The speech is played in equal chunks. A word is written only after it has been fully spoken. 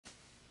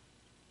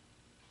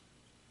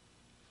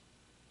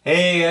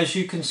Hey, as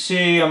you can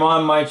see, I'm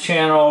on my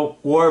channel,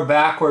 War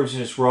Backwards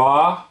is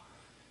Raw,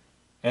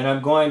 and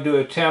I'm going to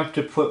attempt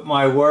to put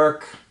my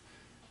work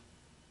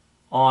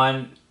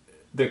on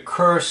The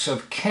Curse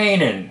of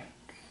Canaan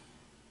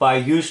by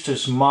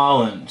Eustace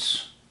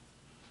Mullins.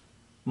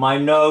 My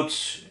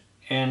notes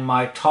and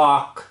my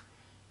talk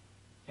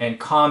and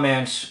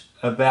comments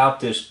about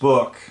this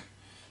book.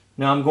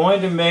 Now I'm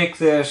going to make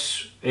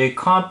this a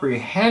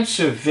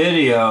comprehensive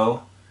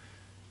video,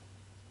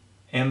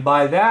 and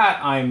by that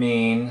I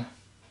mean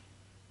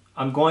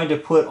I'm going to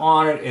put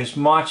on it as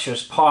much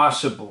as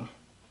possible.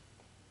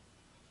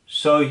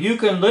 So you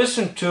can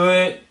listen to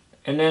it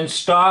and then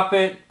stop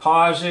it,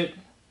 pause it,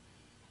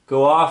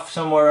 go off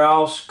somewhere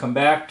else, come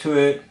back to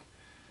it.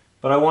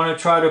 But I want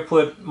to try to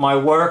put my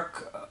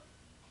work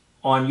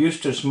on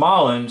Eustace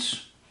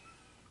Mullins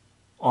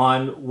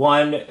on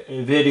one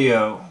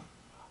video.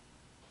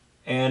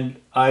 And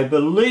I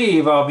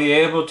believe I'll be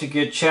able to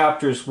get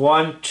chapters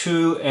 1,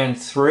 2, and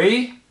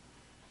 3.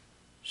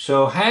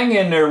 So hang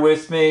in there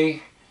with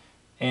me.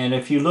 And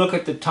if you look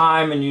at the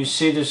time and you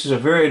see this is a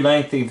very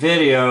lengthy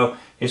video,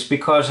 it's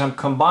because I'm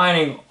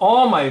combining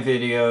all my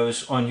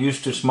videos on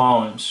Eustace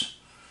Mullins.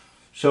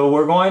 So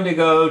we're going to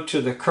go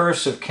to The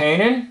Curse of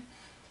Canaan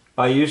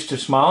by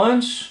Eustace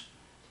Mullins,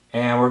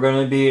 and we're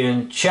going to be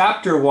in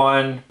Chapter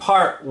 1,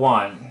 Part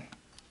 1.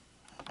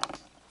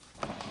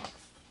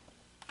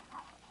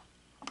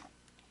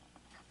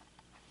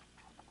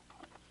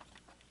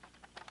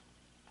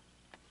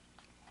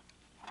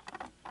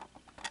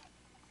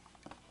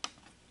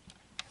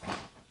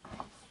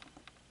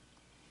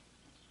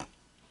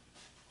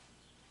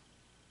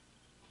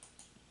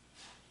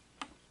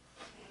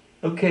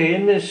 Okay,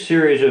 in this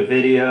series of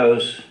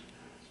videos,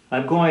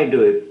 I'm going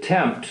to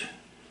attempt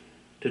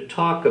to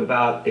talk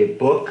about a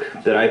book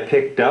that I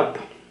picked up.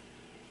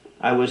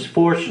 I was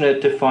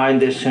fortunate to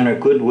find this in a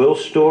Goodwill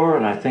store,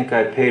 and I think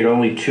I paid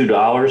only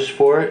 $2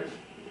 for it.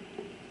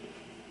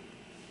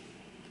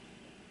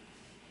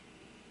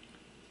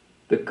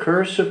 The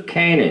Curse of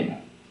Canaan,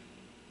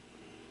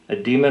 a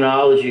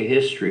Demonology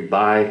History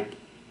by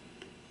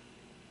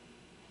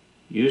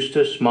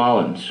Eustace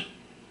Mullins.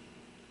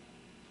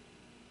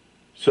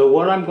 So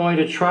what I'm going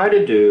to try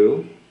to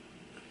do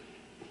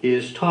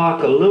is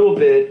talk a little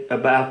bit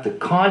about the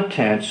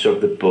contents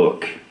of the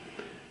book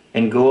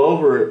and go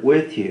over it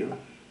with you.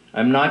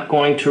 I'm not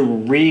going to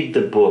read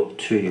the book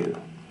to you.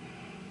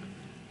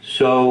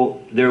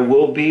 So there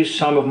will be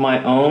some of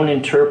my own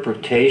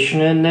interpretation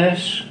in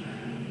this.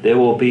 There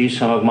will be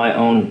some of my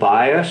own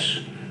bias,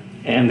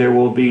 and there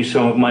will be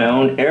some of my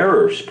own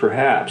errors,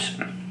 perhaps.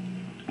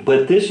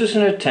 But this is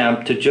an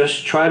attempt to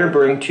just try to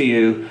bring to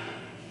you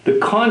the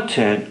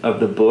content of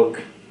the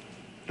book,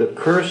 The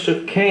Curse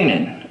of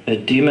Canaan, a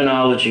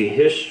demonology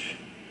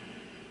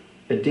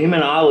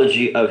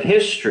of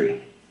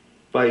history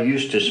by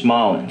Eustace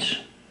Mullins.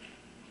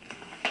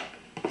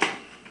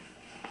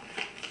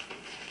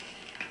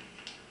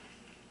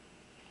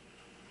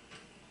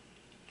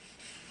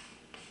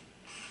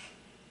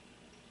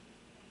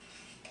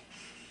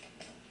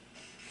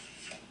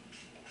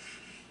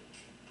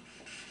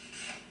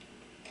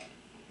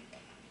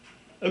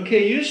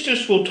 Okay,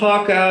 Eustace will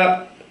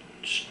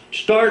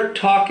start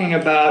talking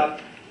about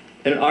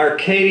an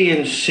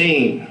Arcadian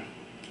scene,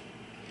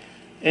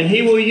 and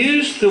he will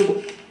use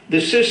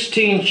the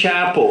Sistine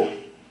Chapel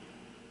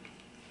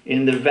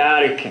in the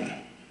Vatican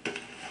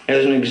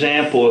as an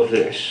example of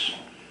this.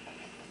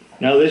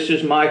 Now this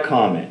is my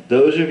comment.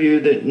 Those of you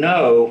that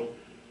know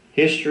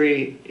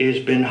history has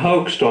been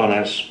hoaxed on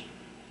us,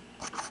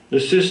 the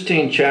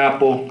Sistine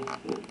Chapel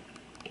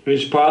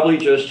is probably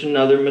just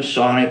another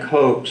Masonic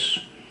hoax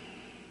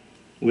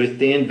with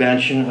the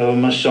invention of a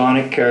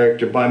Masonic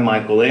character by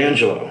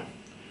Michelangelo.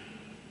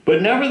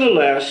 But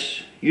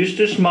nevertheless,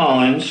 Eustace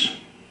Mullins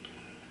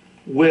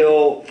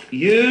will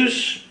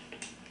use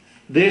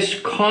this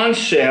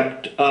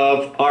concept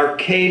of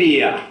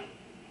Arcadia.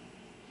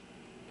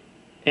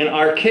 And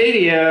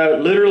Arcadia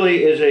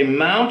literally is a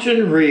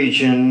mountain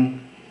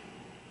region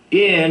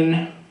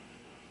in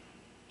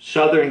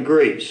southern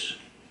Greece.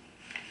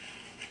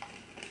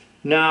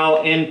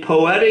 Now, in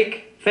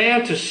poetic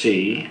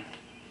fantasy,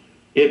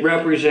 it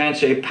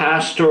represents a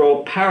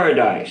pastoral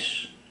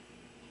paradise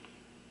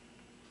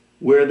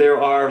where there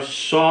are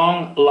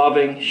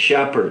song-loving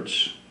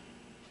shepherds.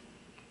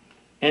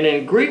 And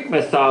in Greek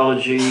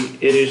mythology,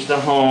 it is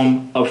the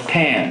home of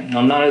Pan.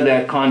 Now, none of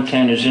that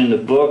content is in the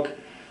book.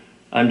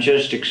 I'm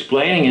just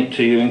explaining it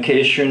to you in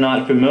case you're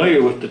not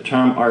familiar with the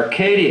term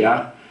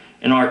Arcadia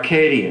and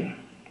Arcadian.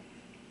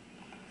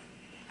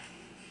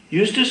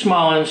 Eustace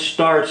Mullins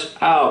starts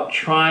out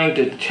trying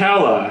to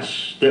tell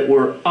us that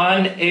we're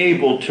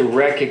unable to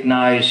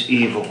recognize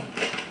evil.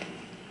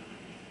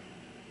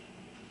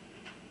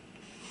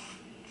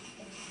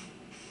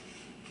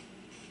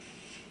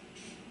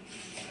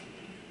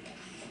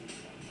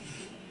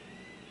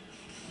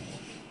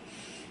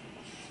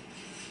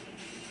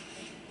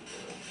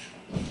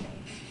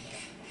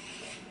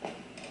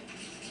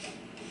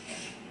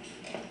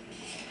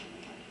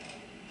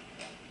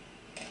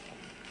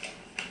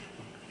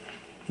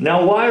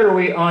 Now, why are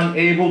we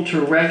unable to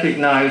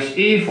recognize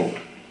evil?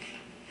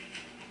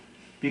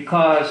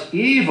 Because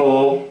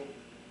evil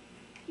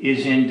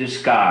is in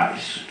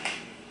disguise.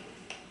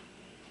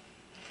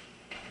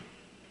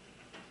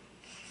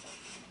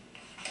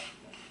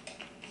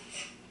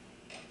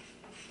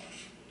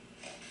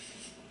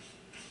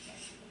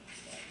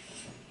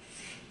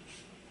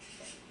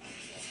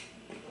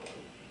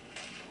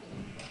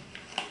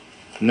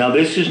 Now,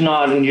 this is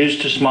not in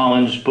Eustace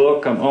Mullins'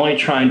 book. I'm only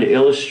trying to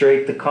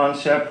illustrate the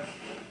concept,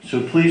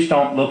 so please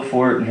don't look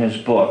for it in his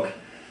book.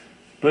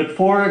 But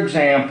for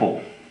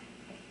example,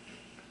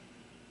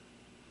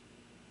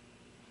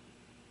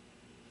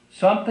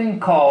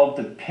 something called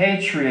the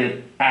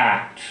Patriot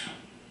Act.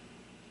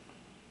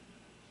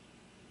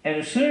 And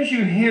as soon as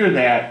you hear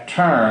that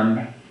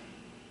term,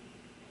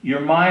 your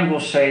mind will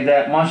say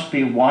that must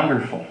be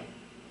wonderful,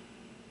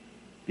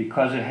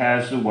 because it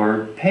has the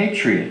word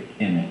patriot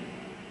in it.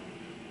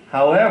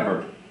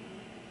 However,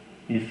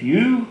 if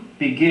you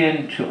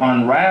begin to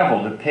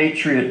unravel the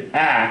Patriot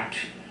Act,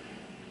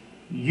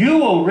 you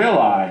will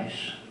realize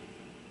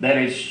that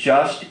it's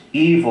just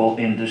evil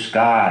in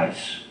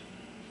disguise.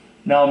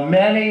 Now,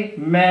 many,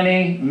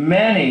 many,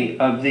 many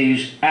of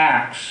these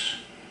acts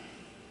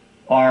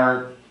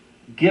are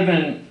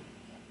given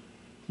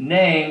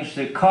names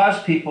that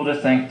cause people to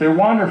think they're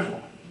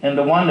wonderful. And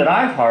the one that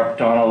I've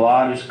harped on a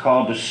lot is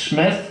called the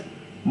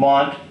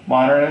Smith-Mont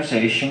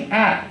Modernization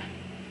Act.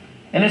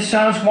 And it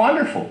sounds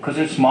wonderful because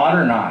it's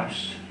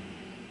modernized.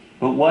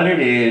 But what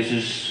it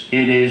is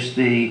it is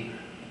the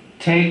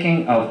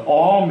taking of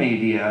all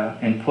media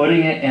and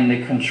putting it in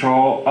the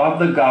control of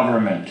the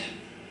government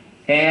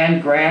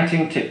and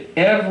granting to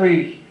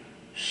every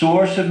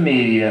source of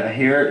media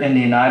here in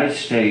the United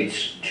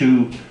States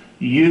to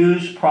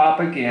use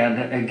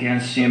propaganda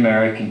against the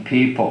American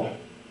people.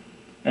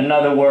 In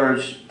other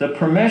words, the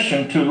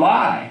permission to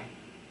lie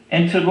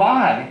and to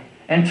lie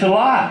and to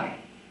lie.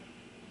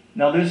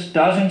 Now, this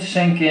doesn't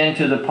sink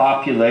into the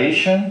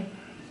population,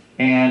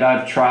 and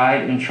I've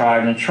tried and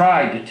tried and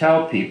tried to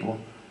tell people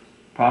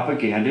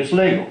propaganda is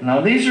legal.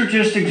 Now, these are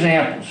just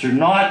examples. They're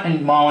not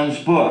in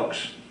Mullins'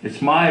 books.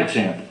 It's my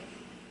example.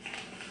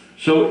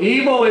 So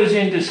evil is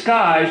in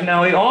disguise.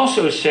 Now, he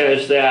also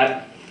says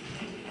that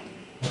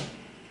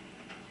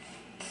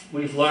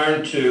we've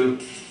learned to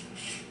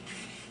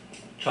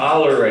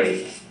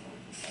tolerate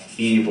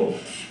evil.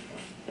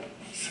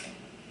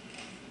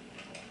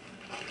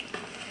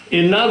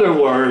 In other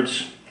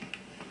words,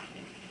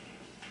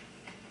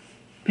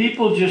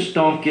 people just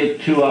don't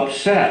get too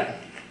upset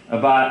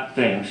about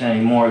things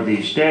anymore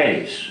these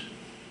days.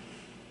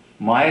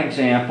 My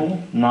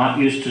example, not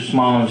Eustace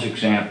Mullins'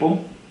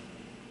 example,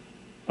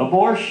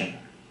 abortion.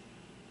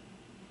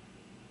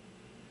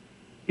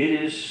 It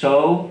is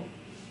so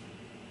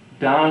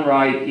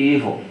downright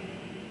evil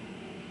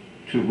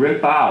to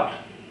rip out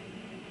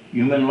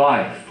human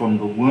life from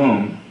the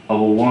womb of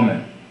a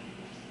woman.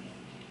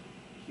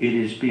 It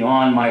is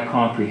beyond my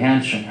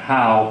comprehension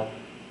how,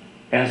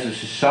 as a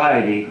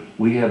society,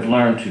 we have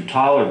learned to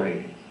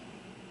tolerate it.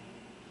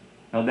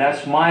 Now,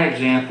 that's my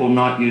example,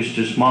 not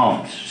Eustace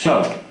Mullins.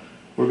 So,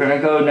 we're going to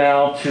go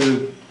now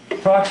to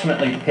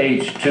approximately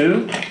page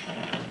 2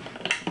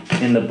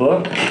 in the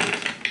book,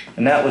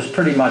 and that was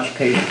pretty much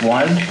page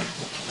 1.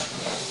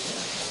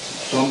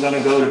 So I'm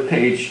going to go to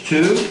page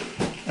 2,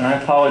 and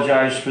I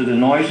apologize for the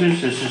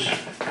noises. This is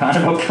kind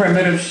of a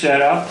primitive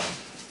setup.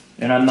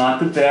 And I'm not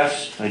the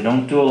best. I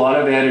don't do a lot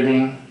of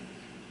editing,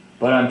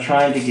 but I'm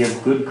trying to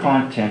give good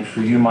content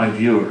for you, my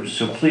viewers.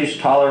 So please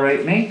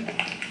tolerate me.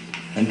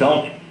 And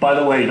don't, by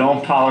the way,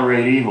 don't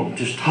tolerate evil.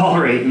 Just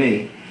tolerate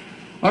me.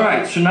 All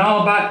right, so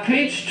now about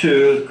page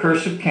 2, the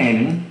Curse of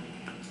Canaan,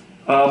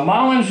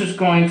 Mullins is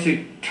going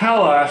to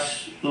tell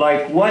us,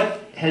 like,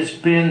 what has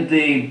been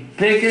the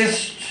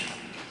biggest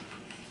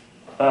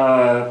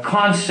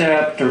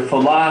concept or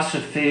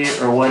philosophy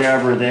or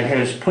whatever that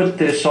has put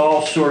this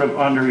all sort of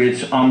under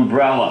its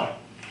umbrella,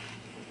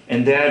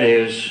 and that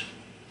is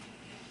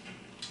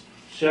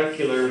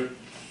secular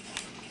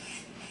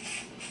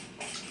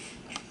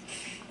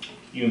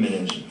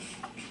humanism.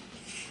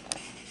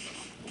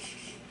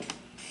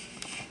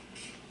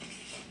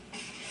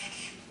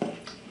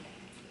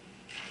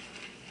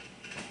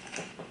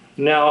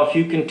 Now, if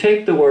you can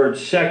take the word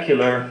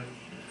secular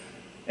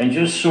and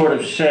just sort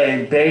of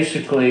say,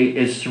 basically,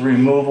 it's the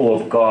removal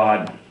of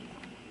God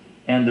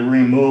and the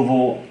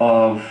removal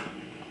of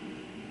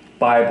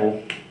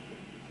Bible.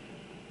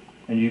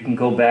 And you can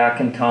go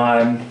back in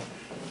time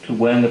to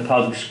when the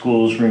public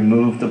schools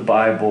removed the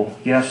Bible.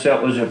 Yes,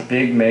 that was a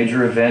big,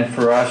 major event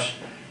for us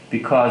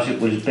because it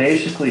was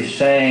basically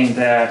saying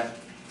that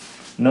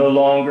no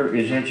longer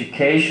is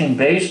education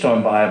based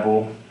on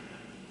Bible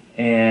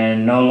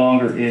and no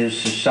longer is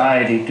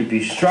society to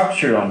be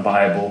structured on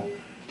Bible,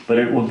 but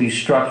it will be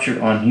structured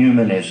on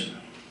humanism.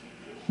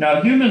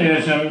 Now,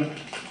 humanism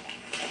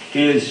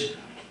is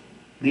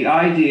the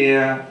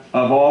idea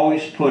of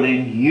always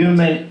putting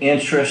human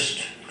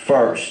interest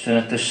first and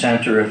at the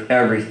center of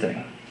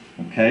everything.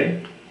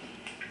 Okay?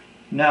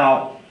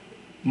 Now,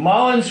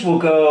 Mullins will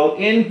go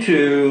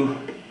into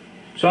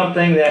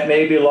something that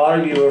maybe a lot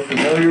of you are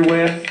familiar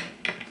with,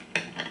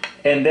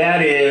 and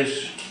that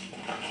is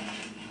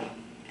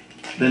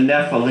the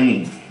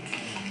Nephilim.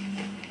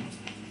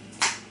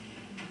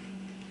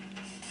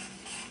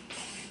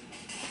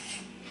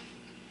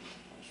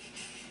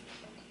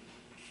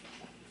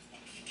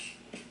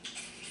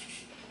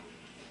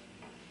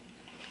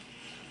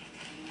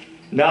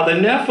 Now the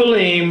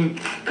Nephilim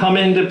come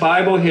into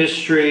Bible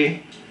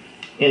history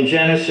in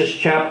Genesis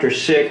chapter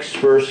 6,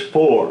 verse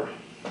 4,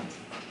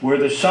 where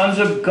the sons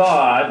of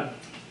God,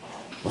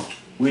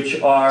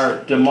 which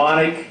are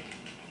demonic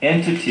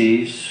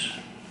entities,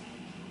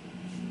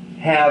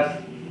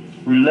 have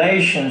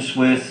relations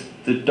with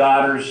the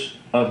daughters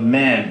of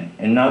men.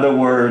 In other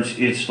words,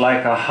 it's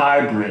like a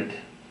hybrid.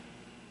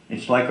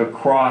 It's like a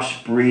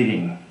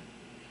crossbreeding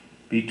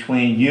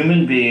between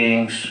human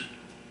beings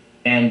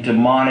and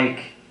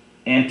demonic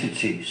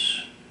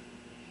entities.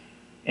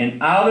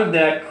 And out of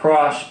that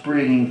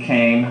crossbreeding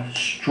came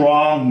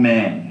strong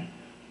men,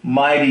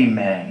 mighty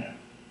men.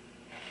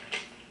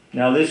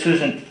 Now this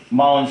isn't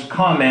Mullins'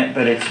 comment,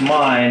 but it's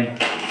mine.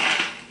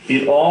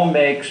 It all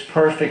makes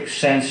perfect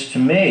sense to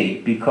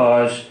me,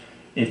 because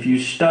if you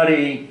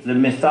study the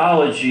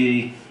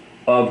mythology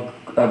of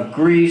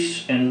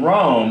Greece and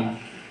Rome,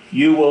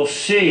 you will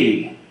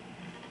see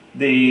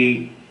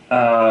the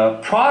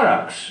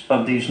products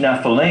of these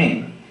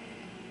Nephilim,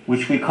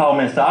 which we call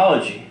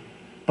mythology.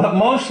 But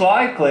most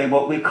likely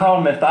what we call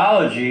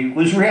mythology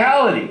was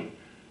reality.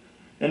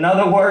 In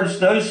other words,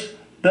 those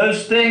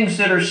things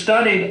that are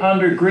studied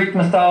under Greek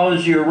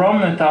mythology or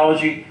Roman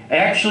mythology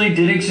actually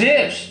did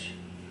exist.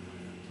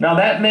 Now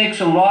that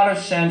makes a lot of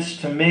sense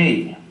to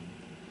me.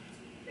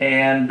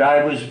 And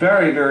I was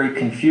very, very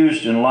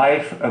confused in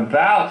life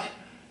about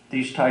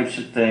these types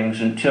of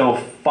things until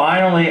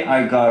finally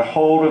I got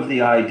hold of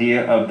the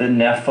idea of the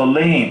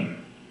Nephilim,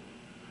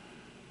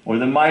 or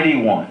the mighty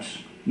ones.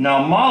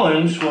 Now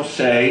Mullins will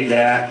say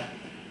that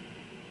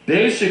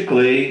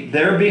basically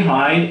they're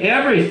behind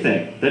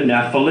everything, the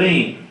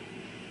Nephilim.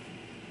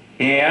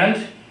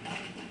 And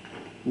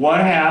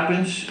what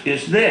happens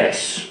is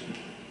this.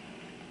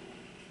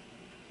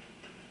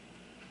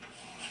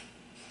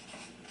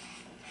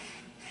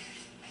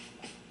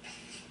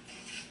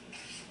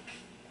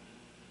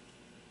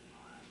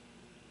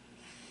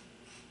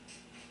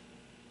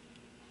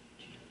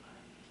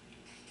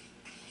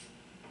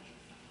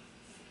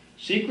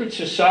 Secret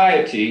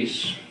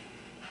societies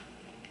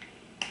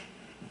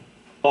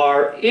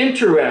are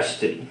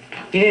interested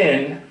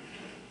in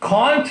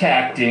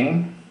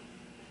contacting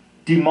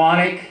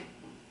demonic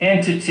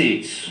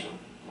entities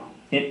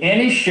in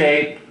any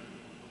shape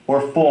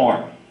or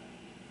form.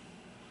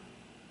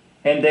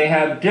 And they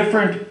have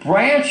different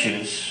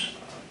branches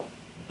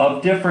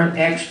of different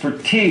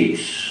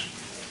expertise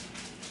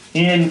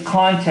in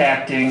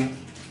contacting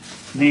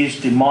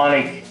these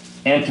demonic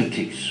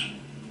entities.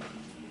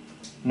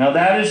 Now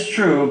that is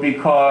true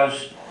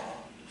because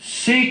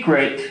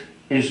secret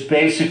is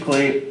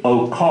basically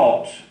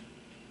occult.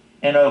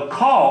 And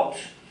occult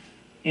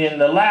in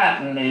the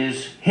Latin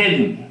is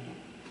hidden.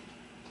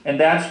 And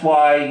that's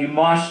why you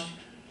must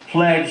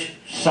pledge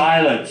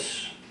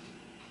silence,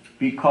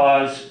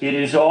 because it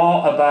is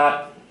all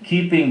about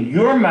keeping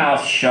your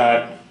mouth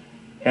shut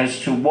as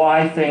to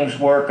why things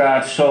work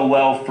out so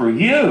well for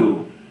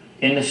you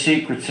in the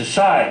secret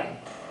society.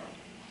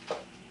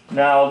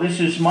 Now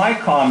this is my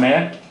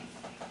comment,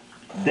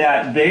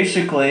 that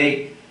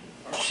basically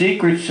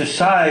secret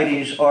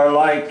societies are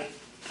like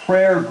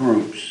prayer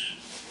groups.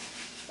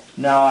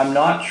 Now I'm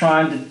not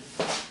trying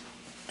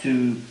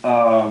to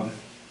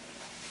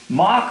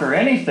mock or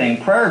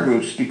anything prayer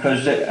groups,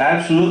 because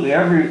absolutely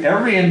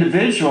every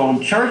individual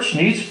in church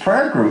needs a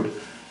prayer group.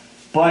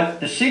 But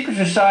the secret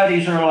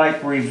societies are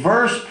like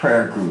reverse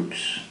prayer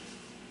groups.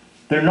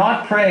 They're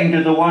not praying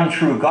to the one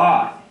true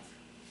God.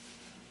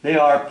 They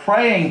are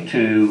praying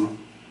to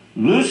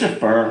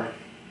Lucifer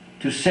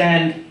to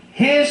send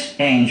his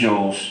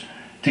angels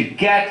to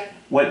get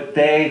what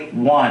they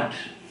want.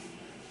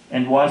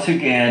 And once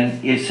again,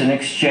 it's an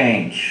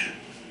exchange.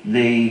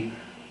 The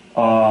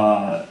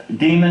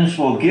demons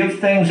will give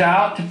things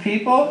out to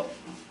people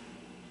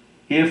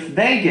if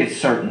they get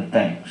certain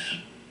things.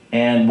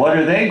 And what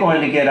are they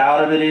going to get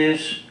out of it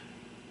is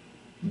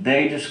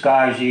they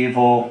disguise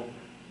evil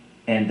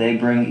and they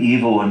bring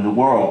evil in the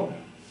world.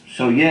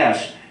 So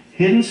yes,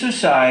 hidden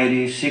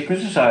societies,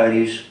 secret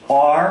societies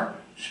are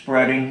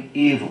spreading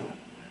evil.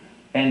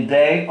 And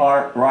they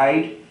are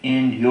right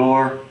in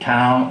your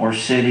town or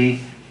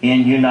city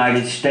in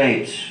United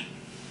States.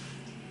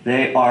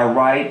 They are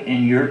right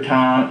in your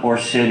town or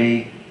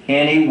city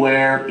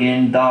anywhere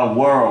in the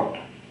world.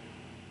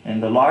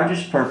 And the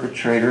largest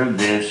perpetrator of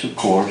this, of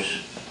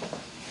course,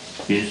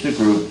 is the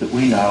group that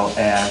we know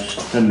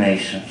as the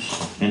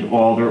Masons and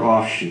all their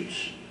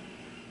offshoots.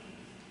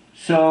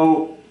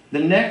 So the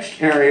next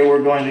area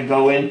we're going to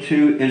go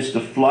into is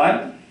the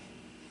flood.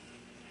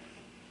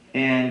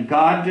 And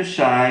God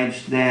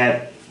decides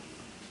that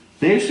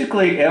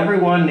basically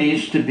everyone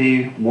needs to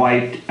be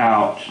wiped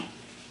out.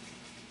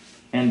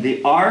 And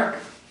the ark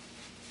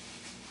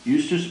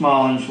Eustace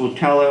Mullins will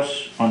tell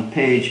us on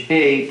page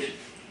 8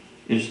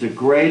 is the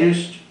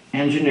greatest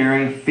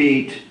engineering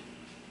feat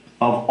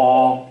of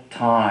all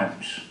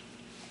times.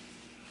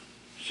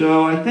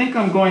 So I think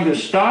I'm going to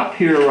stop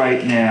here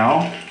right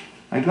now.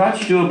 I got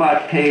to do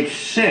about page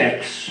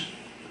 6,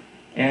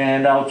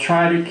 and I'll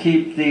try to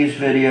keep these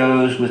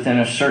videos within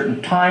a certain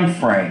time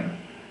frame.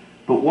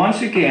 But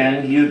once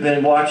again, you've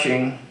been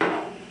watching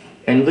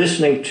and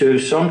listening to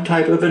some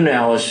type of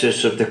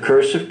analysis of the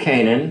Curse of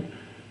Canaan,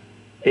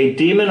 a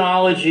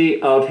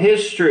demonology of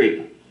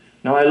history.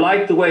 Now I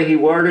like the way he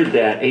worded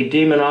that, a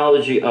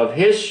demonology of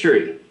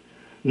history,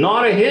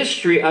 not a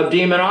history of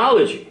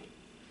demonology.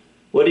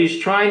 What he's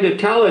trying to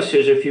tell us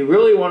is if you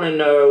really want to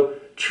know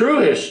true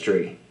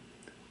history,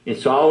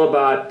 it's all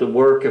about the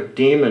work of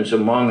demons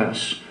among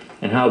us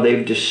and how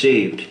they've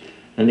deceived.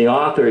 And the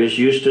author is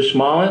Eustace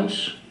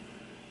Mullins,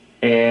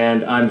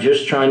 and I'm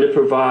just trying to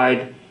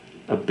provide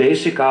a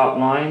basic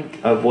outline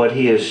of what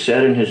he has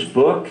said in his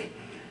book,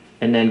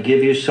 and then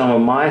give you some of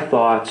my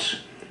thoughts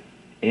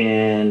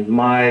and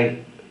my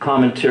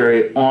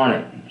commentary on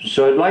it.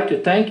 So I'd like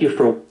to thank you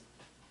for...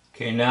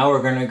 Okay, now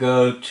we're going to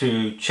go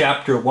to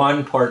chapter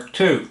 1, part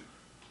 2.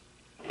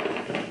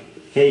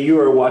 Hey, you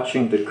are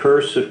watching The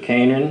Curse of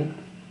Canaan,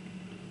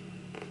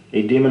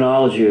 a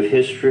demonology of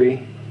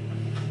history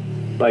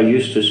by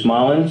Eustace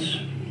Mullins,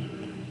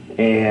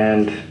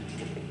 and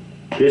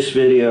this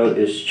video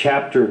is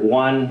chapter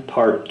 1,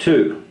 part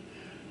 2.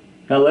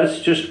 Now let's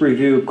just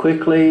review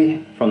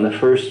quickly from the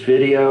first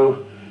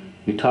video.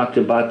 We talked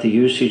about the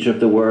usage of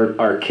the word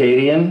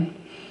Arcadian,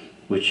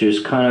 which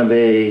is kind of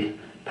a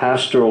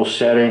pastoral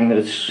setting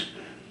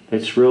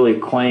that's really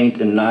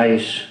quaint and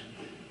nice.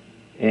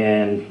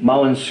 And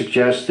Mullins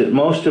suggests that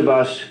most of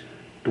us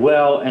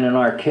dwell in an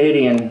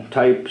Arcadian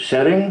type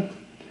setting,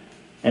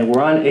 and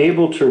we're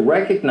unable to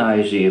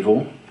recognize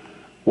evil.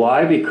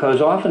 Why?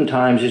 Because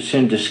oftentimes it's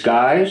in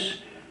disguise,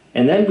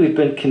 and then we've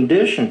been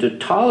conditioned to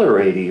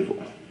tolerate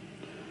evil.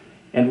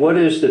 And what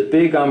is the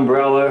big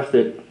umbrella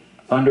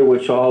under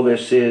which all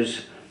this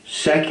is?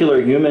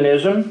 Secular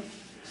humanism.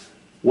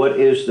 What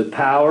is the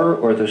power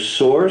or the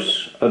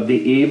source of the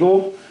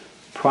evil?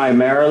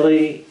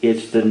 Primarily,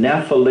 it's the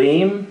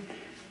Nephilim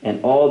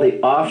and all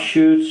the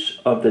offshoots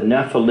of the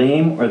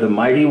Nephilim, or the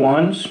mighty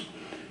ones.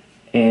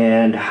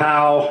 And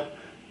how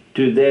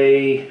do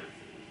they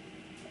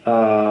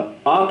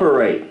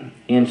operate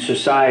in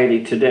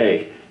society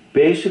today?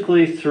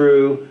 Basically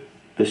through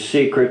the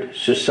secret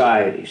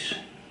societies.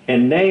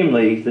 And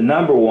namely, the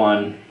number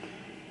one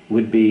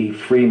would be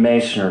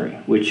Freemasonry,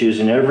 which is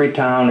in every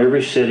town,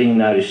 every city in the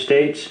United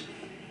States,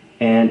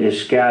 and is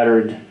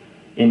scattered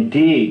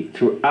indeed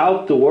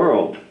throughout the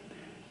world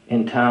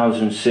in towns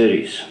and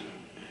cities.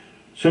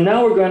 So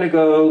now we're going to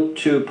go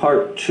to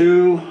part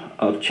 2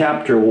 of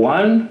chapter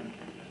 1.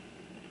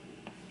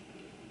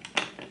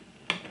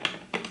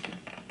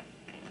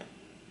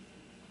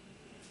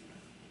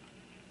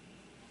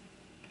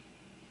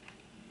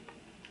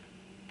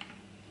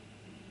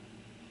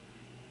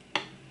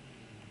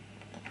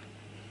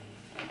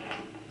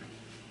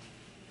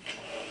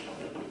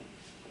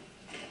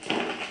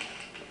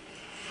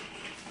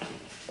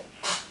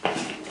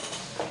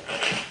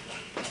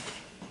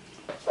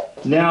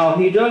 Now,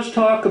 he does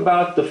talk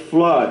about the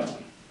flood,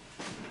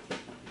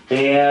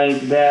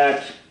 and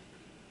that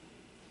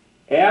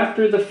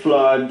after the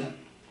flood,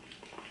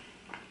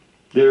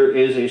 there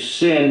is a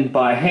sin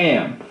by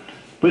Ham.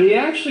 But he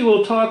actually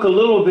will talk a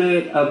little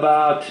bit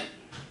about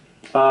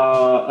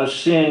a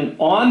sin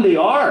on the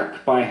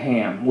ark by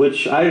Ham,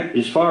 which,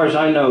 as far as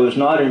I know, is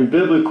not in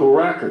biblical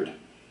record.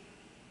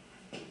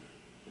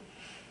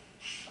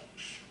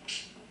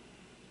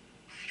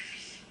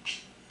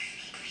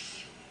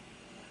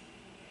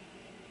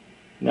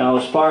 Now,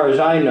 as far as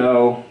I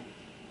know,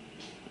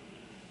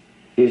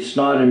 it's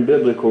not in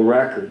biblical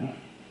record,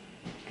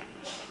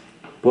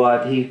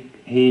 but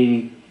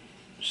he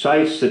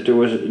cites that there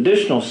was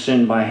additional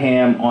sin by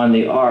Ham on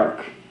the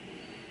ark.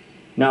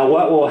 Now,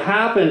 what will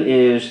happen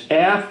is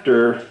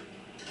after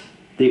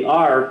the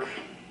ark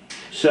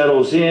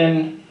settles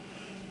in,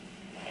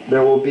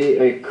 there will be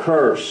a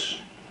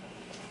curse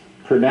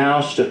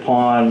pronounced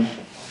upon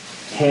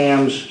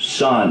Ham's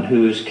son,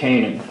 who is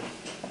Canaan.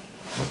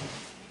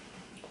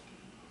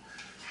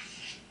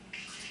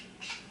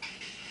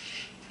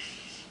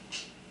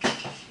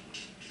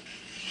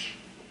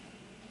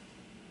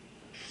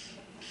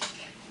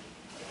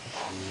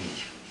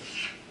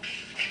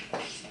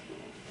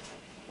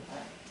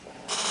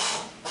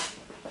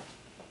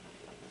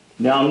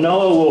 Now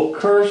Noah will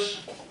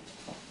curse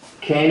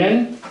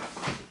Canaan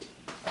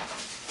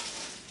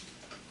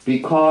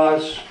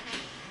because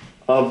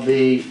of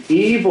the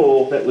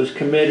evil that was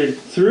committed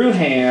through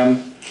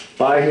Ham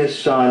by his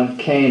son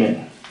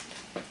Canaan.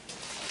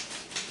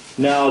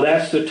 Now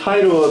that's the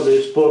title of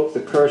this book,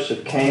 The Curse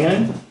of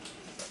Canaan,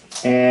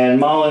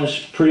 and Mullins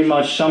pretty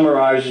much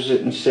summarizes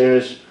it and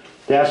says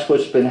that's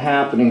what's been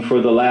happening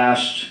for the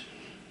last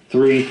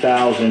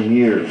 3,000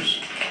 years.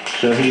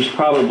 So he's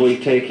probably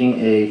taking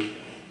a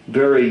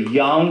very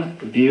young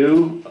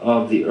view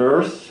of the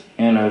earth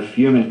and of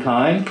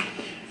humankind.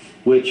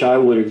 which I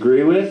would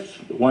agree with.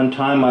 One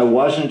time I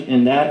wasn't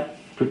in that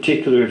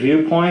particular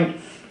viewpoint,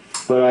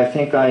 but I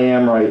think I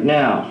am right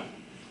now.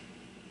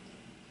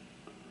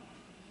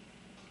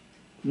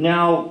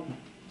 Now,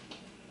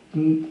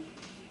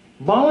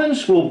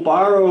 Mullins will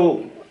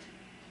borrow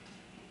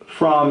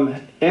from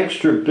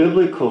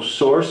extra-biblical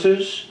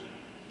sources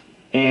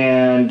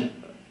and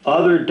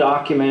other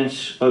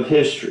documents of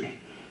history,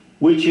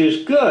 which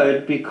is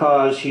good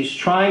because he's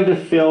trying to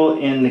fill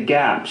in the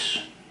gaps.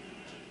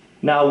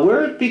 Now,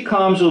 where it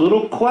becomes a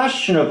little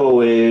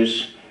questionable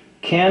is,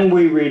 can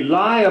we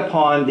rely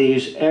upon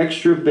these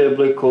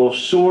extra-biblical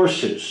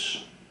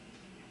sources?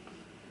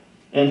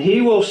 And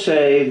he will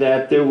say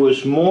that there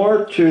was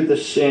more to the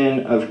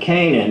sin of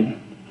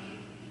Canaan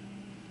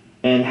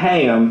and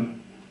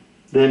Ham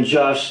than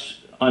just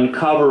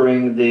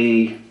uncovering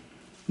the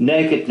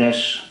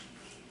nakedness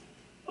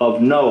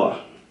of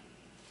Noah.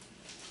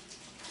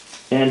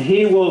 And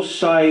he will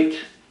cite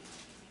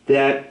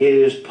that it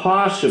is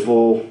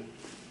possible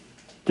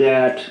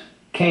that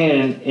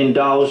Canaan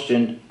indulged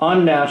in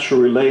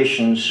unnatural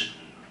relations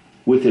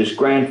with his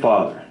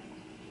grandfather.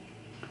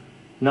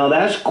 Now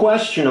that's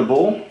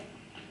questionable,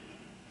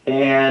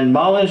 and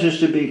Mullins is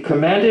to be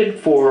commended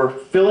for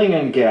filling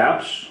in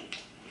gaps.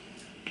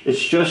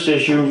 It's just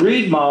as you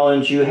read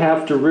Mullins, you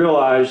have to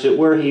realize that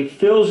where he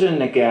fills in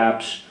the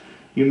gaps,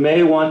 you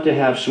may want to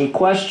have some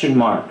question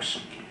marks.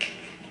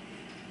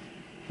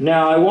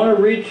 Now I want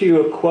to read to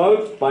you a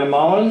quote by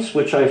Mullins,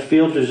 which I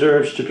feel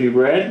deserves to be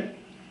read.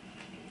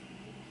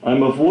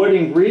 I'm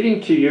avoiding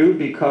reading to you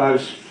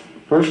because,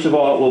 first of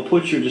all, it will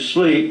put you to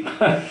sleep,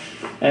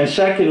 and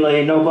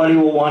secondly, nobody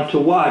will want to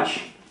watch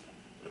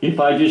if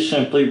I just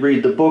simply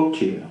read the book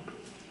to you.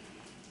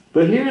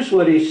 But here's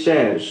what he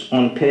says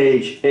on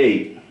page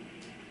 8.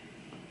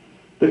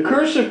 The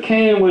curse of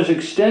Canaan was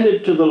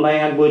extended to the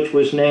land which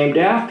was named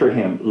after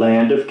him,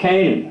 land of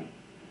Canaan.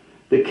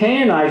 The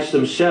Canaanites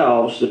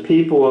themselves, the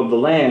people of the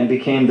land,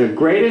 became the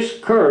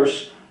greatest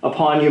curse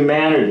upon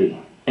humanity,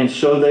 and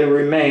so they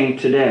remain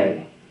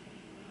today.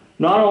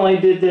 Not only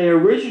did they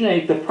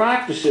originate the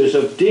practices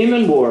of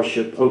demon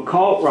worship,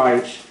 occult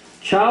rites,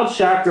 child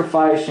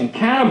sacrifice, and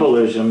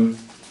cannibalism,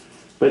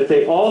 but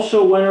they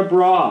also went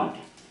abroad.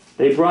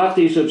 They brought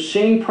these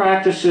obscene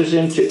practices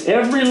into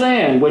every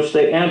land which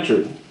they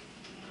entered.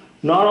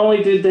 Not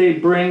only did they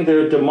bring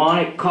their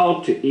demonic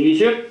cult to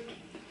Egypt,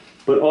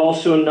 but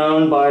also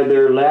known by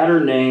their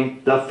latter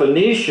name, the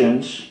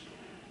Phoenicians,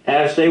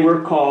 as they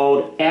were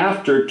called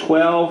after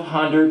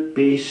 1200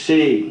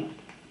 BC.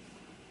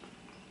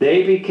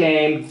 They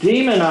became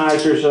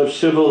demonizers of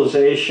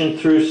civilization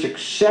through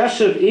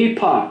successive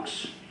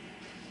epochs,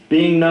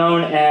 being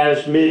known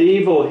as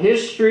medieval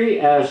history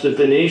as the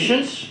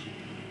Venetians,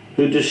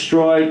 who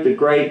destroyed the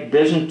great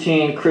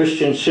Byzantine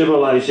Christian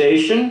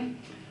civilization,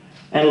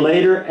 and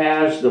later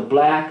as the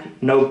black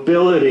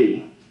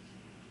nobility,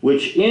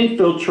 which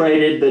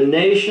infiltrated the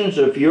nations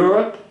of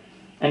Europe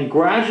and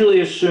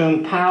gradually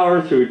assumed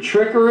power through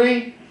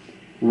trickery,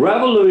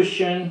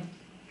 revolution,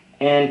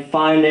 and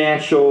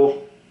financial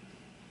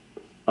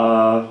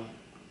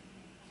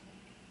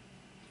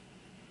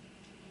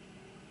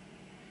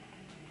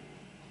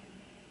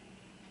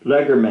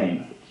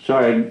legerdemain.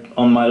 Sorry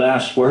on my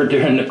last word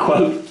during the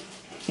quote.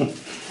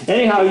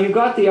 Anyhow, you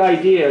got the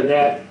idea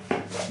that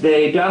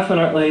they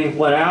definitely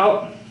went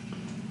out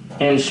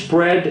and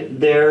spread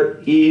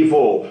their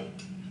evil.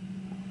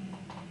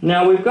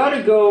 Now we've got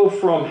to go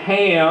from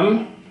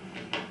Ham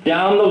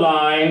down the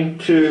line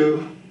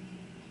to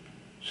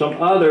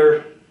some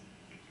other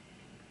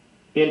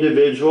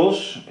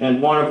individuals,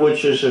 and one of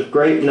which is of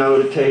great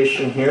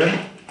notation here.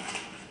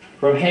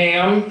 From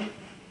Ham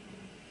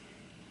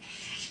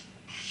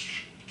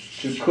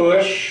to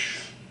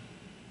Cush,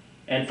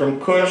 and from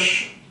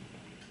Cush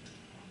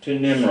to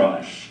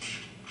Nimrod.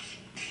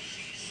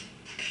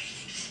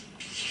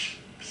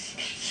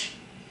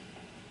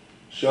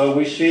 So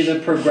we see the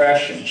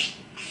progression.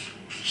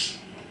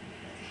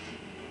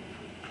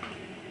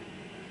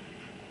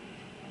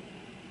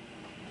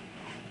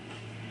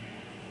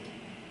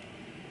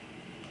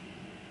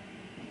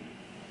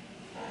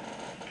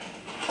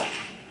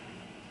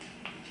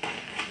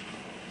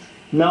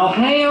 Now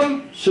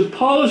Ham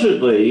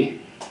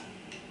supposedly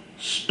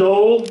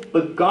stole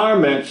the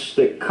garments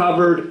that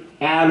covered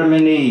Adam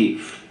and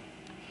Eve.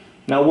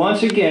 Now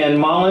once again,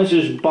 Mullins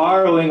is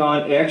borrowing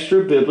on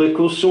extra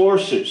biblical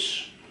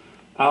sources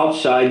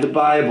outside the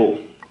Bible.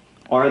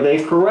 Are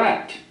they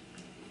correct?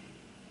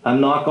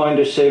 I'm not going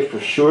to say for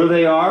sure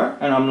they are,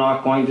 and I'm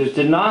not going to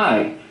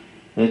deny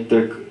that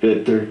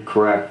they're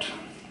correct,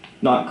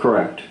 not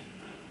correct.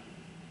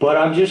 But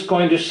I'm just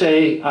going to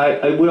say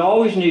we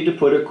always need to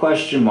put a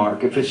question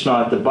mark if it's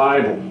not the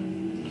Bible.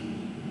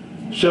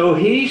 So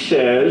he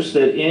says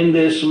that in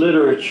this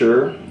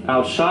literature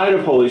outside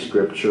of Holy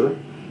Scripture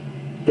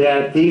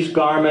that these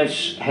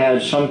garments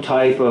had some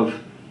type of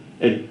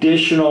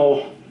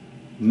additional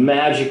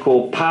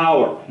magical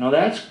power. Now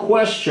that's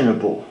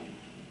questionable,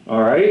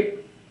 all right?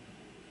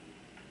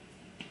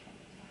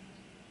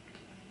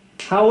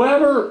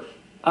 However,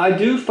 I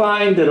do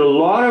find that a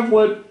lot of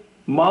what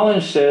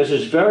Mullins says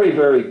is very,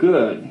 very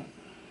good.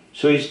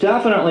 So he's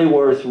definitely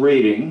worth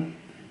reading.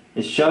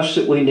 It's just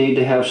that we need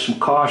to have some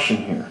caution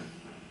here.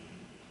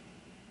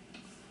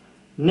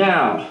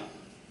 Now,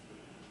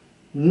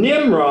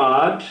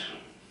 Nimrod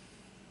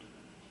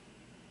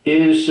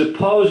is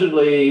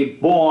supposedly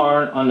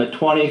born on the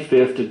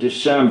 25th of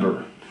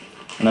December.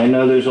 And I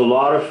know there's a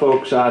lot of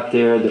folks out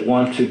there that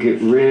want to get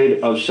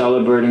rid of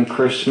celebrating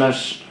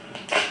Christmas.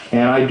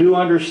 And I do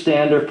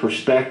understand their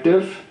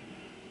perspective.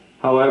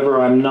 However,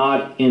 I'm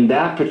not in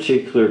that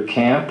particular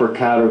camp or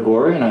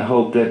category, and I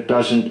hope that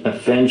doesn't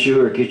offend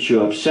you or get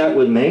you upset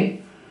with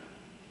me.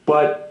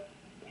 But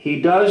he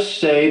does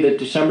say that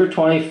December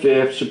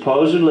 25th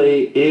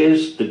supposedly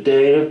is the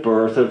date of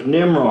birth of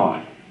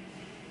Nimrod.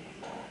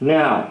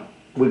 Now,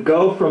 we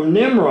go from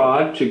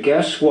Nimrod to,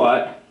 guess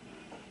what?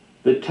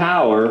 The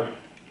Tower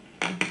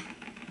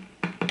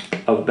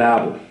of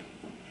Babel.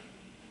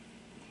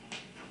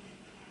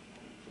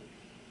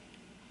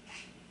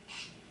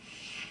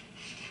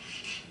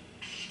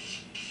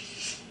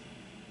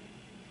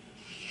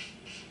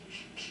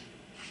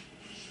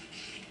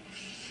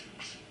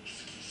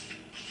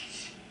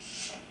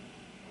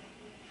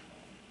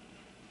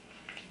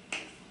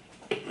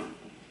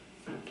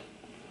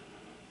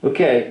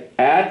 Okay,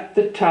 at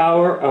the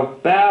Tower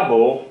of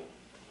Babel,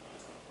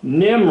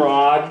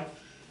 Nimrod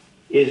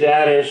is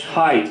at his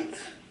height.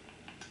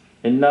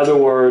 In other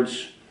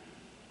words,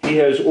 he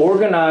has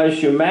organized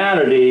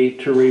humanity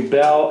to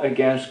rebel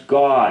against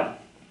God.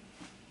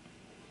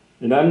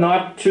 And I'm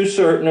not too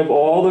certain of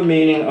all the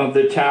meaning of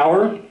the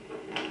tower.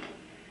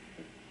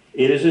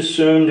 It is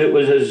assumed it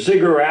was a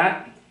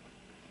ziggurat,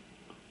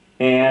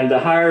 and the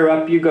higher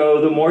up you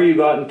go, the more you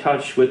got in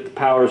touch with the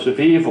powers of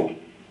evil.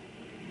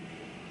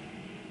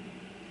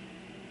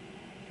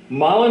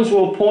 Mullins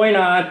will point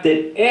out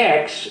that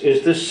X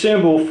is the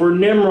symbol for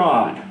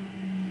Nimrod.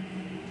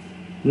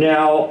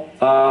 Now,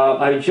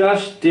 I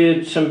just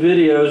did some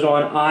videos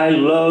on I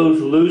Loathe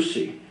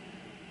Lucy.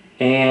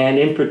 And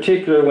in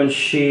particular, when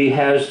she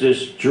has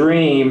this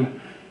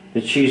dream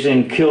that she's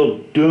in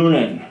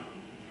Kildonan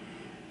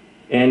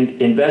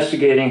and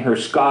investigating her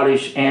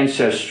Scottish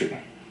ancestry.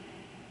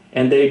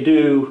 And they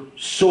do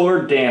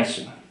sword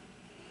dancing.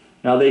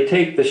 Now, they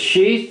take the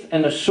sheath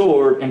and the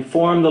sword and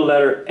form the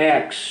letter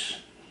X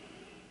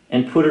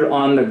and put it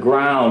on the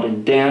ground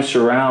and dance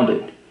around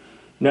it.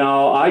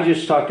 Now, I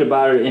just talked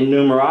about it in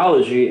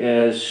numerology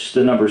as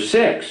the number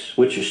 6,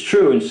 which is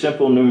true in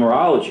simple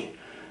numerology.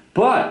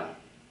 But,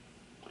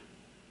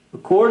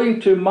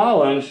 according to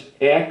Mullins,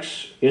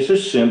 X is a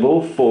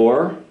symbol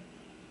for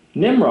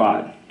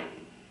Nimrod.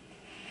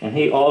 And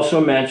he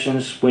also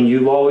mentions when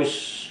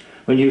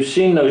you've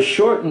seen those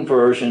shortened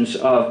versions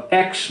of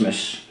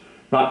Xmas,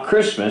 not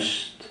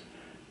Christmas,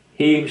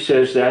 he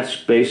says that's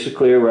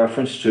basically a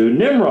reference to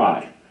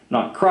Nimrod,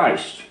 not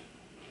Christ.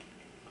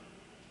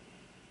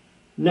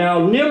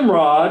 Now,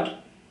 Nimrod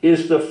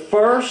is the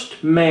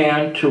first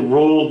man to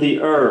rule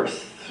the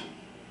earth,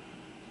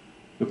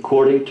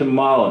 according to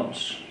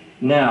Mullins.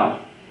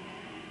 Now,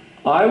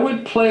 I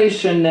would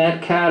place in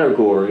that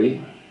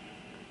category,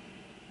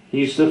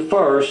 he's the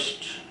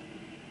first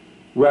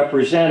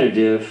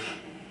representative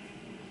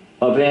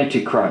of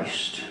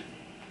Antichrist.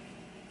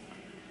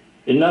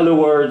 In other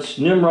words,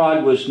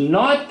 Nimrod was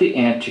not the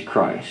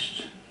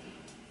Antichrist,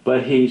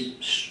 but he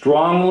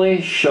strongly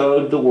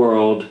showed the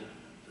world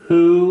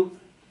who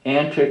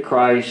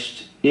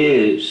Antichrist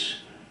is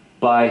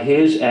by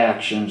his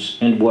actions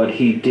and what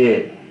he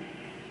did.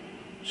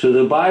 So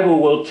the Bible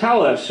will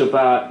tell us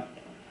about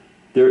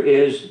there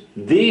is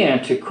the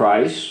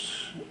Antichrist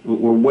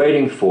we're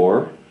waiting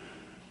for.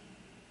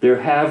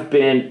 There have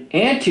been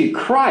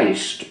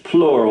Antichrist,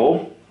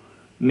 plural,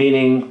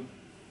 meaning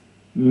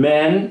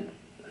men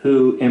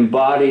who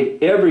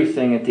embodied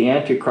everything that the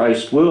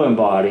Antichrist will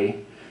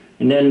embody.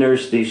 And then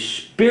there's the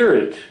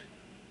spirit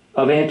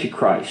of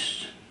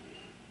Antichrist.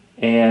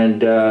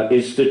 And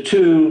it's the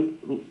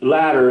two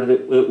latter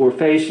that we're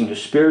facing, the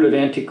spirit of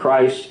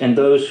Antichrist and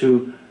those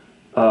who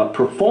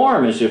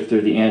perform as if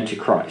they're the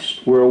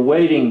Antichrist. We're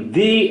awaiting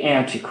the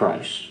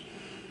Antichrist.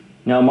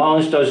 Now,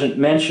 Mullins doesn't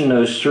mention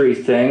those three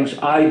things.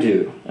 I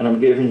do, and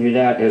I'm giving you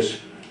that as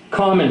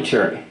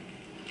commentary.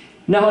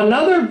 Now,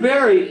 another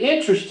very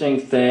interesting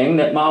thing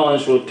that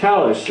Mullins will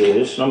tell us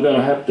is, and I'm going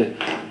to have to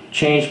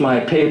change my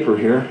paper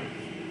here.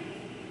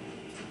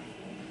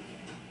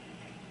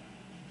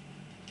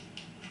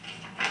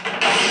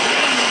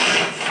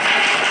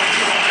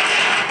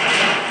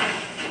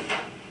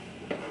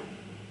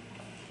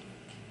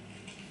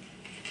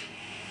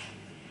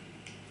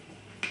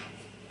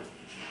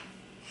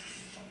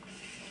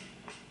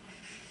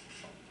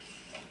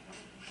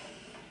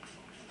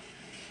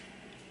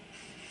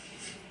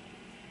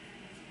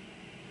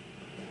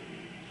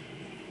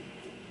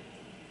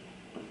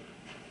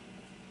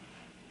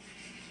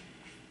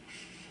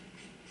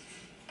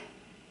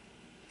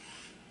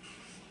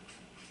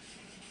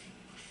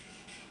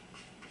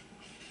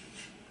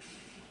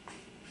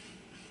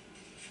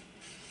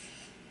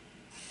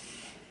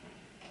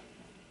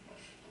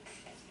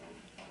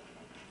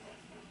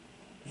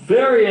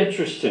 Very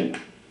interesting.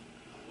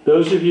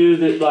 Those of you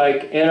that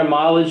like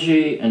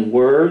etymology and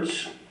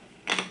words,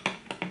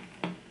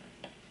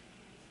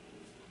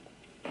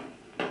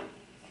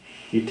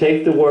 you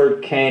take the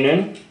word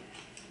Canaan,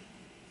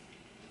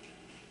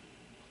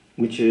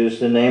 which is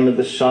the name of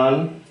the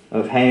son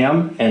of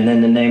Ham, and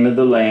then the name of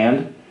the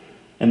land,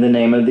 and the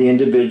name of the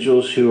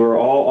individuals who are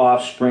all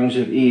offsprings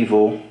of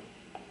evil,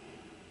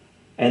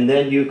 and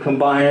then you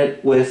combine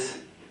it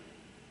with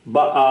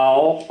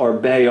Baal or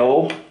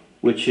Baal,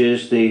 which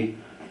is the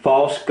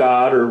false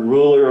god or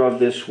ruler of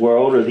this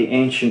world, or the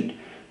ancient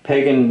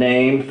pagan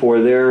name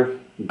for their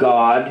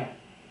god,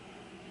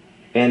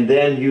 and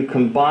then you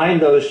combine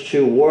those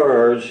two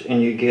words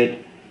and you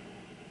get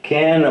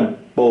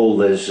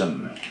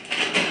cannibalism.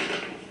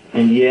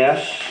 And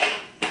yes,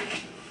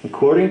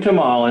 according to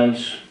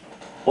Mullins,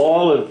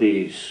 all of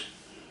these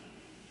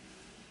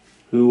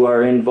who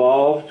are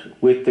involved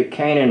with the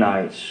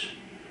Canaanites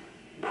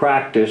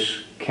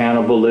practice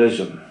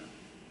cannibalism.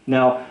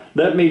 Now,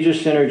 let me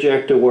just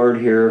interject a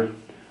word here.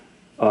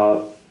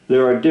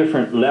 There are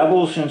different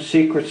levels in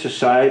secret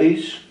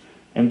societies,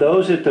 and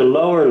those at the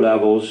lower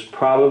levels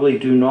probably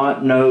do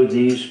not know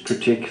these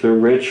particular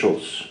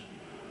rituals.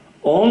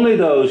 Only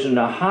those in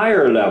the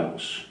higher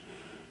levels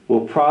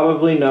will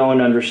probably know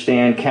and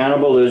understand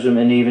cannibalism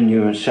and even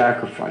human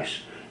sacrifice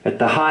at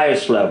the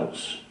highest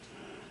levels.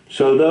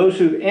 So those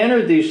who've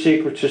entered these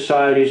secret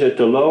societies at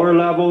the lower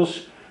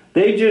levels,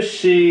 they just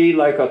see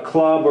like a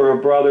club or a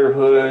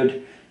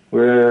brotherhood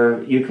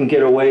where you can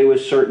get away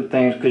with certain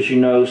things because you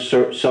know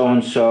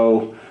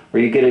so-and-so, or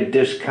you get a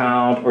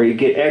discount, or you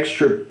get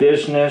extra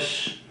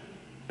business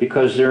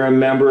because they're a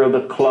member of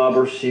a club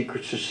or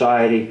secret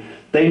society.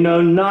 They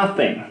know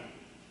nothing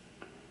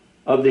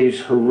of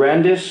these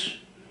horrendous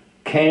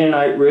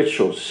Canaanite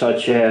rituals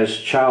such as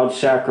child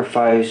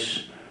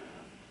sacrifice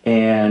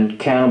and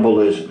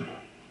cannibalism.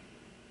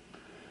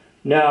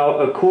 Now,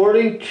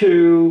 according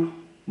to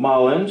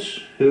Mullins,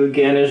 who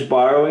again is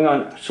borrowing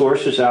on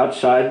sources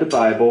outside the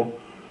Bible,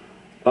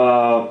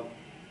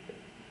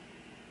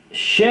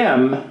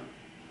 Shem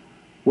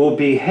will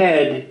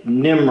behead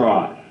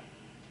Nimrod.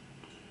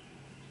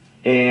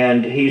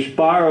 And he's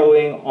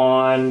borrowing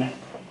on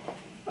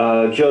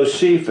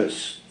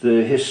Josephus,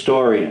 the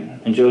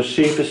historian. And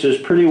Josephus is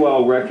pretty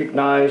well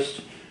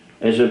recognized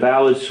as a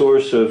valid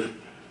source of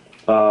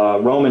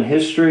Roman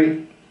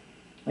history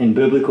and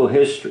biblical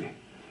history.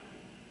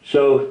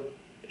 So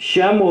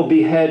Shem will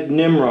behead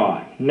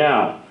Nimrod.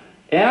 Now,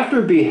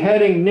 after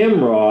beheading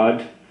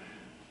Nimrod,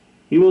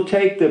 he will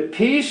take the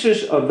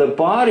pieces of the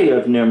body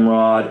of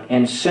Nimrod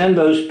and send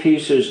those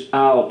pieces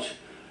out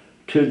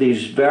to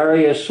these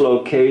various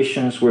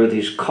locations where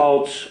these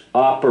cults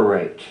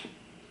operate.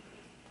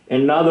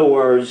 In other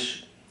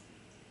words,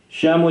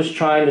 Shem was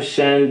trying to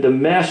send the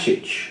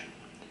message: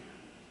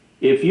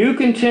 if you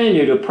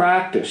continue to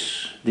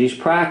practice these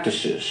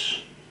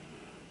practices,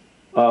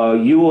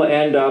 you will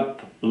end up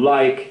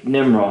like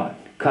Nimrod,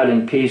 cut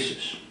in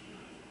pieces.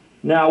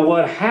 Now,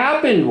 what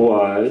happened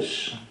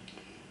was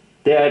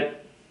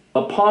that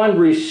upon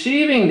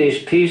receiving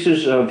these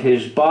pieces of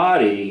his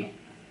body,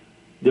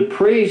 the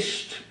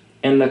priest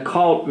and the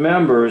cult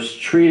members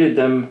treated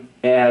them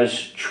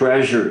as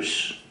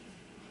treasures.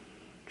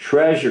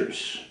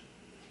 Treasures.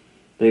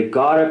 They've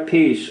got a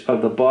piece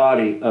of the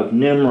body of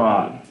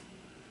Nimrod.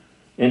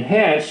 And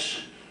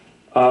hence,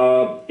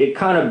 it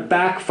kind of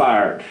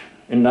backfired.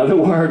 In other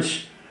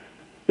words,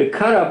 the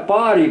cut-up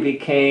body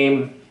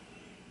became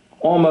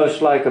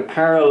almost like a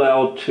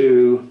parallel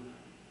to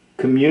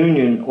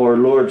communion or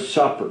Lord's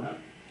Supper,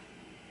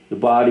 the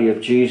body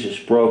of Jesus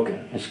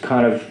broken. It's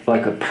kind of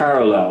like a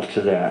parallel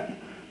to that,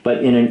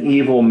 but in an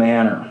evil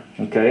manner,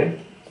 okay?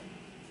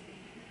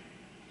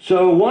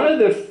 So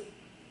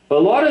a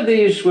lot of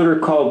these what are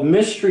called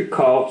mystery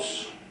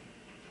cults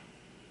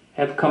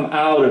have come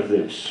out of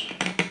this.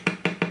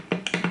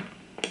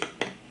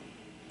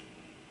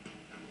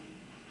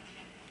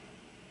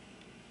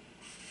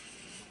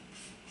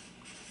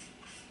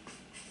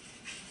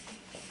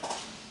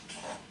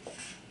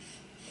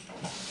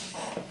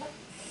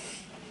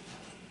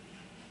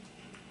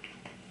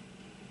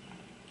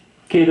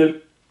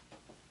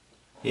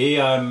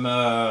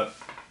 I'm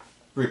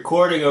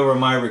recording over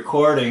my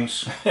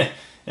recordings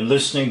and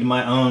listening to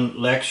my own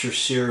lecture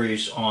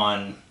series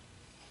on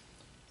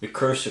The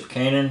Curse of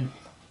Canaan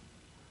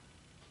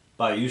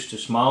by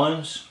Eustace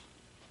Mullins.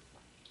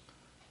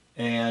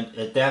 And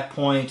at that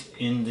point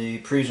in the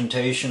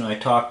presentation, I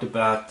talked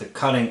about the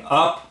cutting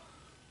up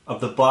of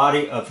the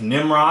body of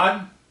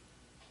Nimrod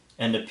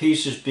and the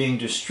pieces being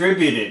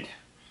distributed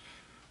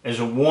as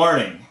a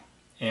warning.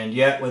 And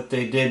yet what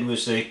they did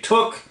was they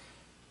took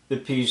the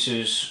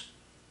pieces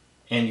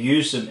and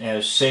used them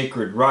as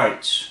sacred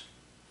rites.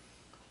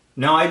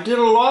 Now, I did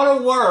a lot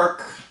of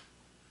work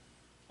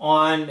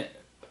on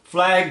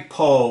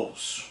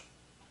flagpoles.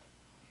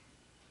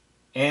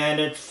 And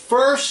at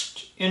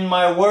first in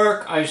my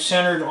work, I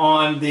centered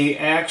on the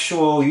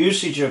actual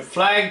usage of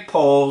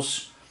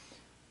flagpoles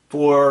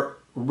for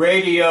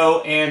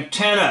radio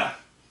antenna,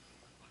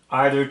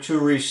 either to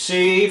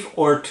receive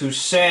or to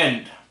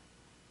send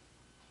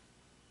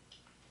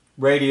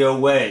radio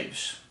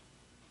waves.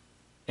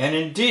 And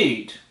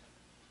indeed,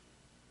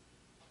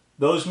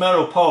 those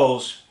metal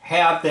poles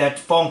have that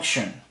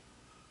function.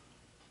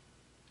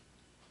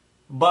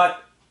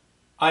 But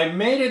I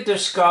made a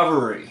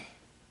discovery,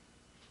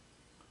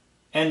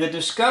 and the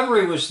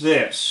discovery was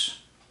this.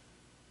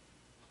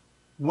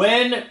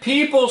 When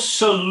people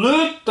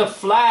salute the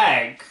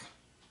flag,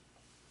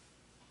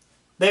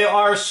 they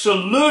are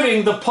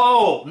saluting the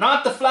pole,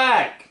 not the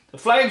flag. The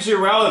flag's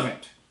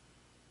irrelevant.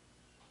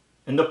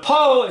 And the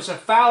pole is a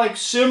phallic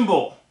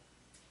symbol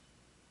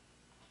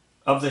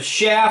of the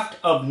shaft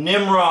of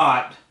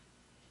Nimrod.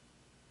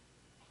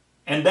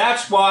 And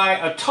that's why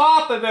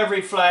atop of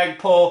every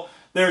flagpole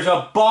there's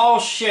a ball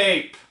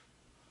shape.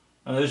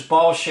 And those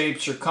ball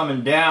shapes are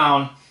coming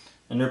down,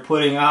 and they're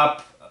putting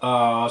up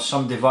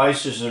some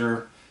devices that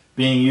are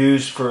being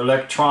used for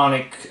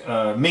electronic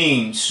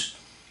means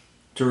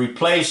to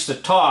replace the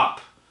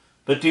top.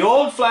 But the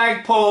old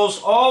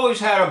flagpoles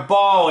always had a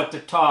ball at the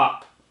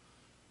top.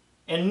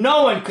 And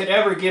no one could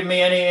ever give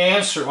me any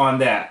answer on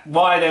that,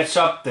 why that's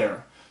up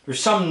there. There's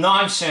some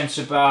nonsense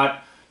about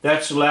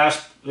that's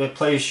the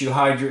place you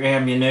hide your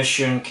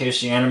ammunition in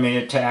case the enemy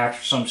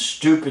attacks, or some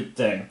stupid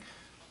thing.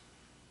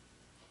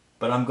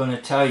 But I'm going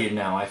to tell you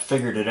now, I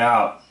figured it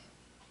out.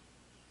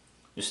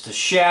 It's the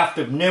shaft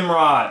of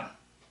Nimrod,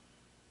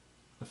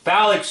 the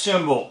phallic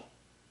symbol.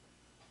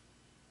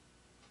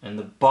 And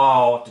the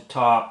ball at the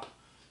top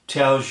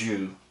tells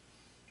you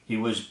he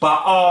was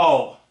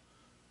Baal,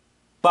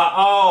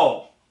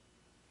 Baal,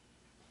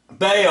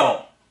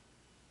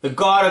 the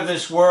god of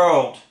this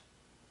world,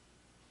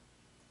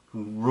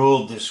 who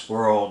ruled this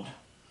world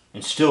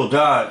and still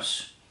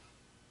does.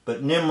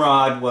 But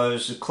Nimrod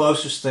was the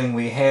closest thing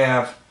we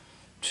have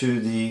to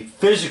the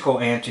physical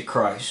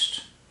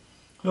Antichrist.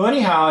 So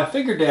anyhow, I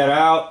figured that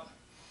out,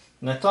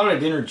 and I thought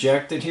I'd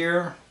interject it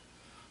here.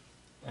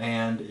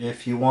 And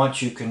if you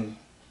want, you can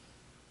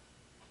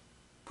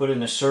put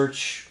in the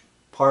search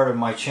part of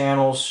my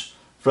channels,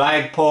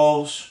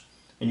 flagpoles,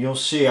 and you'll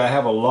see I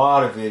have a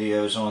lot of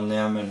videos on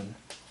them and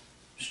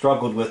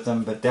struggled with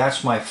them, but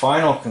that's my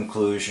final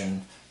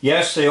conclusion.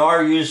 Yes, they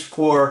are used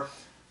for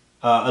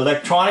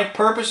electronic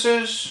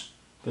purposes,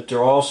 but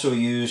they're also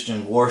used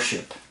in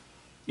worship.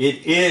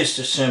 It is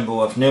the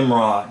symbol of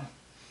Nimrod,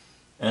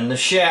 and the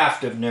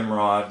shaft of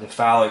Nimrod, the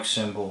phallic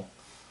symbol.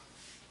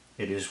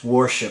 It is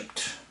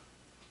worshipped.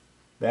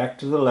 Back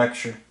to the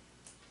lecture.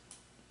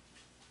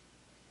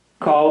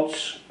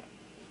 Cults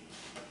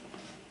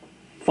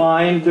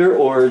find their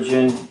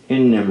origin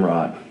in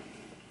Nimrod.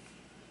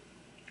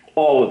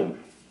 All of them.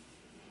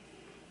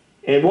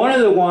 And one of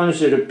the ones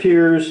that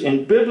appears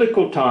in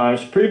biblical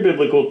times,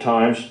 pre-biblical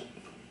times,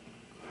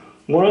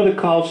 one of the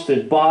cults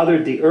that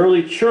bothered the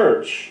early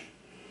church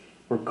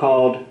were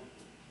called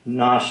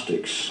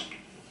Gnostics.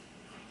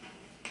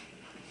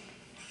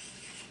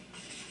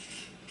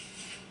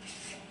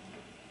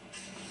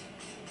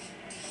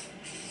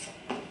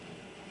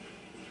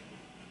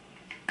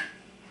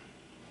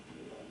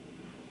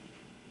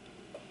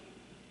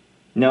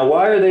 Now,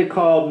 why are they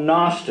called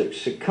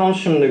Gnostics? It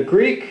comes from the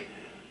Greek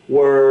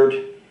word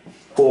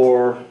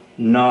for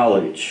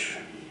knowledge.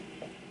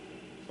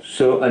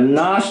 So a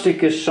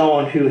Gnostic is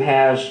someone who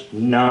has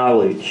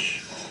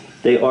knowledge.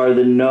 They are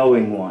the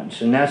knowing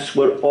ones. And that's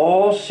what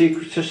all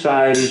secret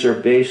societies are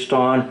based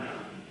on.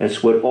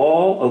 That's what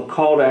all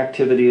occult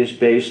activity is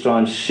based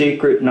on,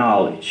 secret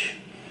knowledge.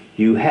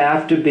 You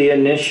have to be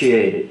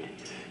initiated.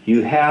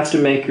 You have to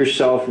make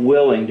yourself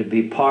willing to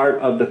be part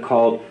of the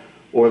cult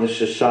or the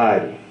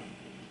society.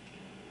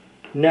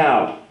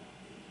 Now,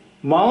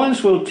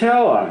 Mullins will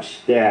tell us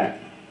that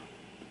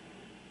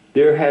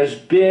there has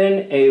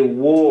been a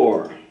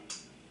war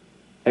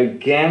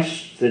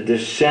against the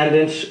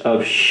descendants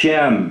of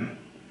Shem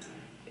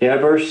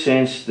ever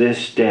since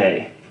this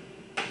day.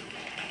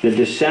 The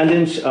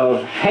descendants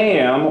of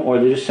Ham, or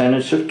the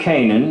descendants of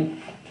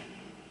Canaan,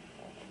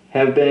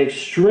 have been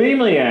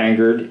extremely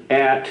angered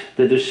at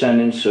the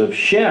descendants of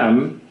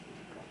Shem,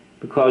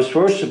 because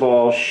first of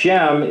all,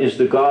 Shem is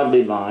the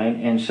godly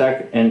line, and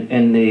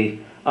the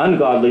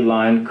ungodly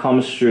line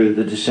comes through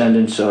the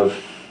descendants of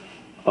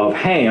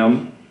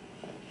Ham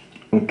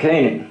and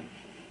Canaan.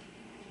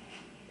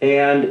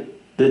 And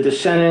the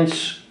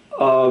descendants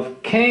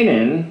of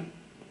Canaan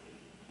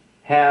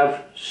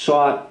have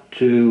sought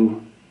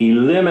to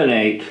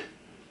eliminate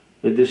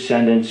the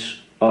descendants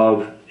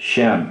of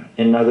Shem.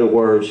 In other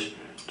words,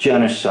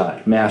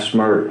 genocide, mass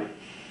murder.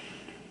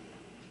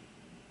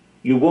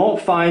 You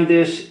won't find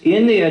this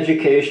in the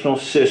educational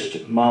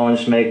system,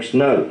 Mullins makes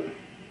note.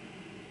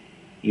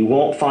 You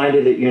won't find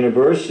it at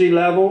university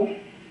level,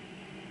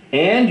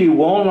 and you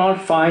will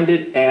not find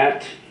it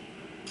at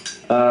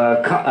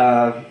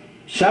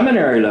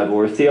seminary level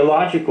or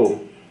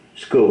theological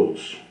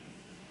schools.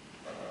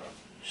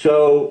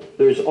 So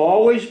there's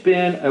always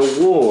been a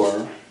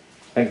war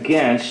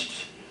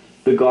against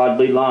the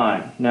godly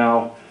line.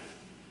 Now,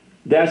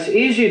 that's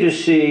easy to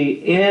see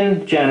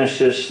in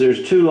Genesis.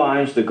 There's two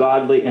lines, the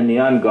godly and the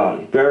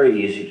ungodly.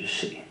 Very easy to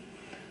see.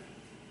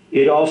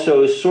 It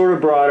also is sort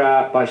of brought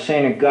out by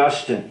St.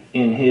 Augustine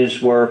in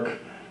his work,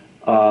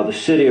 the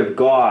city of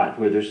God,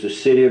 where there's the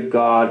city of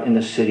God and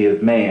the city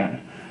of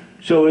man.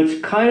 So it's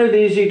kind of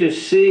easy to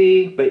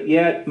see, but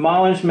yet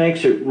Mullins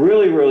makes it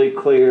really, really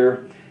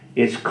clear.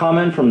 It's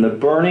coming from the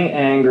burning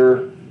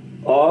anger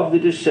of the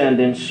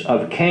descendants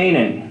of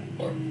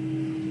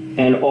Canaan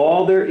and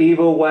all their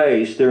evil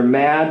ways. They're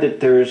mad that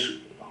there's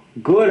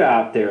good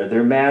out there.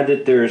 They're mad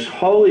that there's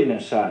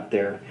holiness out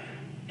there.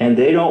 And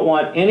they don't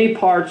want any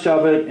parts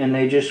of it, and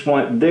they just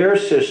want their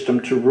system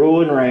to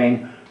rule and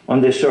reign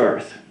on this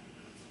earth.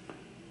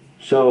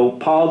 So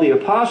Paul the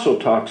Apostle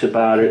talks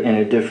about it in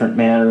a different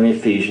manner in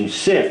Ephesians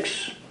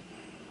 6,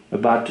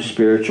 about the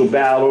spiritual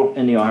battle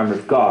and the armor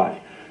of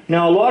God.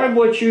 Now, a lot of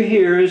what you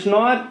hear is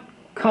not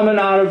coming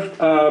out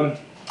of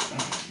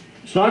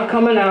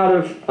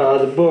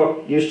the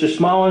book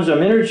Eustace Mullins.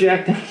 I'm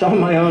interjecting some of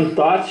my own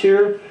thoughts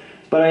here,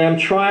 but I am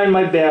trying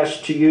my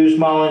best to use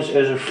Mullins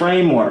as a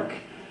framework.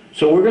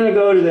 So we're going to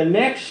go to the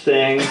next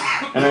thing,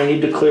 and I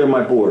need to clear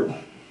my board.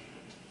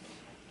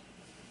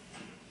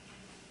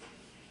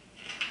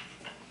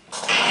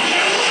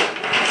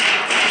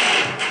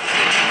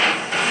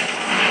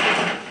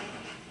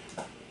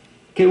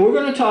 Okay, we're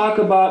going to talk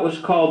about what's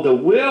called the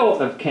will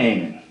of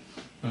Canaan.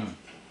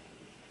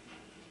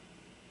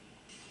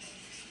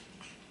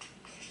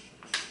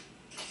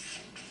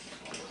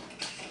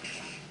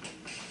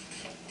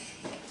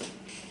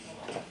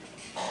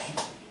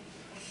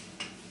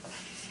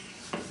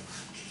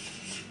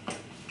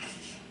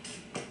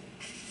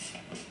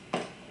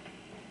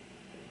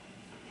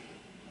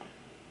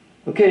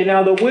 Okay,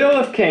 now the will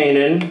of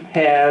Canaan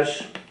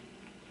has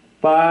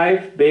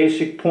 5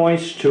 basic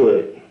points to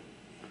it.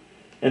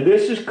 And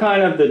this is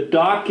kind of the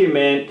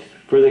document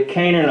for the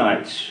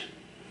Canaanites.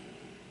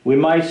 We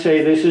might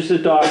say this is the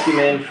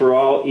document for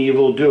all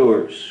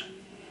evildoers.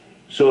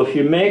 So if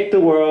you make the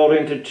world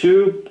into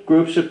 2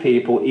 groups of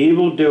people,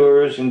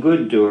 evildoers and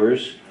good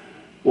doers,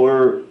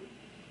 or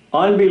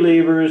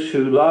unbelievers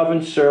who love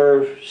and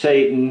serve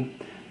Satan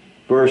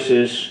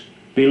versus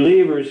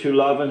believers who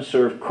love and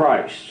serve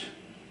Christ.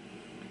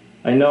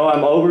 I know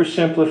I'm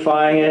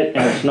oversimplifying it,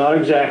 and it's not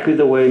exactly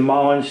the way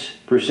Mullins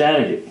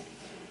presented it.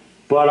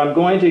 But I'm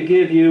going to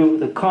give you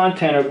the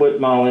content of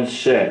what Mullins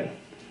said.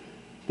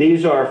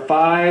 These are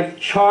 5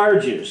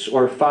 charges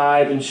or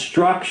 5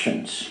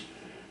 instructions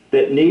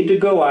that need to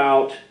go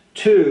out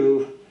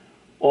to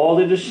all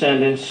the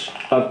descendants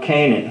of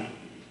Canaan.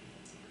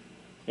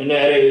 And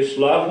that is,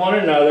 love one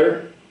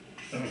another.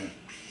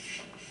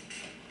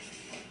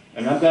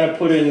 And I'm going to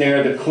put in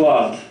there the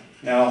club.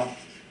 Now,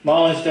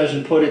 Mullins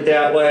doesn't put it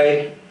that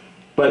way,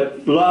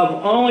 but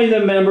love only the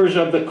members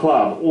of the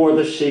club or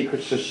the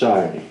secret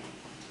society.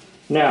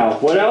 Now,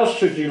 what else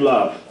should you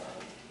love?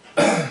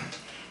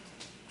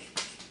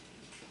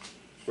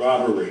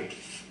 Robbery.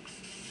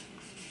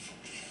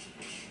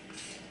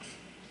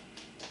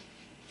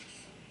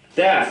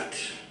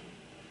 Theft.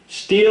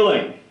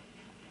 Stealing.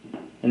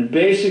 And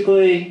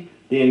basically,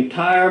 the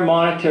entire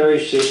monetary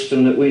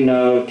system that we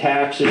know,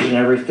 taxes and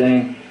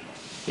everything,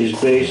 is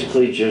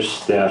basically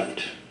just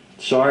theft.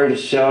 Sorry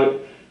to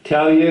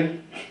tell you.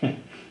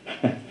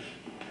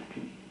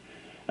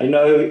 I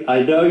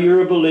know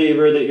you're a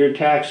believer that your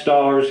tax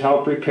dollars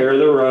help repair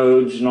the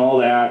roads and all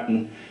that,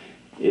 and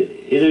it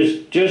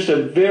is just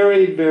a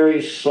very, very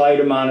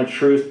slight amount of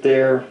truth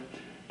there,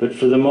 but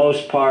for the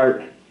most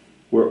part,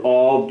 we're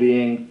all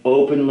being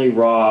openly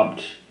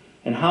robbed.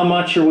 And how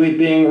much are we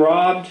being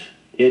robbed?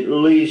 At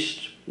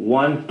least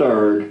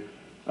 1/3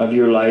 of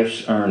your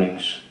life's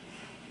earnings.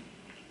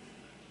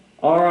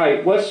 All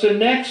right, what's the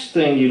next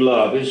thing you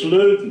love? Is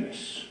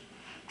lewdness.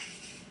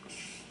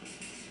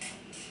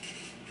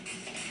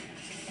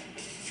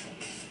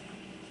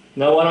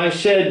 Now, when I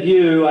said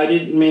you, I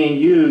didn't mean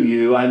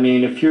you. I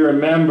mean, if you're a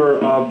member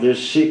of this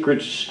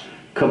secret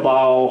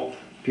cabal,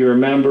 if you're a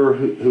member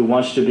who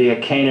wants to be a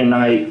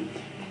Canaanite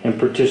and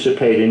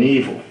participate in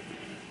evil.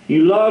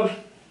 You love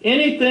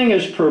anything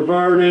that's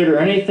perverted or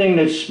anything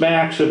that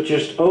smacks of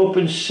just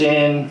open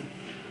sin,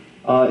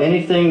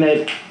 anything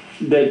that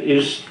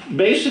is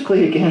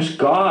basically against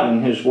God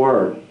and His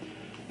Word.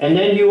 And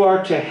then you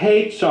are to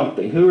hate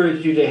something. Who are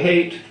you to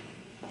hate?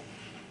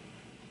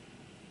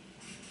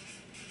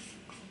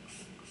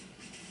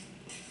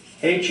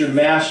 Hate your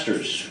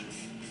masters.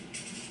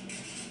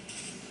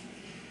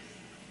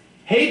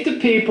 Hate the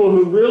people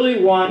who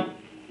really want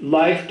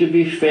life to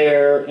be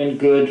fair and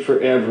good for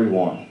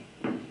everyone.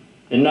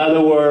 In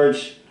other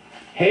words,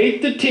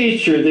 hate the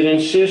teacher that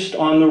insists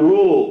on the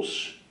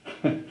rules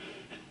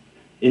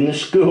in the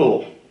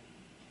school.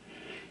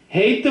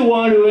 Hate the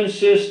one who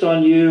insists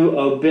on you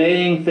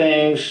obeying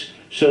things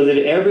so that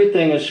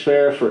everything is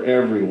fair for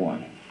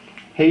everyone.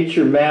 Hate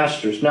your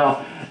masters.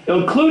 Now,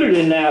 included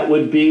in that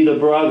would be the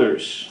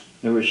brothers.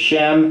 There was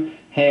Shem,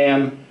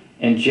 Ham,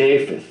 and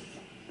Japheth.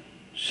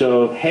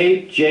 So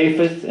hate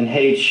Japheth and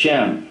hate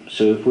Shem.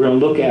 So if we're going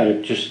to look at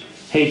it, just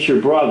hate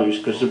your brothers,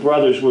 because the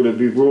brothers were to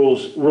be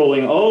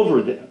ruling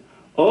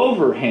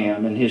over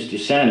Ham and his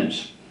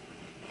descendants.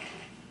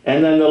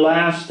 And then the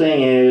last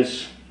thing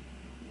is,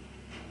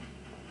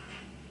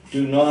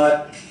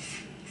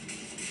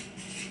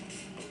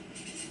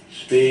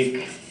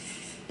 speak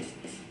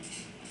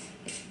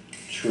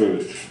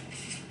truth.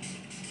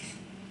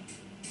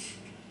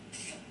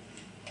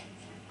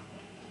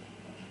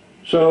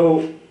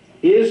 So,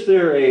 is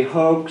there a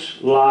hoax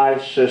lie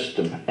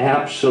system?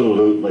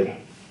 Absolutely.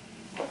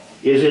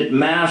 Is it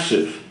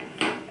massive?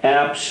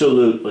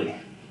 Absolutely.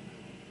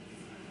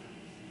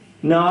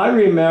 Now, I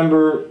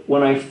remember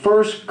when I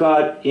first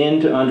got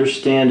into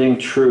understanding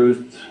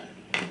truth,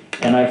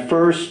 and I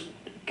first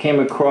came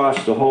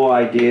across the whole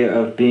idea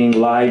of being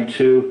lied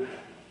to,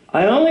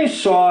 I only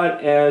saw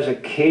it as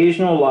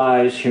occasional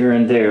lies here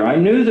and there. I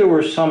knew there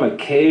were some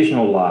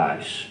occasional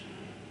lies,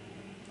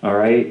 all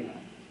right?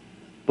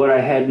 But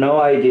I had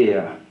no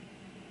idea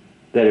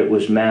that it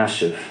was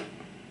massive.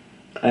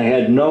 I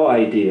had no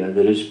idea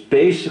that it's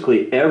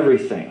basically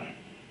everything,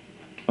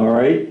 all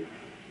right?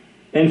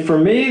 And for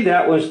me,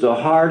 that was the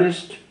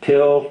hardest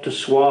pill to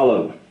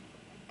swallow.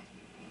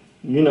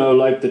 You know,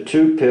 like the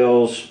two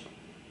pills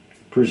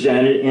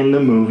presented in the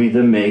movie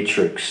The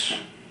Matrix.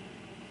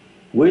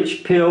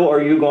 Which pill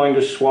are you going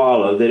to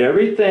swallow? That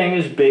everything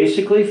is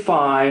basically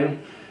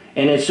fine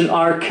and it's an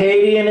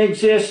Arcadian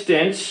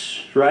existence,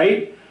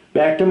 right?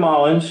 Back to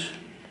Mullins.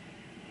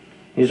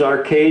 His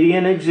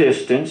Arcadian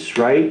existence,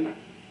 right?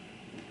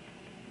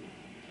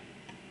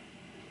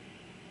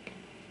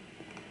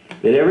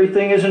 That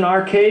everything is an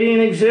Arcadian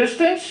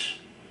existence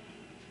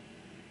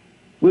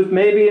with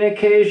maybe an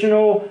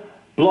occasional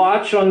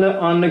blotch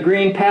on the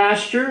green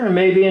pasture, or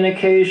maybe an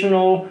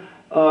occasional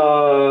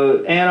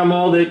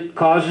animal that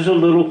causes a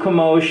little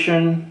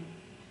commotion?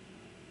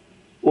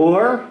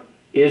 Or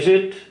is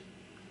it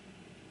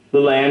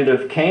the land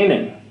of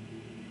Canaan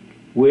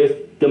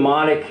with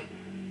demonic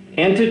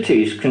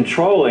entities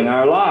controlling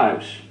our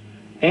lives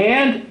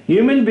and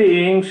human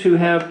beings who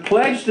have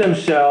pledged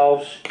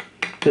themselves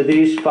to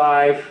these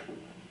 5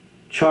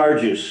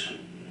 charges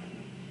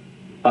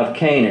of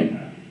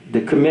Canaan,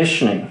 the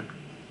commissioning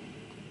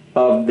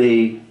of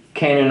the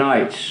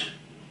Canaanites,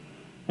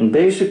 and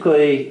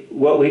basically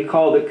what we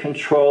call the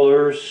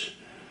controllers,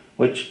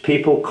 which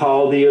people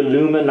call the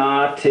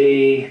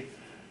Illuminati.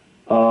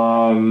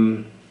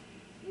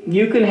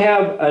 You can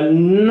have a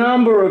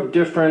number of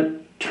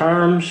different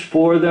terms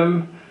for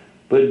them,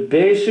 but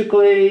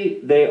basically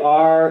they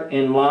are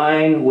in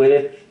line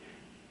with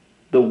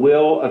the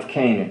will of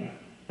Canaan.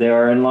 They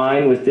are in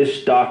line with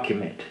this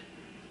document.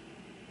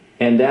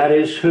 And that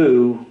is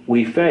who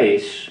we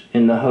face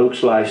in the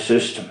hoax lie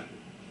system.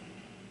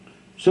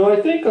 So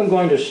I think I'm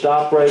going to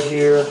stop right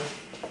here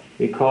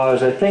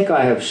because I think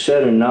I have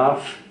said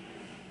enough.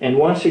 And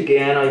once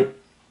again,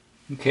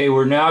 Okay,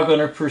 we're now going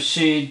to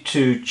proceed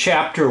to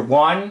Chapter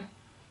 1,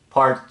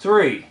 Part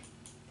 3.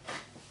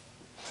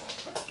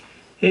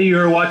 Hey,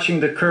 you're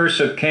watching The Curse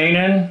of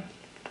Canaan,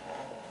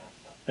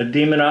 a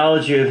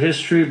demonology of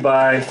history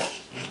by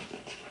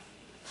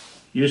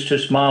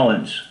Eustace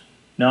Mullins.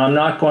 Now, I'm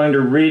not going to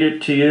read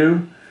it to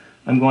you.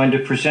 I'm going to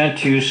present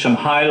to you some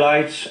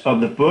highlights of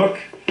the book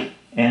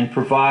and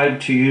provide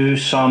to you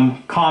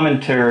some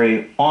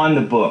commentary on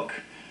the book.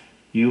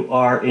 You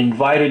are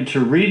invited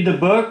to read the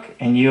book,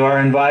 and you are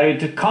invited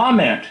to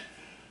comment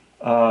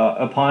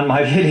upon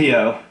my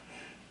video.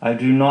 I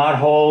do not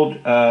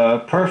hold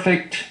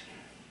perfect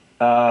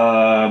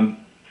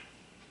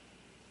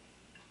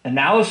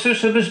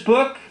analysis of his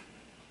book,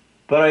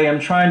 but I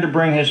am trying to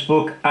bring his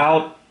book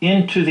out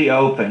into the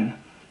open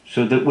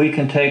so that we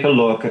can take a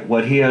look at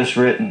what he has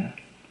written.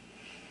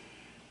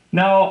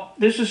 Now,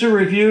 this is a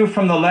review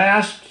from the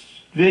last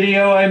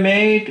video I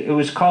made. It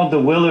was called The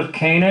Will of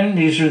Canaan.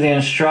 These are the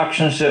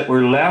instructions that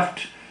were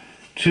left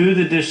to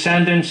the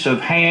descendants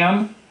of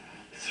Ham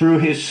through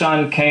his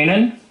son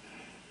Canaan,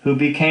 who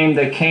became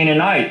the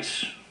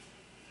Canaanites.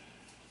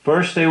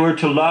 First, they were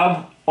to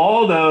love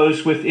all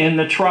those within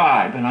the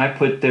tribe, and I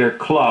put their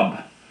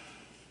club.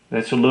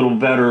 That's a little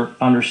better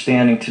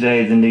understanding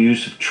today than the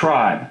use of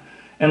tribe.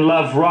 And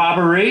love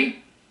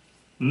robbery,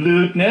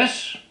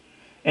 lewdness,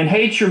 and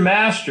hate your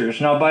masters.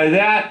 Now by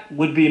that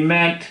would be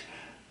meant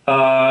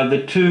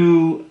the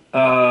 2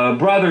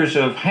 brothers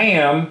of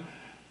Ham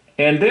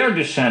and their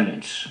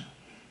descendants.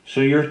 So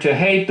you're to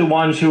hate the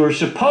ones who are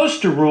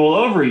supposed to rule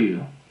over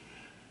you,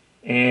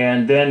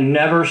 and then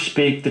never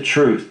speak the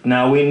truth.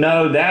 Now we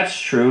know that's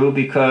true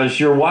because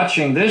you're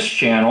watching this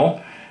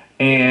channel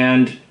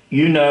and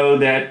you know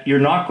that you're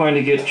not going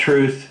to get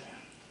truth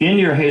in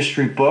your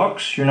history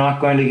books. You're not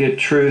going to get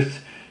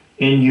truth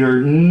in your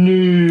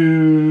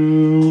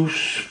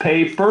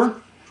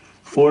newspaper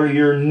or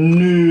your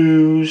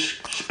news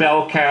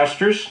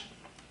spellcasters.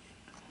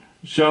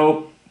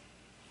 So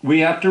we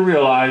have to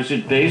realize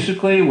that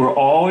basically we're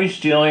always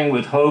dealing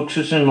with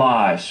hoaxes and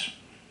lies.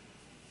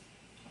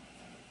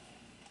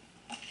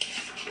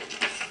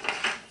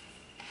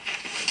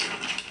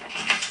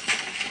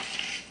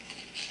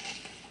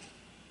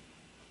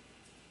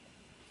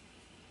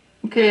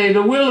 Okay,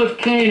 the will of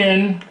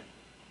Canaan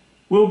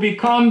will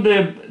become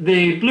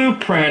the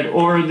blueprint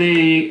or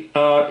the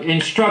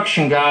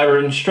instruction guide or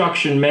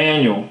instruction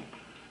manual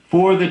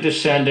for the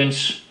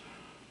descendants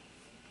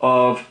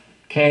of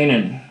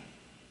Canaan.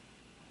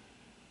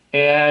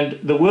 And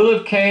the will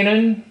of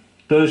Canaan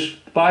those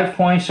 5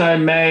 points I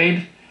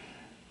made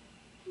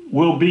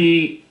will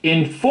be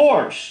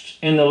enforced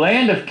in the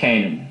land of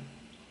Canaan.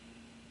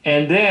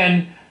 And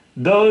then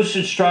those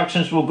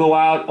instructions will go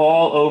out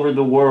all over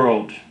the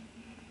world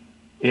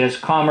as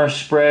commerce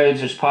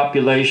spreads, as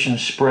population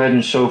spread,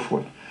 and so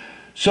forth.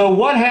 So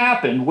what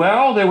happened?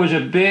 Well, there was a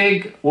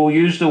big, we'll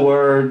use the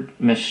word,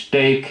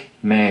 mistake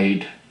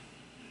made.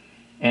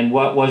 And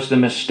what was the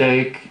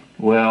mistake?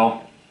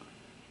 Well,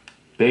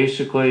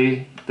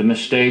 basically, the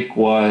mistake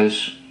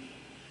was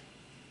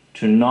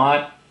to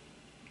not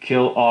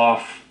kill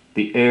off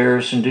the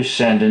heirs and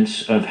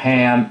descendants of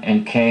Ham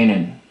and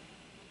Canaan.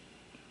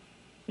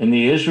 And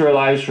the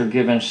Israelites were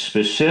given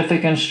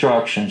specific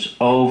instructions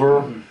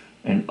over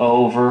and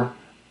over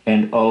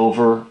and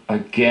over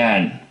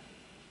again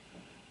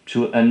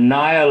to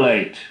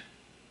annihilate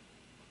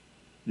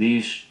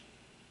these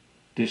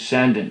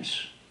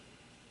descendants.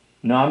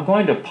 Now I'm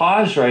going to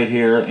pause right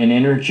here and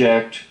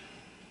interject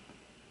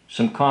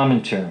some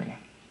commentary.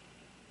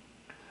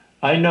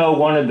 I know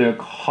one of the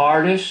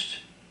hardest,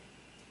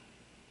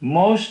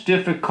 most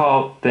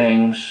difficult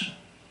things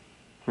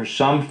for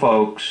some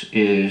folks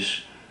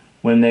is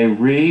when they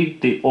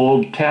read the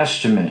Old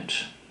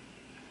Testament,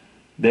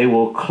 they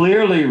will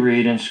clearly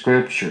read in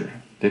Scripture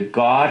that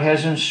God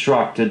has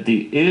instructed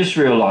the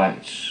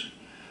Israelites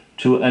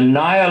to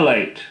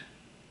annihilate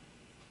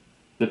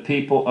the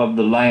people of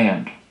the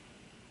land.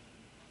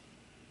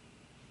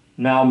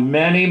 Now,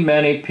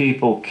 many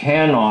people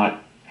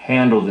cannot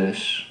handle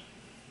this,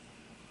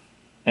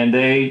 and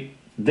they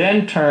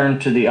then turn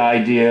to the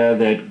idea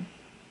that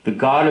the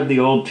God of the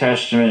Old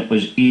Testament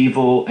was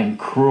evil and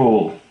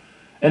cruel,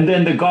 and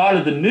then the God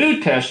of the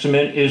New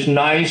Testament is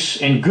nice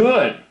and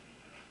good.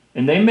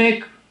 And they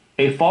make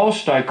a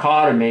false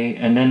dichotomy,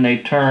 and then they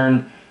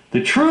turn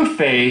the true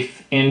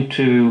faith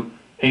into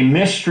a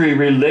mystery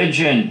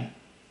religion.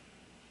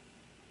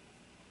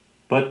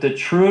 But the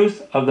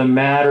truth of the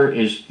matter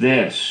is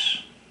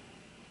this: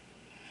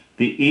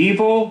 the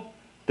evil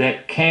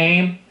that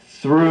came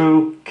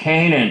through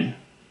Canaan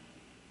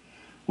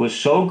was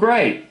so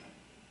great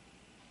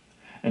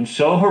and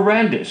so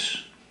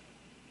horrendous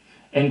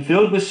and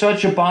filled with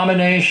such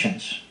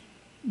abominations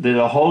that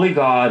a holy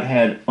God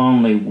had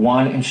only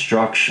one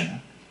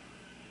instruction: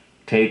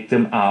 take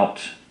them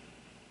out.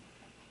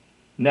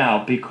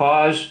 Now,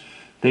 because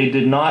they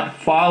did not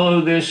follow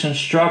this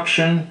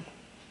instruction,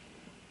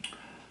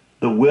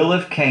 the will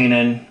of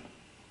Canaan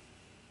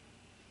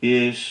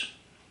is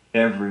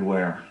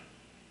everywhere.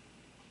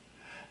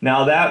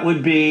 Now, that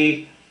would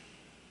be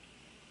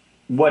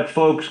what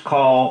folks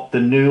call the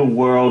New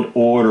World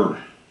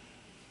Order.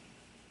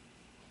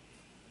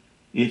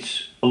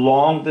 It's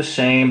along the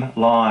same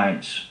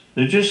lines.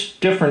 They're just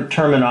different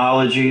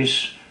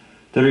terminologies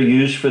that are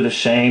used for the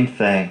same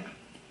thing.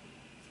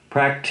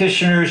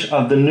 Practitioners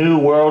of the New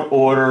World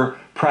Order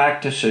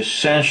practice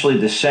essentially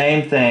the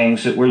same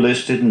things that were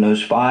listed in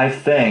those 5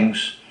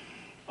 things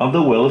of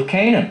the will of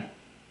Canaan.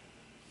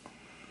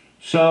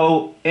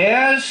 So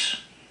as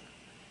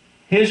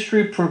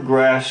history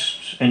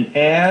progressed, and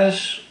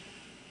as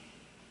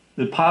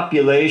the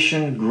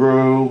population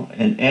grew,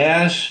 and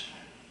as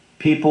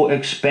people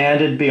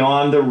expanded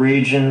beyond the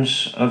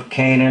regions of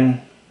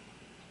Canaan,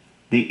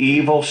 the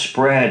evil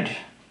spread.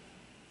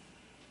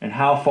 And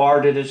how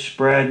far did it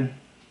spread?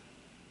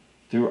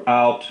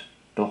 Throughout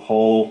the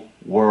whole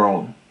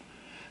world.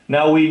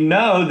 Now we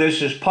know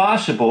this is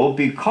possible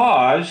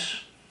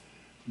because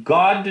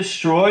God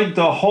destroyed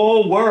the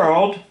whole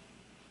world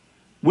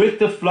with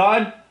the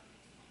flood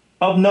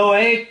of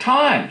Noahic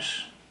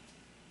times.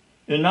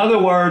 In other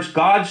words,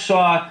 God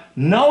saw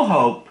no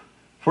hope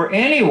for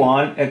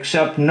anyone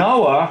except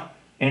Noah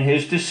and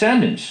his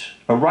descendants,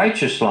 a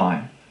righteous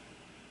line.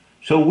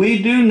 So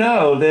we do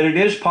know that it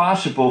is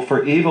possible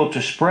for evil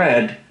to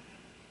spread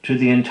to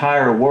the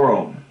entire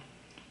world.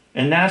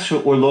 And that's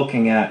what we're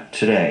looking at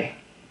today.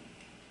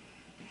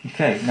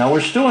 Okay, now we're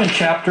still in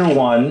chapter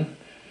 1,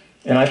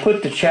 and I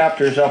put the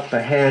chapters up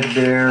ahead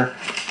there.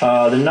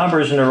 The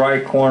numbers in the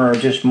right corner are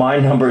just my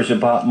numbers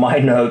about my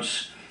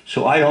notes,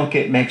 so I don't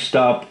get mixed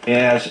up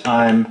as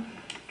I'm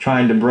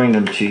trying to bring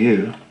them to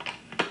you.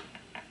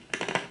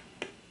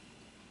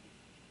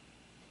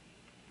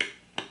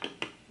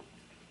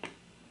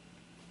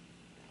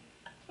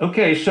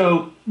 Okay,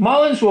 so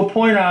Mullins will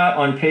point out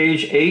on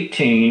page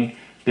 18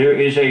 there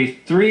is a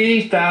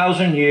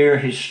 3,000-year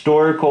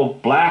historical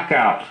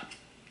blackout.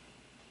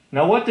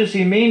 Now what does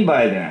he mean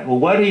by that? Well,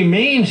 what he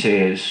means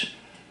is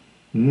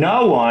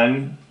no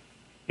one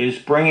is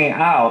bringing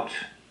out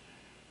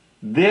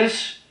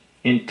this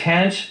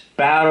intense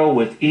battle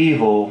with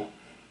evil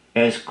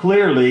as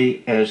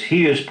clearly as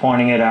he is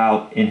pointing it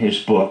out in his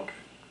book.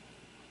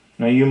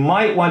 Now you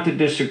might want to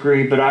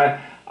disagree, but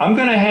I'm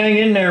going to hang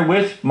in there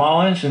with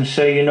Mullins and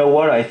say, you know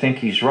what, I think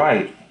he's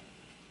right.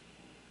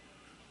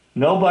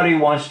 Nobody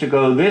wants to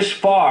go this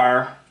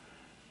far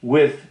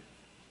with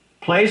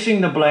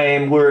placing the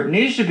blame where it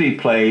needs to be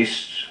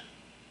placed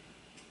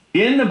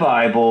in the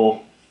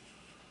Bible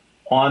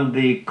on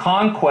the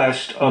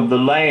conquest of the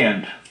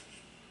land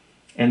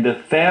and the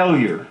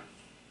failure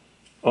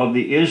of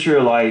the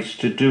Israelites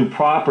to do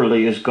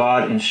properly as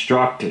God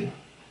instructed.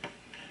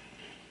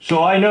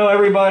 So I know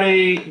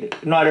everybody,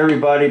 not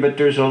everybody, but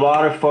there's a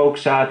lot of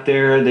folks out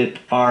there that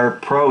are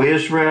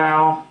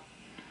pro-Israel,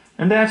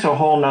 and that's a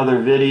whole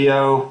nother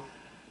video.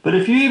 But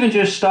if you even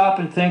just stop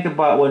and think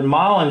about what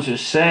Mullins is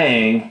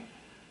saying,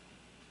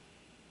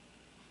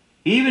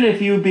 even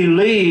if you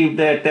believe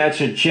that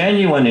that's a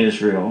genuine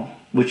Israel,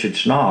 which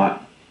it's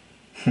not,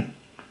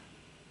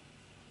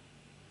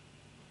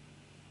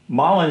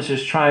 Mullins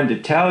is trying to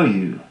tell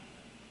you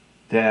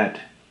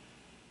that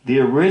the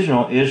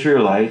original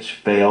Israelites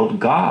failed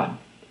God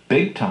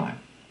big time.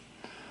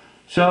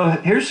 So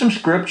here's some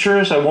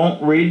scriptures. I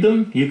won't read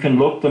them. You can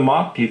look them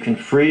up. You can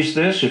freeze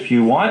this if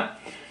you want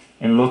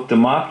and look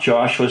them up.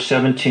 Joshua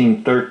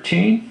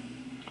 17:13,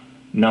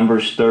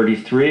 Numbers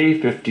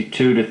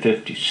 33:52 to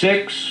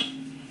 56,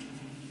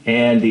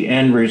 and the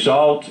end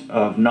result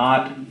of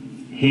not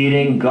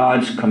heeding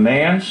God's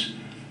commands.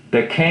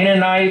 The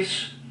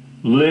Canaanites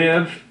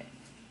live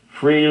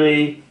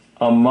freely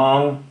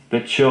among the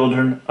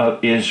children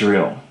of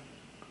Israel.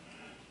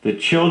 The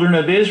children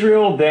of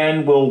Israel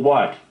then will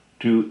what?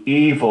 Do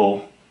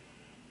evil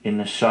in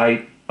the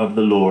sight of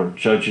the Lord.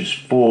 Judges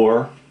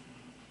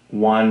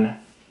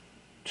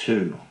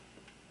 4:1-2.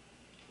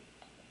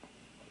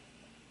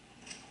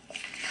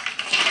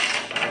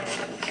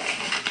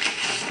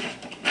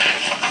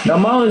 Now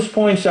Mullins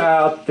points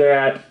out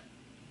that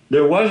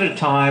there was a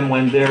time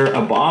when their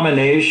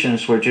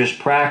abominations were just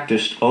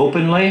practiced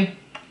openly.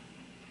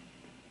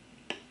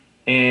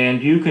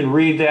 And you can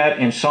read that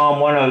in Psalm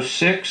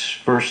 106,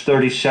 verse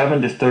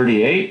 37 to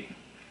 38.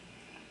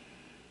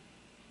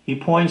 He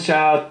points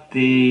out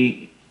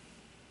the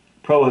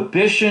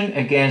prohibition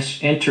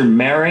against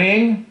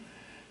intermarrying,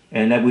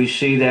 and that we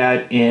see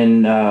that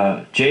in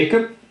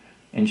Jacob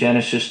in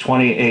Genesis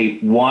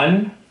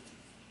 28:1.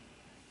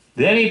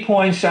 Then he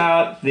points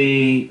out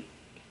the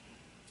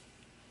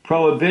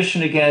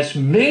prohibition against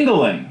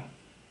mingling,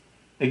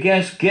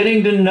 against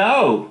getting to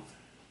know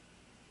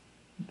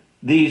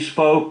these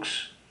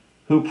folks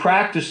who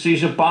practice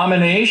these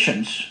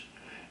abominations.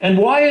 And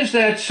why is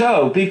that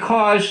so?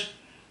 Because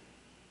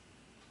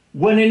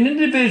when an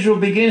individual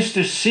begins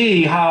to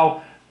see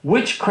how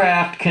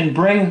witchcraft can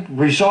bring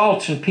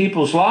results in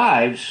people's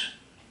lives,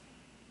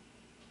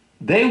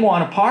 they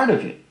want a part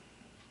of it.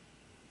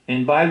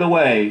 And by the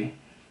way,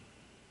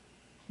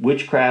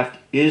 witchcraft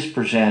is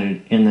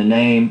presented in the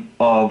name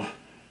of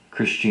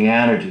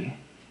Christianity.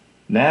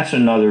 That's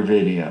another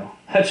video.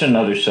 That's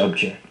another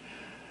subject.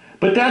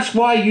 But that's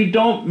why you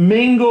don't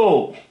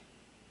mingle.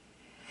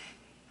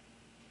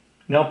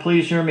 Now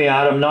please hear me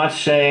out. I'm not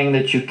saying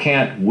that you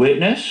can't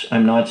witness.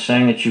 I'm not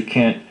saying that you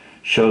can't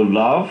show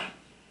love.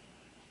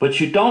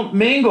 But you don't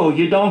mingle.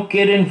 You don't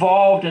get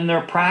involved in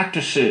their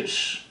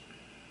practices.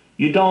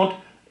 You don't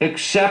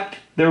accept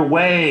their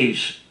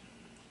ways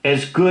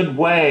as good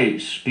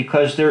ways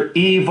because they're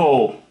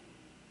evil.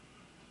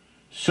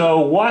 So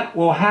what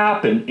will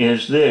happen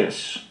is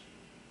this.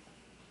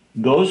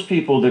 Those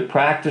people that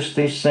practice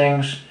these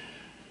things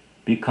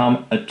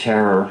become a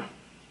terror.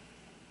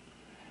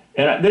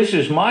 And this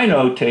is my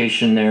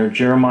notation there,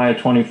 Jeremiah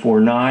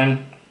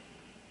 24:9.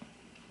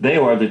 They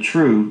are the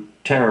true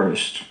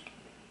terrorists.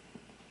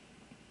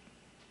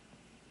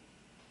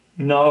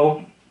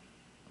 No,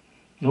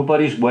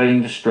 nobody's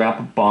waiting to strap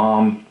a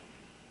bomb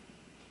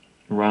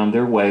around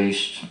their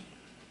waist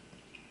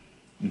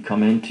and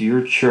come into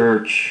your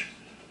church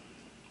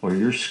or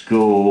your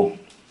school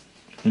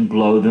and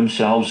blow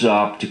themselves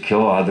up to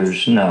kill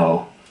others.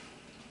 No.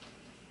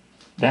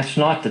 That's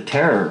not the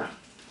terror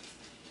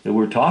that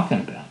we're talking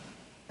about.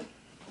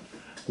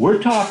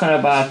 We're talking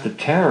about the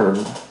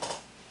terror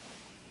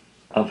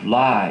of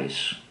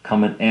lies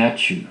coming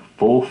at you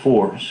full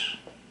force,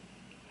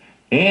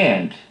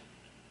 and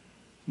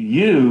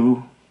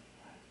you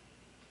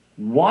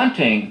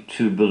wanting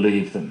to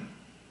believe them.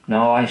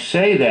 Now I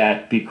say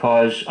that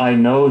because I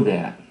know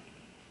that.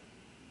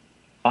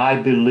 I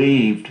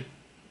believed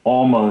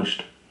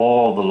almost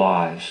all the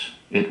lies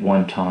at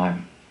one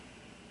time.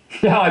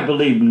 Now I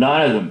believe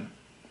none of them.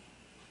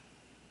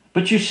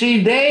 But you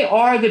see, they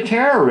are the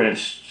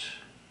terrorists.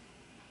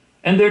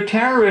 And their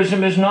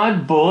terrorism is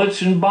not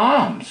bullets and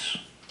bombs.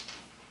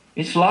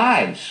 It's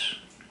lies,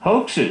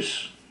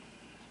 hoaxes.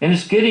 And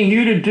it's getting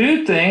you to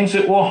do things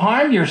that will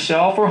harm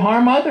yourself or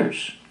harm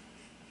others.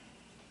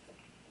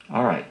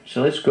 All right,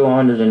 so let's go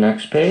on to the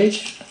next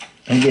page.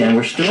 Again,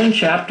 we're still in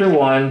chapter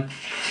 1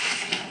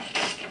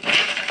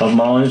 of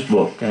Mullins'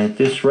 book. And at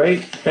this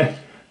rate,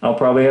 I'll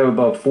probably have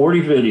about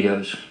 40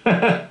 videos.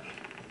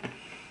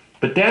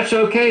 But that's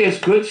okay. It's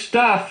good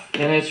stuff,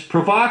 and it's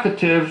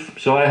provocative.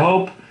 So I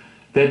hope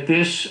that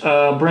this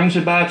brings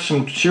about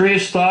some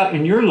serious thought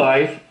in your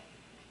life.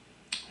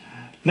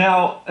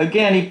 Now,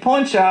 again, he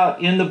points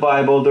out in the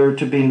Bible there are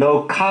to be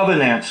no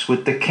covenants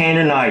with the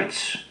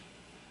Canaanites.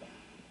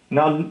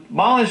 Now,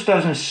 Mullins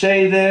doesn't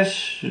say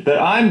this, but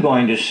I'm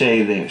going to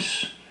say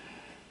this.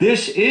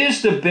 This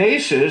is the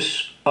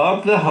basis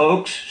of the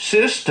hoax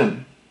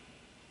system,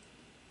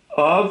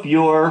 of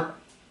your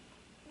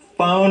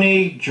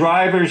phony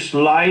driver's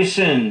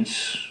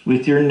license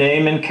with your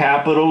name in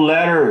capital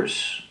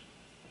letters.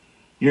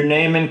 Your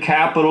name in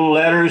capital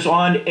letters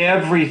on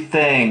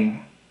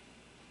everything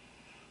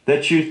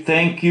that you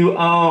think you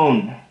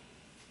own.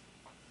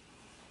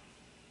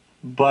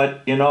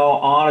 But in all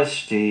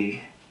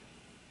honesty,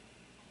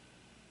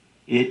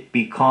 it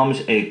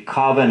becomes a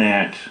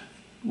covenant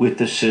with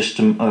the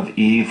system of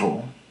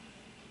evil.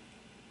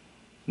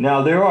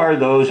 Now, there are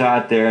those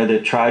out there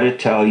that try to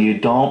tell you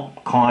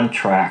don't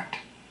contract.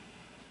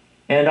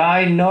 And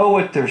I know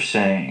what they're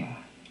saying.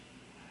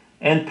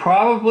 And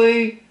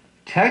probably,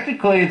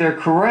 technically, they're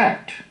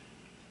correct.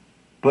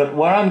 But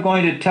what I'm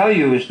going to tell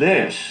you is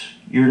this: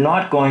 you're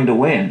not going to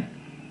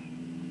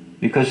win.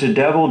 Because the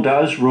devil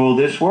does rule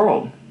this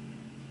world.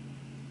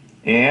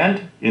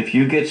 And if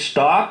you get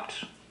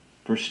stopped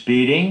for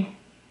speeding,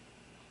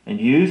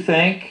 and you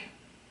think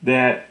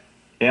that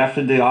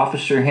after the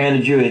officer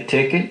handed you a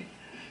ticket,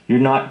 you're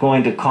not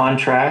going to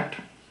contract,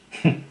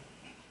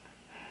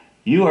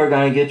 you are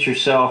going to get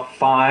yourself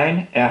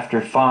fine after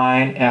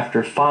fine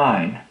after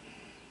fine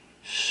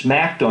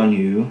smacked on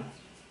you,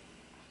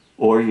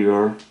 or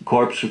your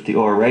corpse with the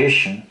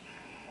oration,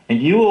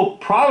 and you will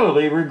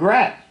probably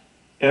regret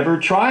ever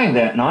trying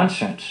that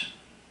nonsense.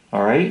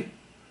 All right?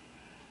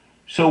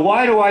 So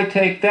why do I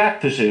take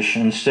that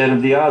position instead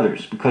of the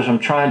others? Because I'm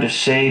trying to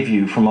save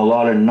you from a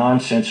lot of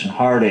nonsense and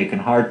heartache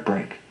and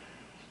heartbreak.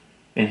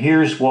 And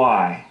here's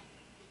why.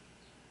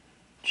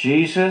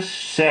 Jesus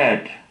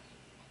said,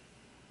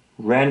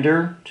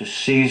 render to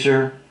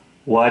Caesar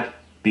what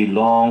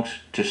belongs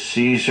to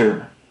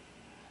Caesar.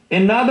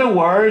 In other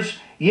words,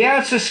 yeah,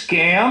 it's a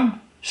scam.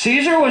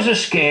 Caesar was a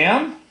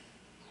scam.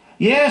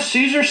 Yeah,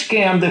 Caesar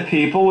scammed the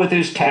people with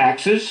his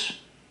taxes.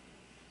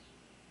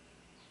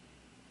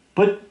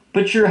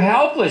 But you're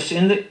helpless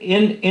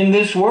in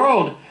this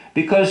world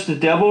because the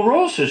devil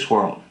rules this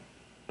world.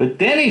 But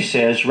then he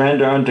says,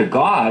 render unto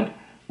God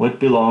what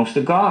belongs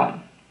to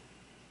God.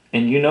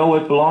 And you know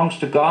what belongs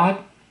to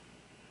God?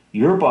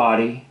 Your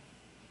body,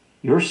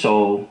 your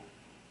soul,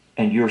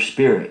 and your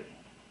spirit.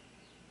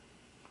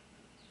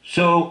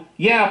 So,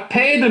 yeah,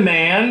 pay the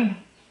man.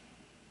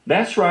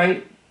 That's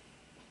right.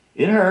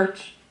 It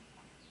hurts.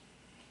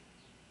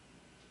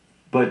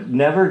 But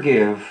never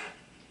give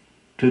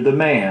to the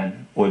man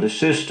or the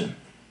system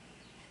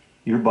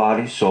your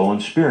body, soul,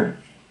 and spirit,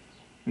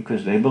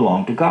 because they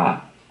belong to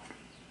God.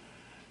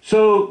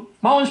 So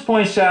Mullins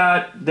points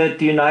out that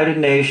the United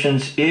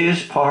Nations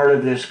is part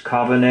of this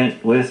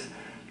covenant with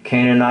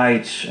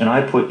Canaanites, and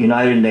I put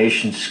United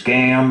Nations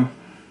scam.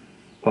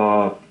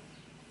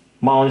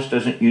 Mullins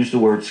doesn't use the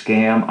word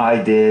scam.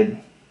 I did.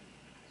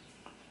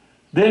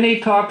 Then he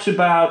talks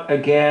about,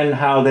 again,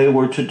 how they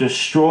were to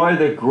destroy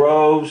the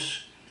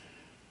groves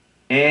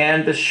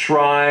and the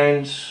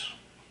shrines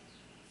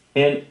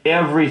and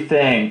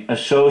everything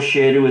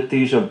associated with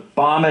these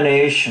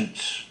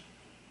abominations.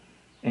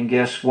 And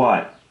guess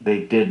what?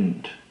 They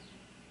didn't.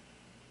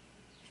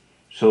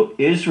 So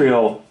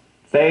Israel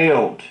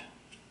failed.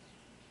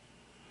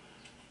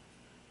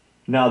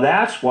 Now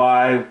that's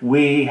why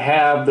we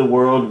have the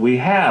world we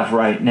have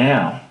right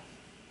now.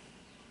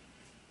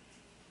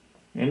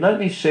 And let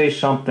me say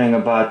something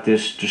about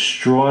this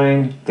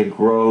destroying the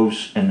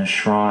groves and the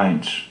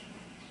shrines.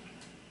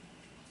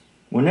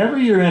 Whenever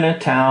you're in a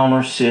town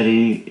or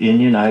city in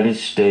the United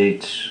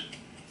States,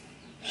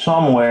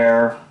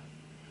 somewhere,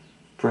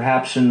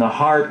 perhaps in the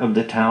heart of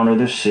the town or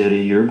the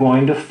city, you're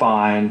going to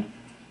find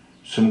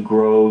some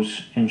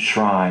groves and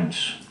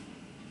shrines.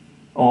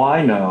 Oh,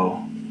 I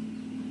know.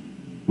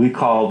 We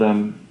call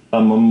them a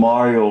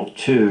memorial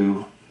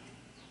to,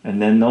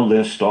 and then they'll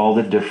list all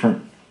the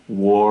different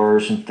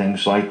wars and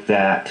things like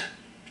that.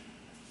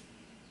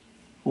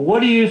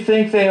 What do you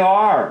think they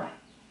are?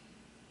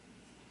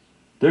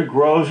 They're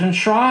groves and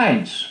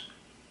shrines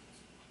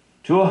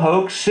to a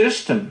hoax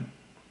system.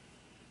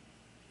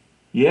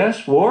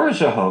 Yes, war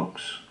is a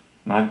hoax.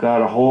 And I've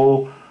got a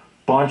whole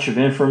bunch of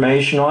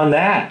information on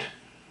that.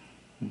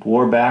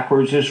 War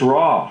Backwards is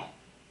Raw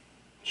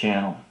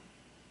channel.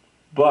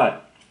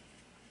 But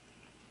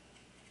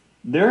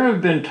there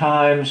have been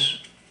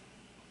times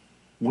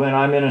when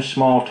I'm in a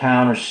small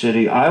town or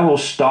city, I will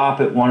stop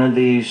at one of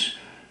these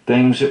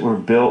things that were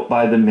built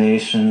by the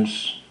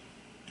Masons,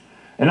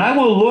 and I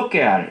will look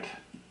at it,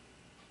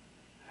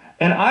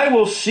 and I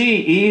will see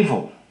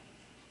evil.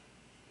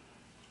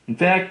 In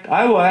fact,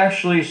 I will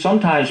actually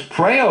sometimes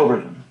pray over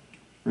them,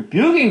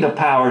 rebuking the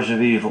powers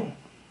of evil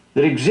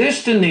that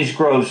exist in these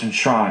groves and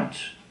shrines.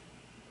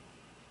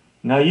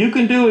 Now you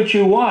can do what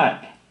you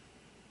want,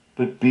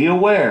 but be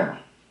aware,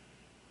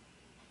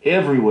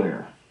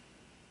 everywhere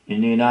in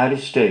the United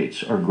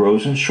States are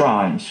groves and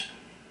shrines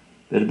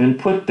that have been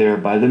put there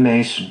by the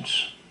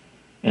Masons,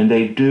 and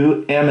they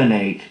do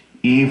emanate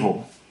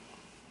evil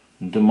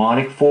and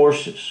demonic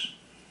forces,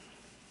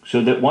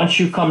 so that once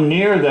you come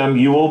near them,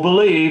 you will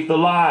believe the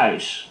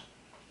lies.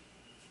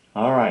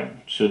 All right,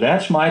 so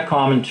that's my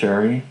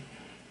commentary,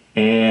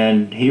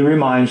 and he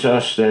reminds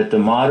us that the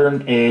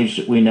modern age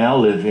that we now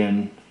live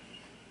in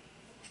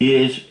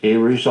is a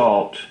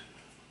result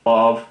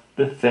of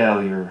the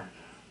failure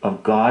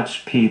of God's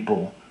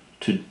people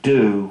to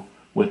do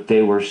what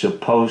they were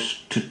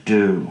supposed to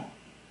do.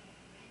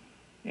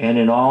 And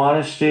in all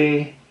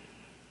honesty,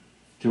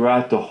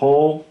 throughout the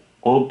whole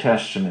Old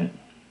Testament,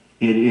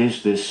 it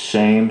is this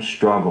same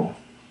struggle.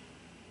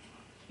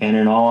 And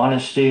in all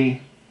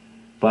honesty,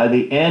 by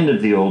the end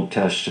of the Old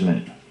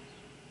Testament,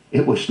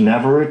 it was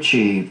never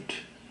achieved.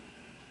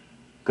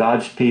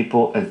 God's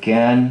people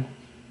again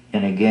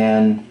and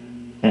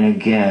again and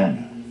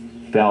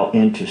again fell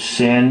into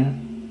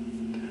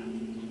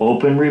sin,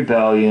 open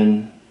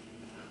rebellion,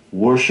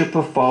 worship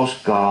of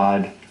false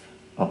god,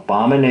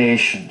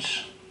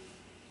 abominations.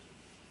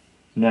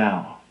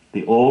 Now,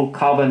 the old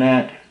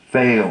covenant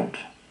failed.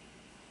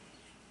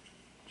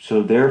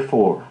 So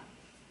therefore,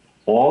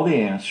 all the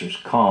answers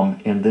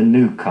come in the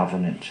new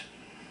covenant.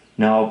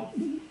 Now,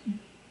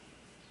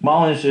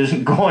 Mullins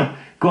isn't going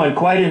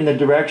quite in the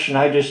direction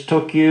I just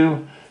took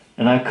you,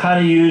 and I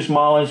kind of use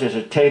Mullins as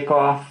a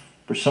takeoff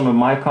for some of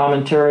my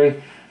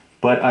commentary,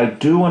 but I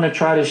do want to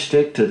try to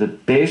stick to the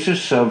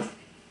basis of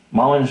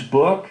Mullins'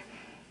 book,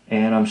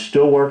 and I'm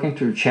still working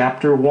through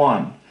chapter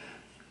 1.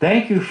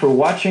 Thank you for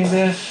watching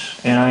this,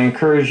 and I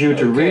encourage you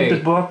to read the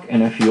book,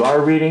 and if you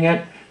are reading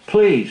it,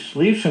 please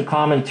leave some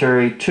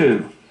commentary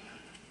too.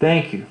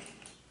 Thank you.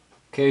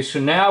 Okay, so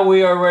now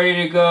we are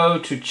ready to go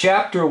to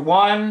chapter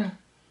 1,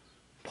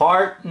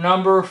 part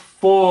number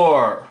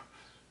 4.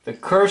 The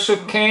Curse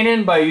of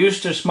Canaan by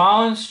Eustace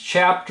Mullins,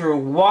 chapter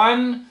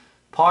 1,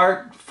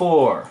 part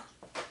 4.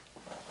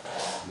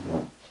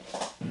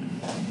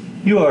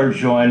 You are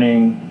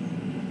joining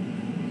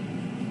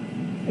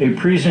a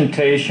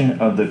presentation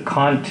of the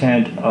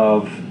content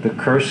of The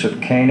Curse of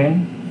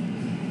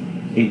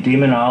Canaan, a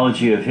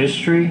demonology of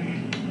history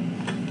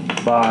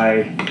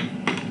by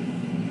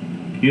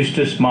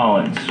Eustace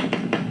Mullins.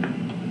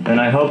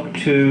 And I hope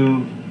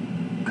to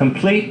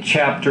complete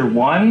chapter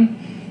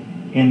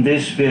 1 in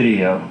this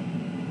video.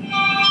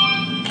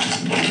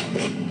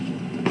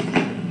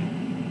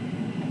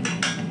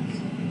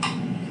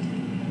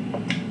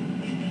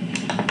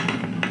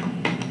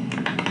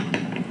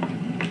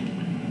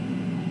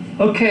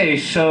 Okay,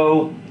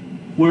 so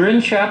we're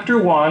in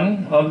chapter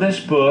 1 of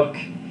this book,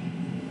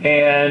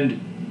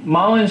 and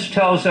Mullins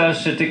tells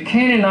us that the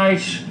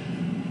Canaanites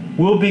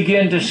will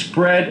begin to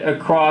spread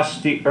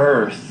across the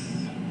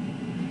earth.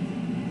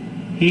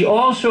 He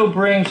also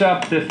brings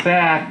up the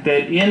fact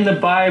that in the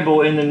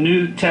Bible, in the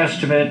New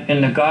Testament,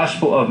 in the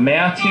Gospel of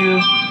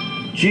Matthew,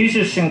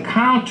 Jesus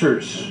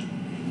encounters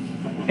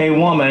a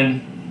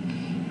woman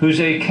who's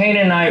a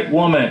Canaanite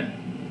woman.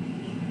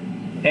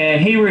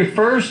 And he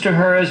refers to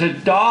her as a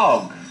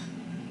dog.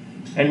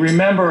 And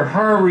remember,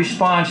 her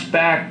response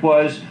back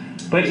was,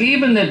 "But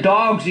even the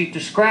dogs eat the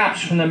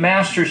scraps from the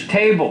master's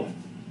table."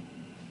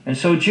 And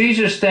so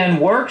Jesus then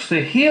works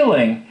the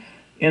healing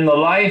in the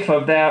life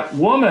of that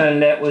woman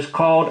that was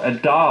called a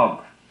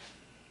dog.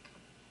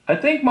 I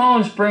think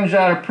Mullins brings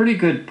out a pretty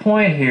good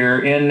point here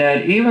in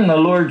that even the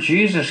Lord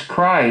Jesus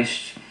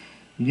Christ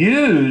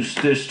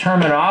used this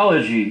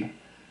terminology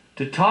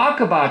to talk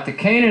about the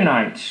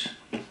Canaanites.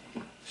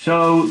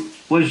 So,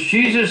 was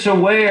Jesus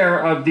aware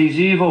of these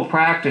evil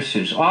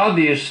practices?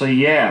 Obviously,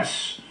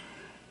 yes.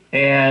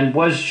 And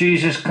was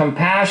Jesus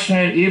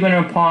compassionate even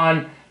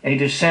upon a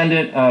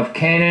descendant of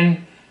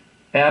Canaan?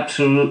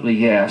 Absolutely,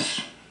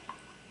 yes.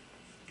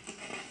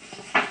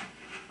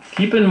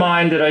 Keep in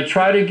mind that I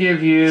try to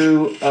give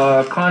you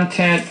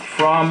content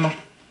from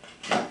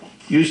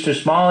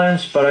Eustace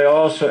Mullins, but I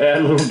also add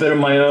a little bit of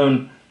my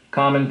own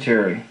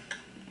commentary.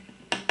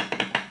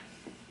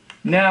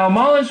 Now,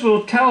 Mullins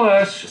will tell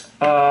us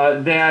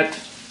that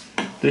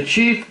the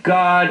chief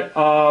god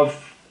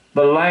of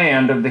the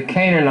land of the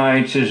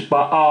Canaanites is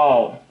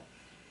Baal,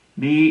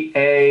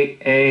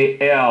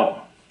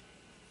 B-A-A-L.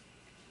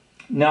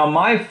 Now,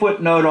 my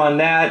footnote on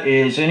that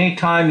is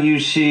anytime you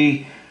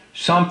see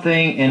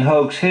something in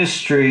hoax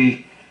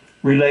history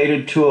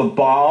related to a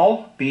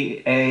Baal,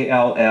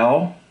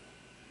 B-A-L-L,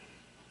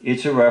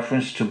 it's a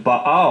reference to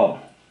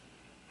Baal.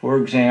 For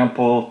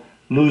example,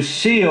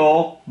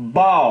 Lucille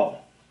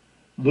Baal.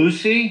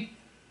 Lucy,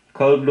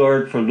 code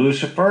word for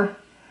Lucifer,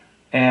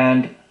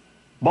 and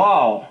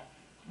Baal,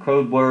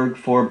 code word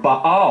for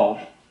Baal.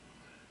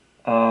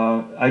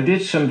 I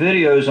did some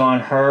videos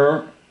on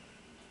her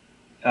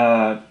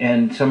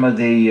and some of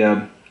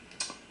the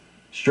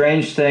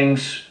strange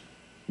things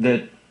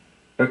that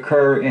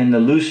occur in the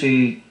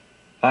Lucy,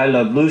 I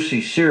Love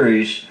Lucy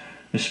series,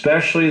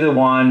 especially the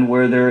one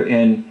where they're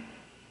in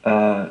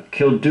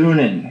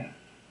Kildonan.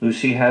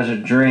 Lucy has a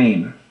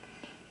dream,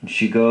 and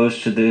she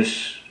goes to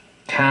this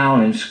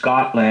town in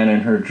Scotland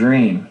in her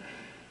dream,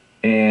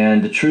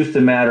 and the truth of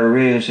the matter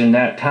is in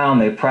that town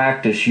they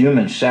practice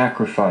human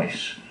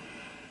sacrifice.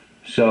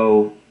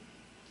 So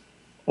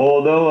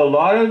although a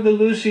lot of the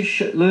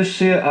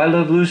Lucy I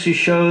Love Lucy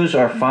shows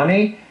are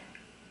funny,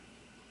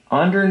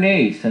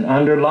 underneath and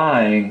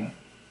underlying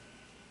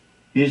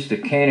is the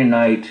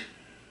Canaanite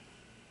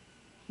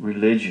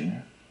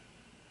religion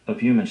of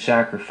human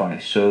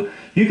sacrifice. So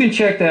you can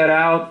check that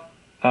out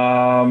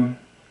on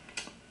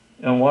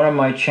one of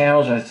my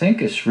channels. I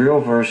think it's Real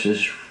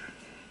versus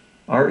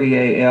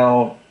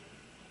R-E-A-L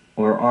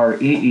or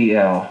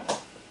R-E-E-L.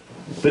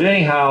 But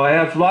anyhow, I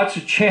have lots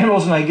of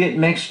channels and I get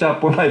mixed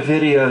up where my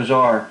videos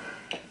are.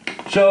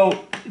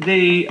 So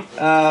the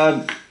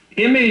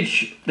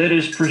image that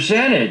is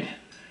presented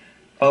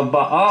of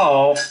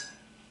Baal,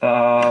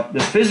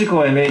 the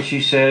physical image,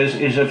 he says,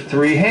 is of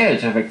three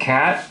heads, of a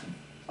cat,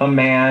 a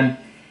man,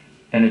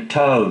 and a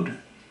toad.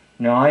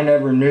 Now, I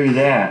never knew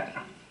that.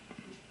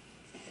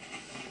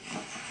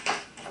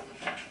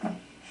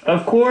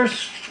 Of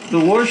course, the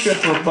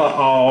worship of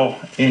Baal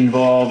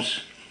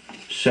involves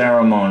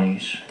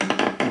ceremonies.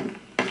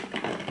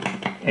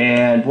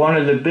 And one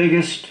of the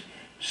biggest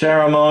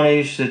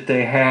ceremonies that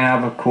they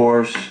have, of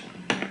course,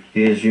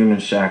 is human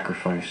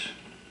sacrifice.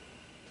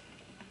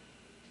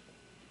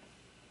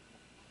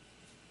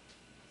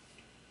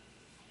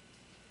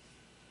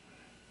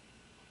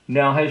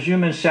 Now, has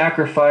human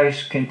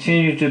sacrifice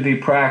continued to be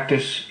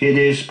practiced? It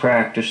is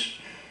practiced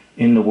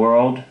in the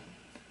world.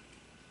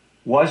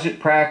 Was it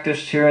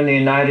practiced here in the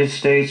United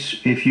States?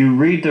 If you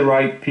read the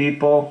right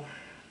people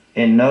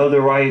and know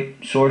the right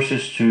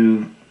sources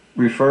to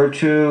refer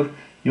to,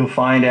 you'll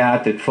find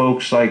out that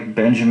folks like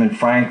Benjamin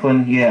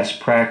Franklin, yes,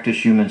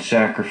 practice human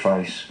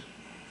sacrifice.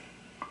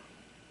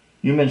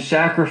 Human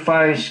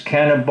sacrifice,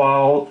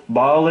 cannibalism,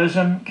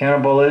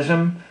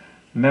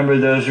 remember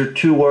those are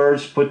two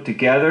words put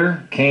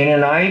together,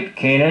 Canaanite,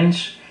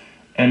 Canaans,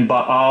 and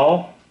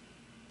Baal,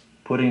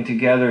 putting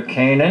together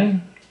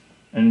Canaan,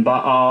 and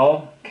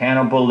Baal,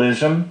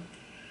 cannibalism.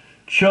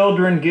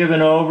 Children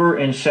given over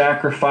in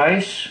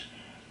sacrifice,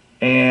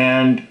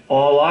 and a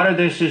lot of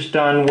this is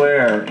done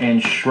where? In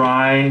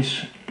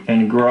shrines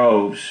and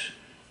groves,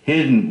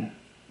 hidden.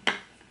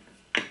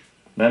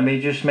 Let me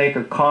just make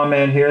a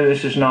comment here.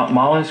 This is not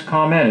Mullins'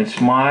 comment,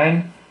 it's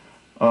mine.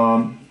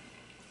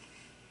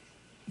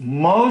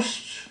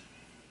 Most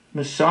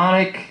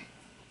Masonic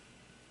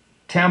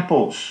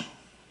temples,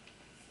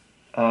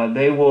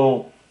 they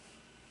will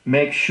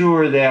make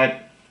sure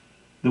that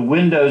the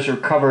windows are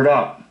covered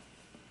up.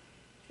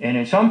 And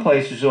in some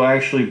places, they'll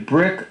actually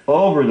brick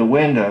over the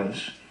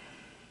windows.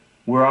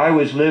 Where I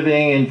was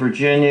living in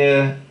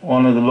Virginia,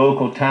 one of the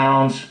local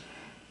towns,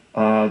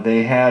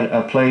 they had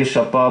a place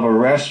above a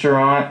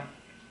restaurant,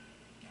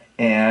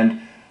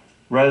 and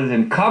rather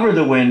than cover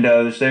the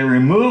windows, they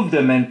removed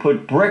them and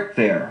put brick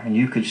there. And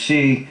you could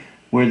see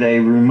where they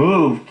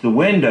removed the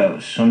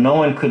windows, so no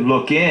one could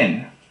look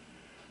in.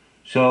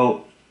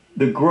 So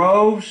the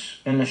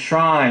groves and the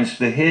shrines,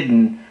 the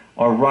hidden,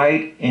 are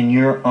right in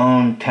your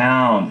own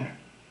town.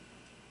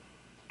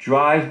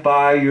 Drive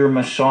by your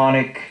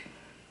Masonic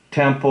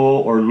temple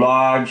or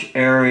lodge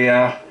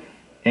area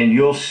and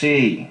you'll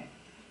see.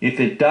 If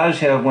it does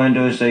have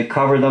windows, they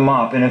cover them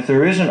up. And if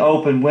there is an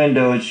open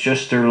window, it's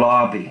just their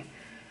lobby.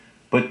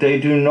 But they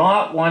do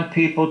not want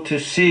people to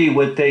see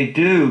what they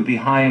do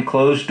behind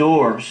closed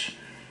doors.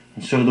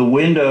 And so the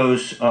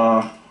windows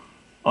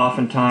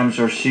oftentimes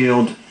are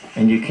sealed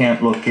and you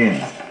can't look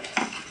in.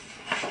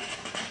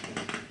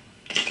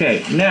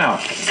 Okay,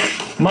 now,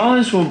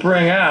 Mullins will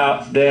bring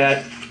out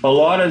that a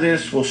lot of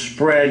this will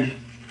spread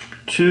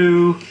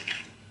to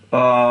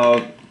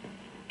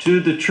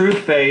the true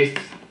faith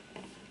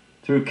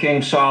through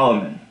King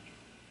Solomon.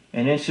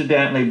 And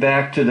incidentally,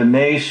 back to the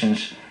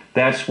Masons,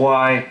 that's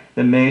why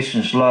the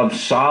Masons loved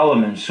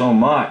Solomon so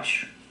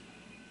much.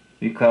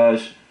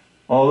 Because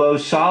although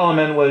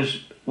Solomon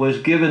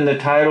was given the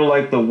title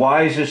like the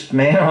wisest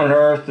man on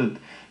earth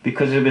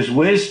because of his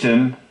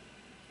wisdom,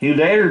 he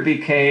later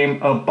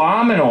became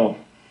abominable,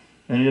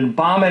 an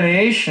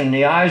abomination in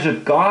the eyes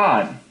of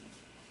God,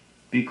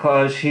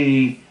 because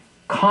he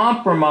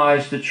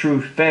compromised the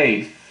true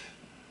faith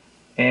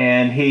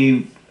and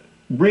he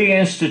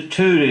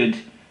reinstituted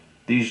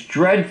these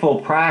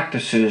dreadful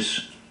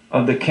practices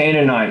of the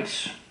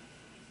Canaanites.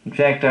 In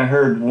fact, I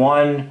heard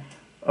one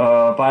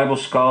Bible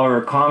scholar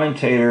or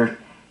commentator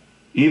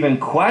even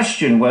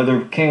question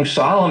whether King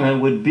Solomon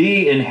would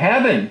be in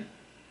heaven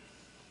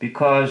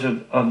because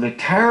of the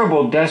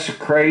terrible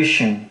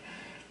desecration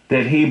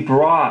that he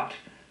brought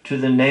to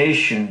the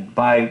nation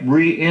by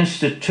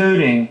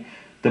reinstituting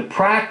the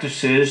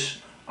practices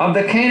of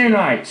the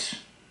Canaanites.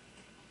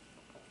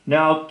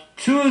 Now,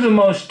 two of the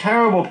most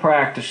terrible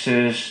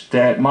practices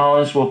that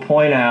Mullins will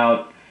point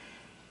out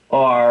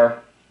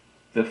are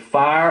the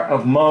fire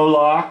of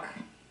Moloch,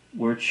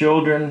 where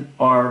children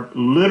are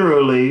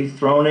literally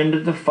thrown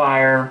into the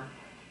fire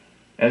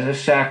as a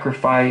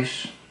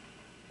sacrifice,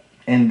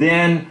 and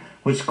then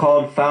what's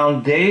called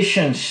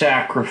foundation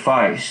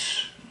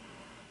sacrifice.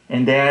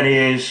 And that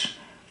is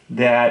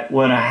that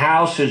when a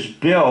house is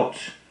built,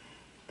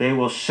 they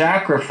will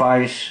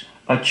sacrifice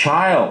a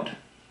child,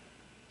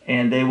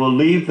 and they will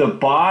leave the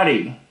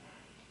body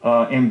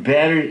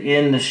embedded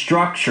in the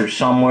structure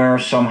somewhere,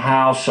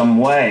 somehow, some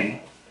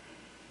way.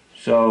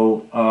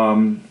 So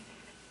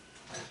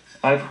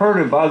I've heard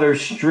of other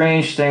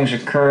strange things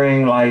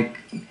occurring, like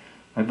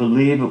I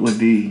believe it would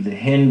be the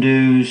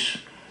Hindus.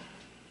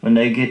 When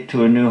they get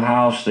to a new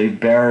house, they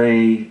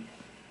bury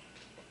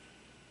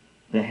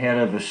the head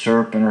of a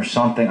serpent or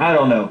something. I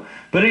don't know.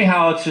 But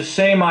anyhow, it's the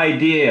same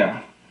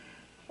idea.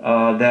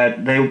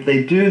 that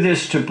they do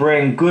this to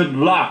bring good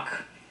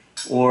luck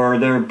or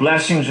their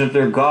blessings of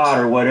their God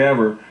or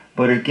whatever.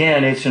 But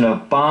again, it's an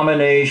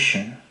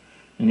abomination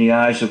in the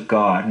eyes of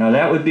God. Now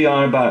that would be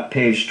on about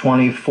page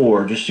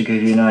 24, just to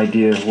give you an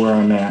idea of where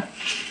I'm at.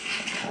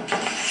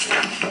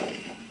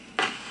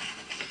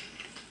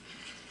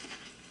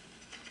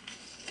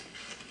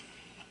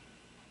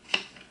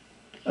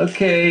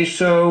 Okay,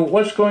 so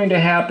what's going to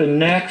happen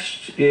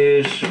next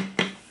is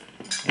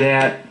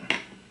that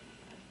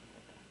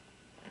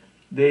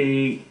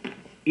the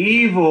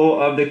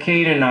evil of the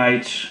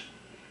Canaanites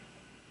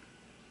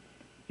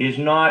is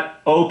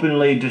not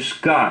openly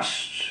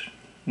discussed.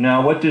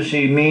 Now, what does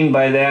he mean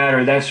by that?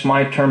 Or that's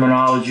my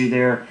terminology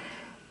there.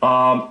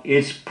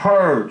 It's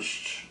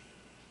purged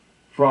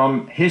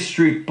from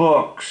history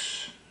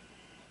books.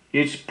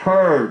 It's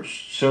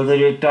purged so that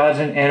it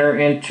doesn't enter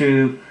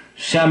into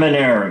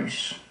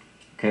seminaries.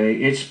 Okay,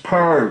 it's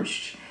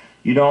purged.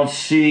 You don't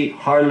see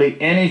hardly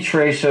any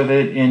trace of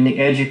it in the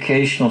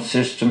educational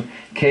system,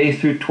 K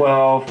through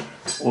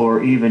 12,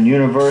 or even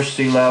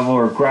university level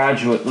or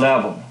graduate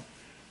level.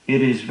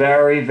 It is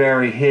very,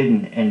 very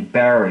hidden and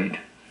buried.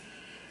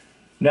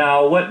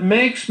 Now, what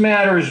makes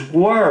matters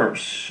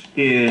worse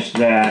is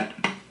that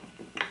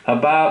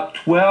about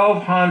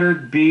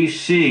 1200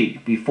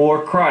 BC,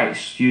 before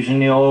Christ, using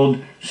the old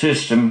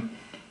system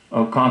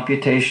of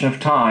computation of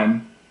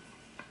time,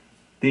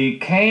 the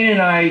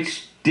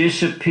Canaanites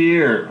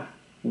disappear.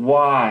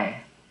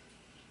 Why?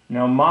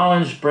 Now,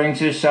 Mullins brings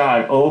this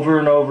out over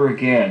and over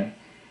again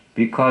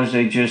because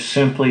they just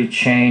simply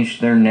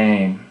changed their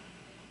name.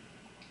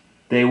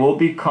 They will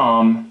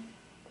become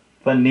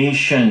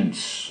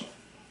Phoenicians.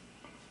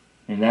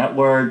 And that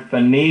word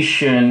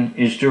Phoenician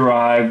is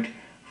derived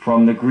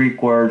from the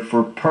Greek word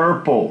for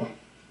purple,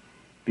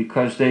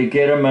 because they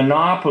get a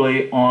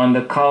monopoly on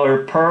the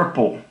color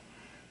purple.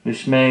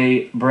 This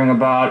may bring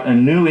about a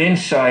new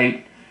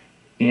insight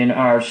in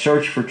our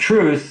search for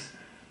truth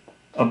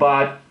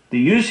about the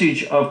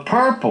usage of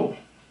purple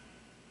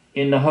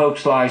in the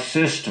hoax-lie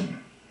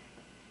system.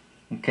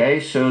 Okay,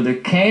 so the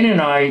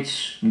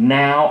Canaanites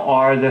now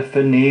are the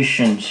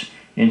Phoenicians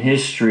in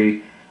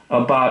history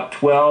about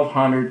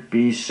 1200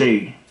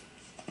 BC.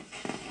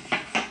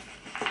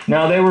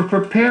 Now they were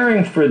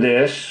preparing for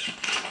this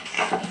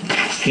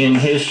in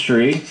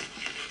history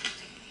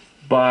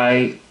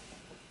by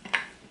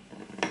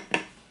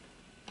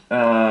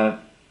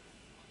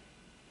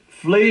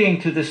fleeing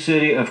to the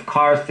city of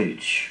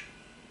Carthage.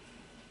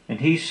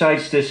 And he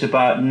cites this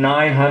about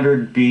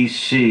 900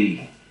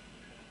 BC.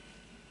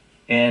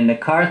 And the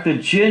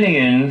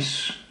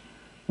Carthaginians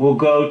will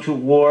go to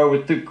war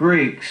with the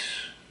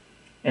Greeks,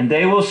 and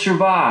they will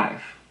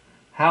survive.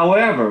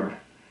 However,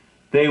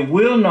 they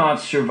will not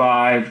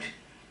survive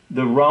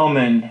the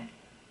Roman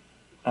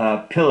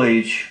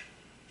pillage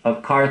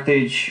of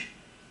Carthage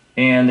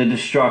and the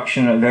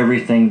destruction of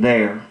everything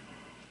there.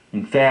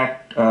 In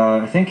fact,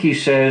 I think he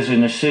says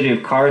in the city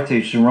of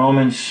Carthage, the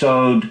Romans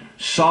sowed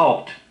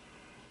salt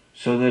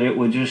so that it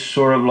would just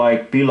sort of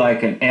like be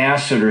like an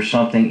acid or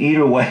something, eat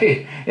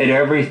away at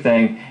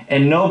everything,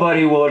 and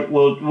nobody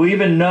will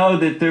even know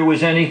that there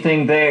was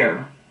anything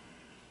there.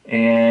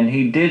 And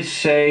he did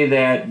say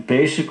that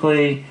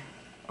basically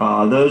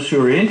those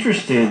who are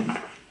interested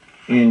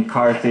in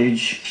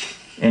Carthage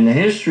and the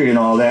history and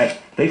all that,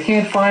 they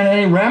can't find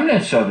any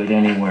remnants of it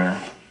anywhere.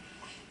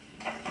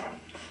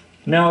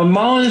 Now,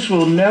 Mullins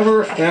will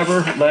never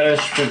ever let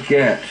us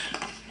forget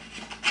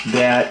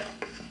that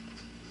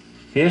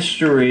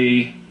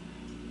history,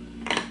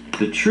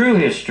 the true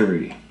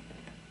history,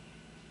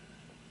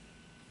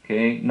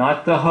 okay,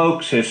 not the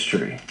hoax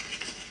history,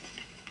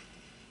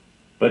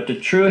 but the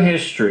true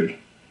history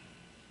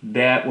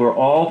that we're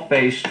all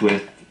faced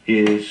with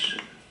is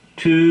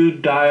two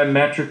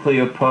diametrically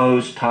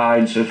opposed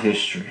tides of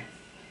history.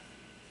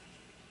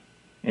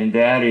 And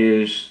that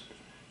is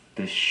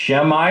the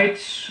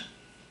Shemites,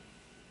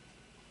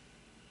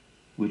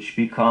 which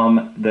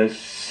become the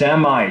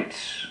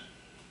Semites.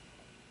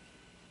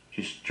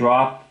 Just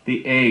drop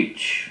the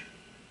H.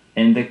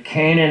 And the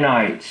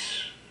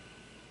Canaanites,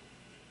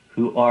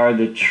 who are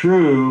the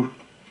true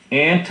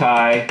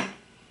anti-Semites.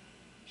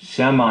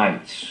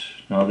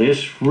 Now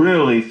this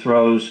really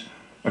throws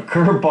a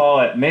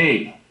curveball at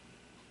me,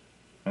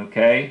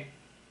 okay?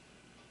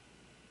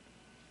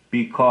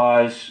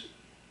 Because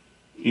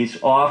it's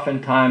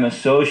oftentimes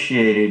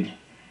associated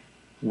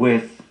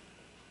with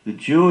the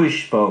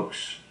Jewish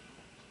folks,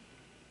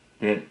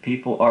 that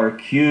people are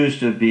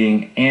accused of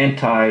being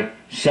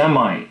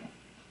anti-Semite.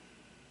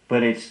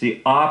 But it's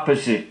the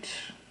opposite,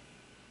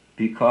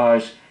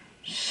 because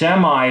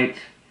Semite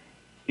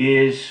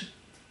is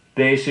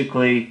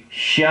basically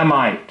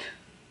Shemite.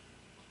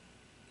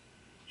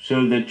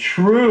 So the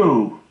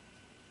true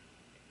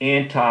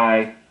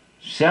anti-Semites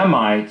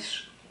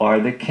are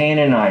the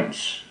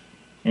Canaanites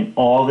and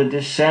all the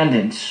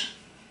descendants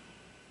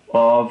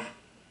of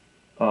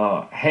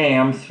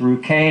Ham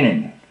through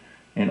Canaan,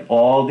 and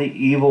all the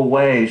evil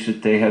ways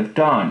that they have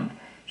done.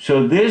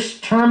 So this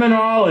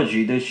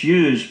terminology that's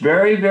used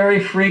very, very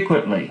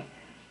frequently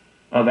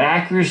of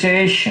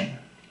accusation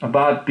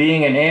about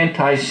being an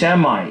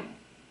anti-Semite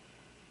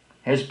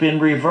has been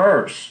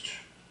reversed.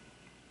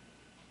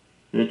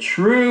 The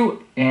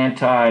true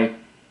anti-Semites,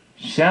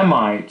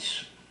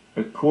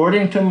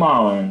 according to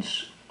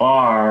Mullins,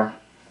 are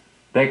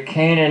the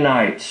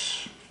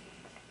Canaanites.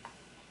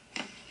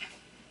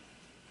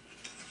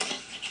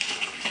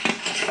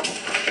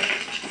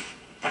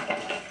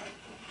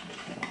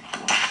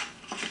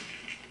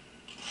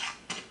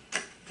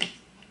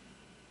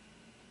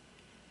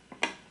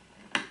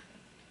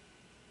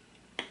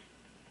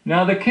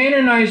 Now the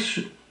Canaanites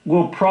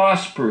will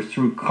prosper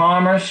through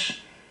commerce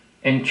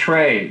and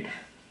trade.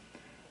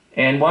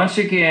 And once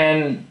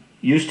again,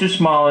 Eustace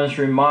Mullins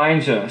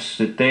reminds us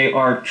that they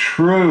are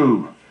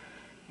true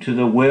to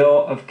the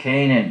will of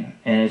Canaan.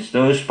 And it's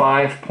those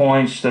 5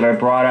 points that I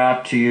brought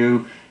out to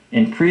you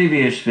in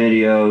previous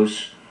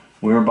videos,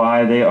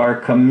 whereby they are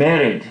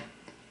committed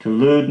to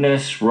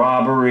lewdness,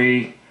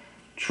 robbery,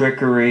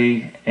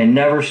 trickery, and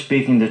never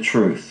speaking the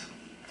truth.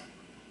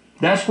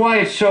 That's why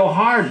it's so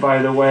hard,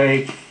 by the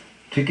way,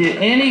 to get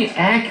any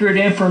accurate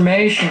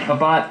information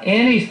about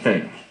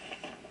anything,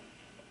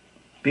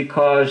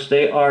 because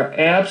they are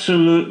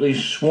absolutely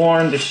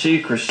sworn to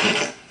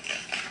secrecy.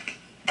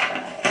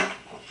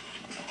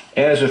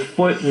 As a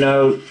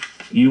footnote,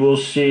 you will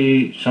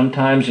see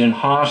sometimes in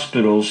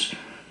hospitals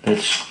that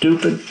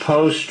stupid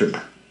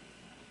poster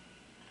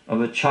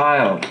of a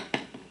child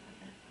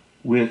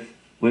with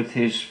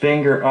his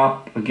finger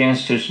up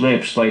against his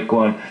lips, like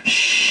going,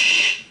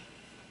 shh.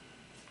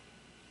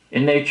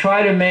 And they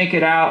try to make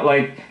it out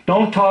like,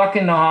 don't talk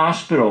in the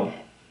hospital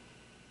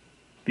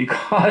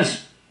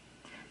because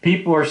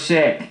people are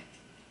sick.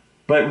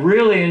 But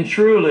really and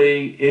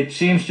truly, it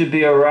seems to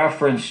be a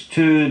reference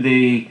to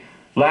the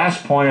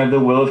last point of the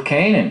will of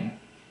Canaan.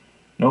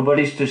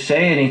 Nobody's to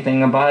say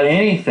anything about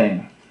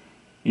anything,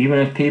 even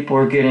if people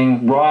are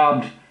getting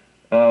robbed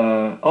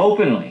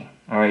openly.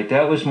 All right,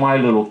 that was my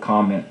little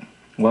comment.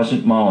 It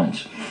wasn't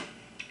Mullins.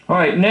 All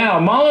right, now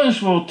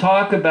Mullins will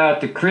talk about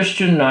the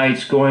Christian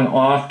knights going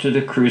off to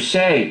the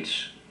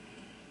Crusades.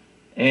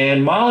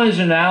 And Mullins'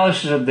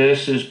 analysis of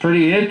this is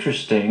pretty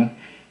interesting,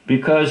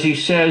 because he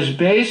says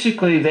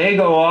basically they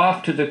go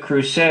off to the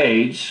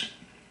Crusades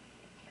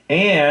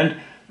and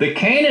the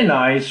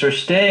Canaanites are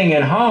staying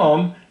at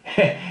home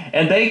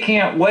and they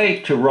can't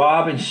wait to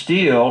rob and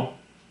steal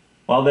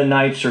while the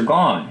knights are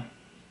gone.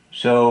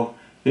 So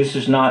this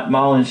is not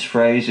Mullins'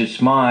 phrase, it's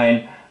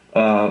mine.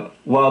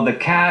 While the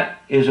cat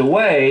is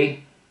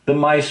away, the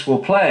mice will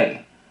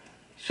play.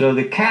 So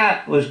the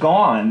cat was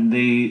gone,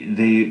 the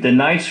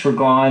knights were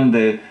gone,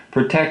 the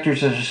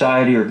protectors of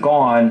society are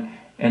gone,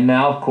 and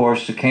now of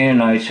course the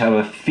Canaanites have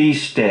a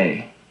feast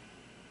day,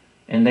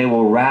 and they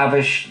will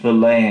ravish the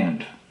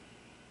land.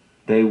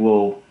 They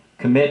will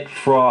commit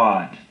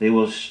fraud. They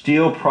will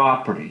steal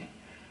property.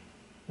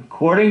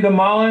 According to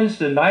Mullins,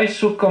 the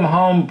knights will come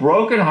home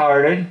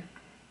brokenhearted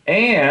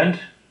and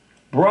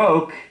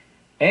broke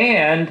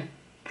and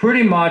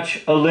pretty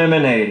much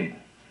eliminated.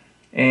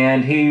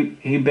 And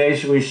he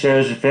basically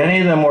says if any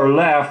of them were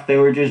left, they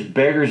were just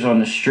beggars on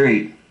the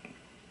street.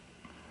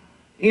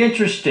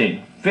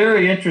 Interesting,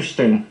 very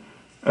interesting.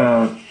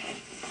 The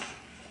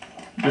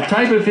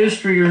type of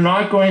history you're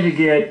not going to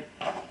get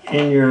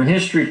in your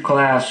history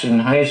class in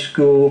high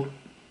school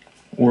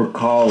or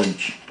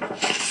college.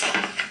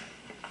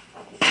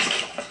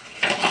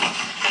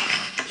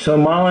 So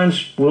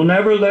Mullins will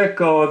never let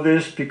go of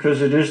this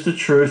because it is the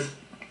truth.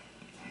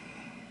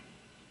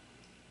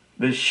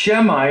 The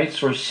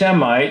Shemites or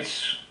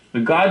Semites, the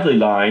godly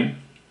line,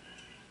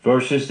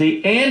 versus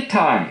the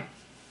anti-Shemites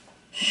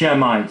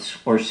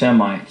or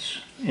Semites.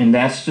 And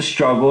that's the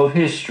struggle of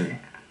history.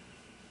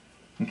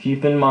 And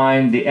keep in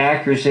mind, the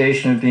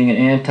accusation of being an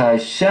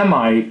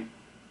anti-Semite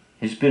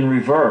has been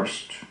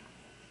reversed.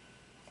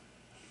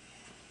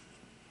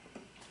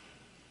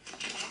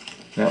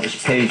 That was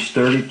page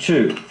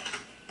 32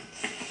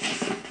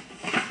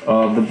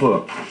 of the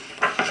book.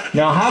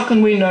 Now, how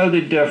can we know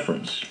the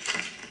difference?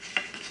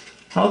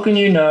 How can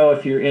you know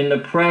if you're in the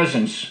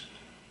presence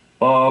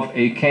of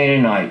a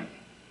Canaanite?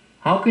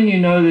 How can you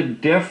know the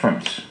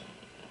difference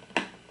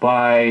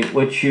by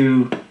what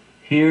you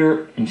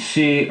hear and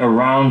see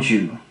around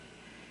you?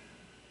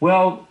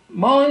 Well,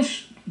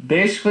 Mullins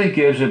basically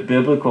gives a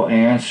biblical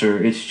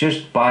answer. It's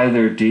just by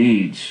their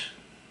deeds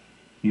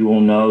you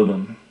will know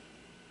them.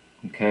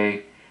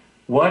 Okay?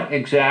 What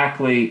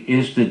exactly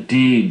is the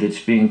deed that's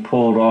being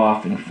pulled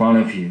off in front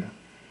of you?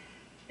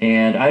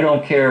 And I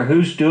don't care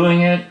who's doing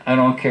it. I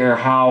don't care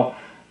how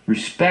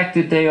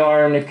respected they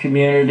are in the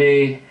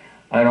community.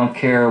 I don't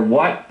care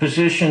what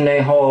position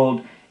they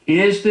hold.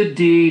 Is the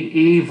deed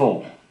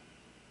evil?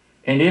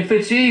 And if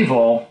it's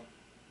evil,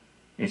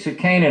 it's a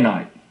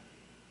Canaanite,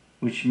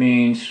 which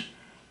means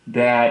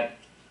that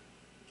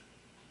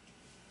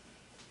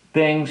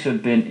things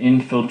have been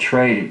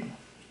infiltrated.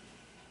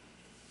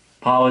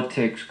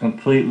 Politics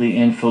completely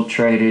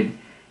infiltrated.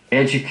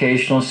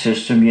 Educational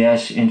system,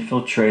 yes,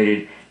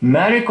 infiltrated.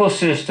 Medical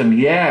system,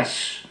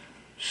 yes.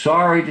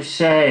 Sorry to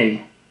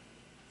say.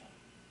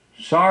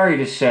 Sorry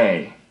to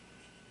say.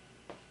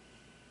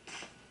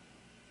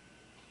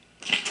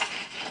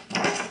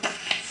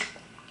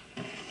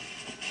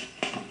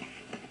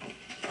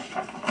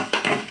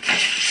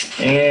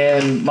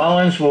 And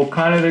Mullins will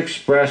kind of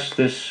express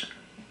this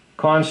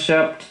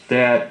concept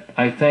that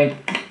I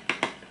think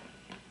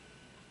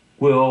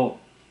will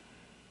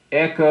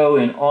echo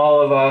in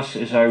all of us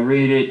as I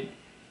read it.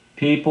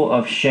 People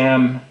of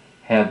Shem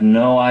have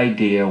no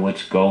idea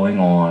what's going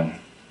on.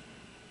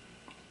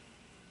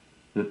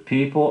 The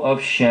people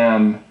of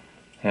Shem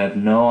have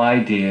no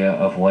idea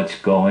of what's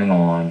going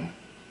on.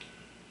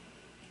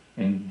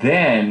 And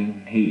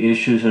then he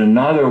issues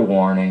another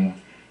warning.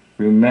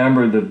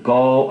 Remember, the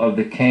goal of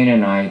the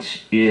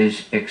Canaanites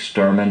is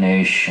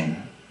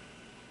extermination.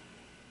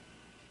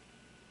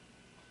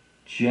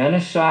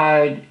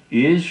 Genocide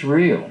is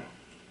real.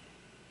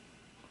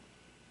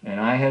 And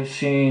I have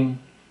seen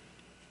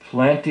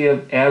plenty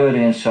of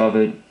evidence of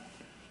it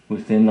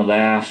within the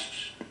last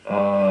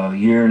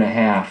year and a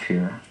half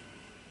here.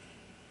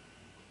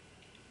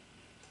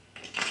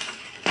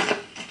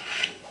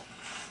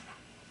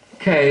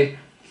 Okay,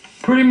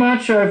 pretty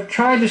much I've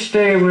tried to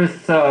stay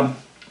with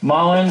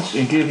Mullins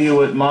and give you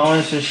what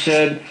Mullins has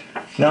said.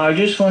 Now I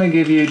just want to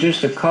give you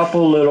just a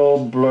couple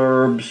little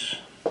blurbs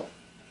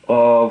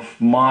of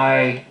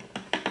my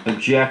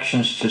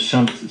objections to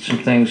some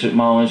things that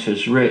Mullins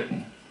has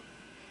written.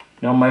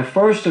 Now my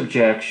first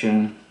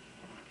objection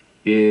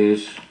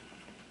is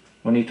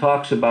when he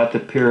talks about the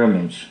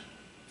pyramids.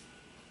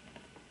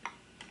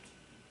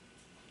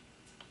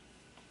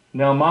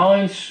 Now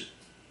Mullins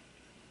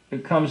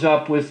comes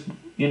up with,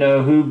 you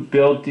know, who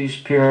built these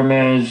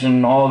pyramids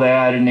and all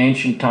that in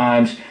ancient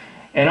times.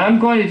 And I'm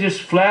going to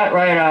just flat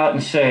right out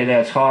and say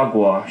that's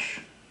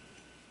hogwash.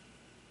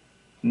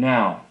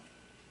 Now,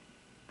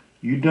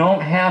 you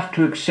don't have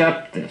to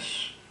accept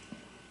this.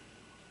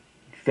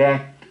 In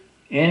fact,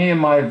 any of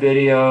my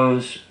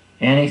videos,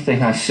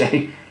 anything I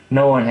say,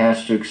 no one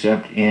has to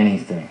accept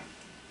anything.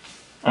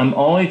 I'm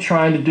only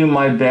trying to do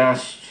my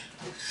best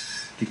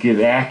to give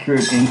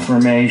accurate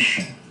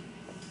information.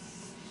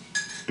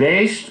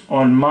 Based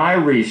on my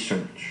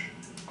research,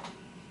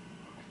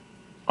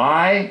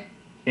 I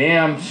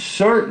am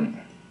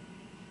certain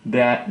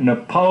that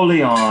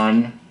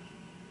Napoleon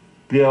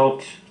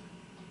built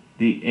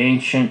the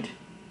ancient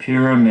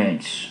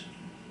pyramids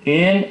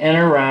in and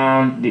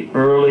around the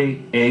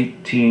early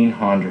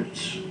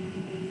 1800s.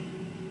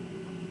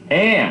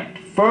 And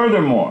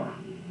furthermore,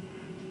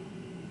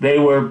 they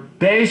were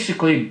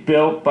basically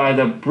built by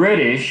the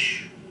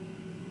British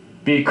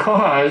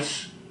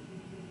because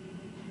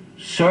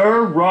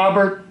Sir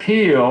Robert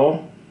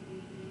Peel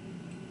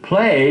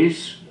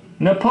plays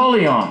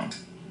Napoleon.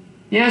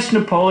 Yes,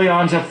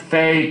 Napoleon's a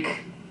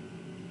fake.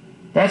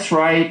 That's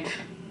right.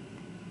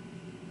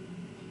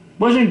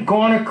 Wasn't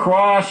going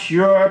across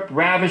Europe,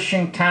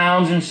 ravishing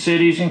towns and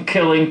cities and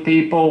killing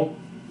people.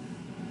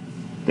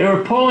 They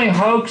were pulling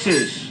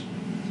hoaxes.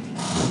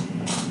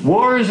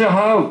 War is a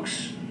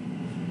hoax.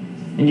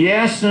 And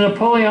yes, the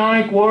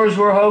Napoleonic Wars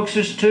were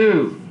hoaxes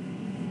too.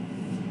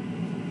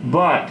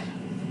 But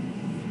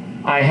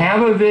I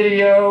have a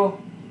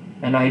video,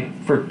 and I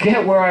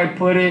forget where I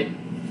put it,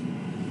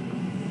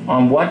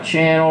 on what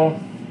channel,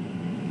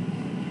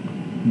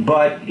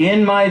 but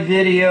in my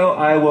video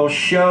I will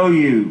show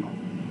you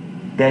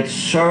that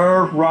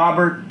Sir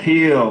Robert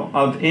Peel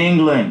of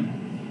England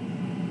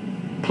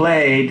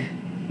played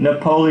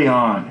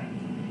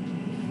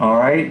Napoleon.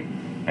 Alright?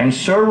 And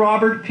Sir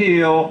Robert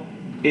Peel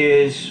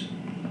is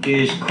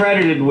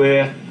credited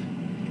with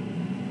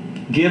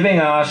giving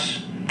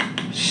us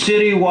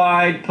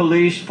citywide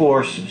police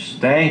forces.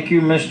 Thank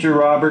you, Mr.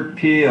 Robert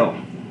Peel.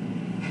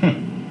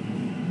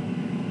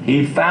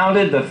 He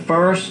founded the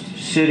first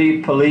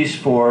city police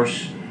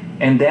force,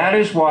 and that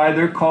is why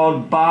they're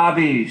called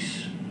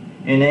bobbies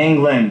in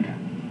England,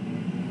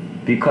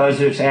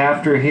 because it's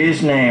after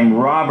his name,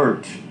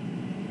 Robert.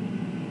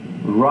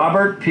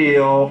 Robert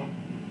Peel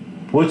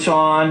puts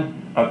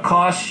on a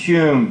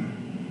costume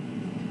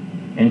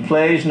and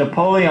plays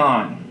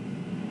Napoleon.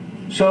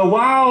 So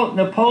while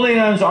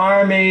Napoleon's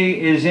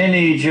army is in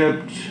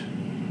Egypt,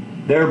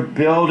 they're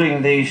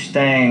building these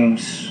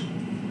things.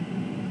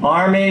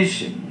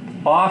 Armies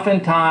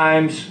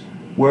oftentimes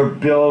were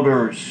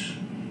builders.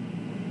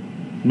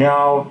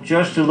 Now,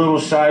 just a little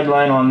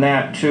sideline on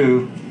that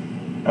too.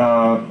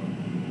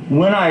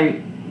 When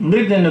I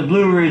lived in the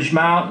Blue Ridge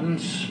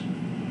Mountains,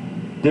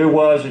 there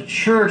was a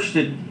church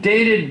that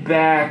dated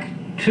back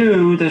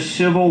to the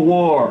Civil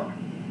War.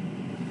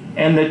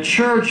 And the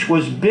church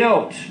was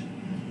built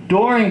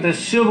during the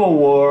Civil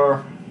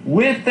War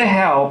with the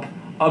help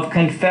of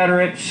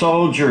Confederate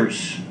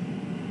soldiers.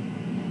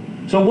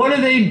 So what are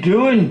they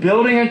doing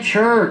building a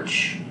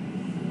church?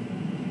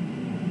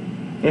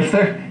 If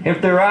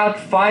they're out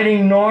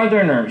fighting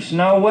Northerners,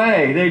 no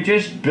way. They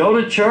just built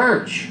a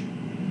church.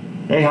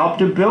 They helped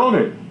to build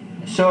it.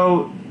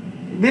 So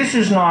this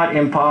is not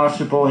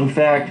impossible. In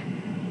fact,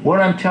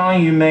 what I'm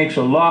telling you makes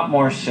a lot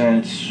more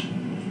sense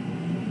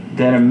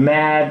than a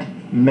mad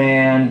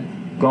man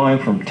going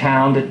from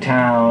town to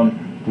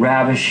town,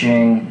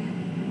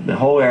 ravishing the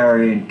whole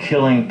area and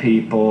killing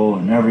people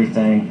and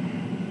everything.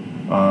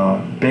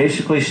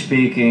 Basically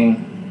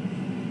speaking,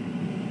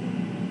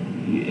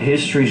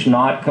 history's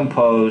not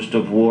composed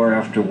of war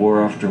after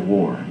war after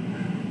war.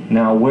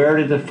 Now, where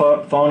did the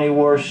phony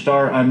wars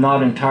start? I'm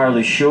not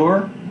entirely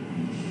sure,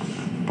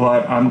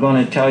 but I'm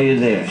going to tell you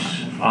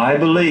this. I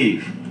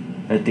believe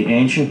that the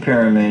ancient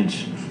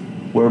pyramids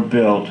were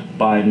built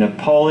by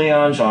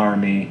Napoleon's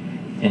army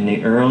in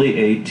the early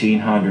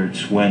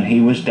 1800s when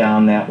he was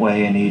down that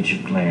way in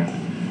Egypt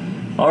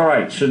land.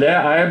 Alright, so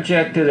that I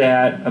object to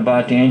that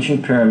about the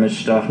ancient pyramid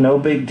stuff. No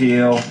big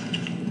deal.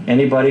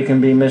 Anybody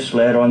can be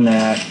misled on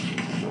that.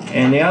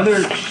 And the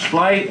other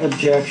slight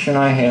objection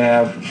I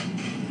have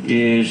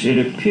is it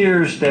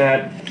appears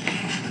that,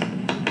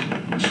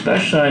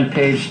 especially on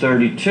page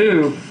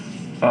 32,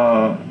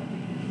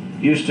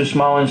 Eustace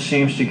Mullins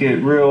seems to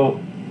get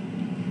real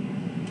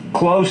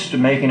close to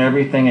making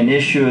everything an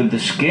issue of the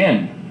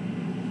skin.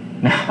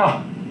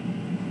 Now,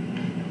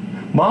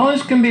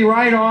 Mullins can be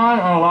right on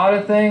a lot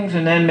of things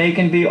and then may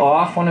can be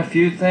off on a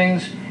few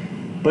things,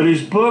 but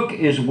his book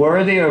is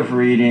worthy of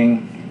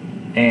reading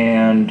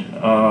and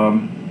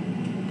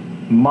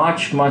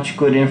much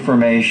good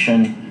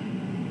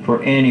information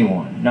for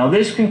anyone. Now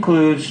this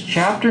concludes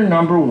chapter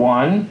number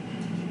 1,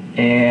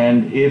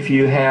 and if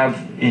you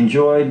have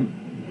enjoyed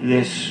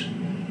this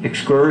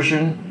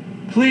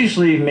excursion, please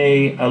leave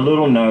me a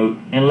little note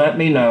and let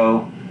me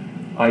know.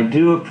 I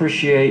do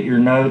appreciate your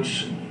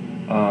notes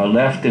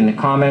left in the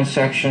comment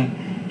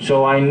section,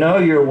 so I know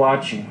you're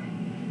watching.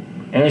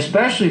 And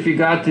especially if you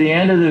got to the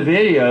end of the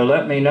video,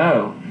 let me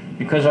know,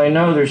 because I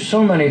know there's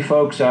so many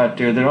folks out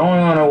there that only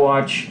want to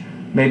watch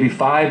maybe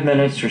 5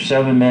 minutes or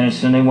 7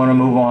 minutes and they want to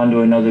move on to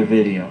another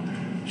video.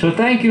 So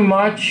thank you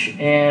much,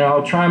 and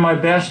I'll try my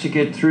best to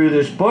get through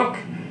this book,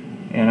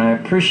 and I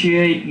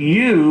appreciate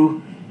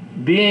you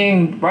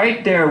being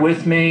right there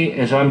with me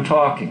as I'm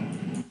talking.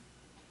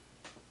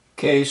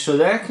 Okay, so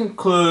that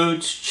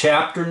concludes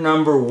chapter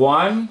number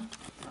 1,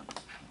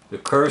 The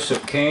Curse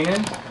of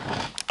Canaan,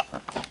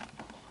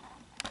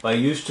 by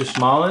Eustace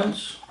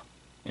Mullins,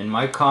 in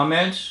my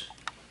comments.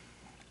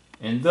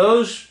 And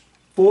those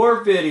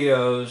 4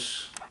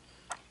 videos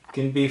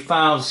can be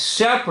found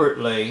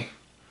separately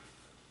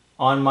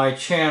on my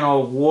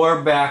channel,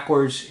 War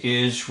Backwards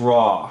is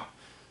Raw.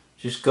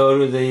 Just go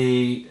to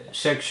the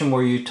section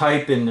where you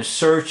type in the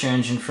search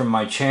engine from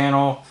my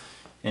channel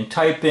and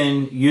type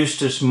in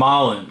Eustace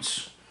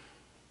Mullins,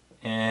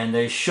 and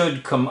they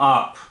should come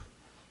up.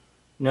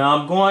 Now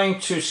I'm going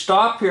to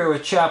stop here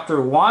with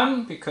chapter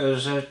 1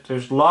 because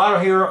there's a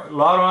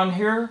lot on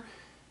here,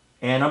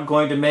 and I'm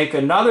going to make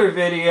another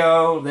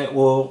video that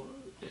will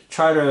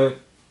try to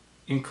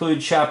include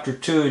chapter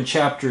 2 and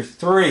chapter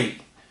 3.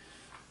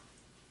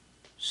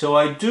 So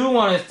I do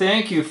want to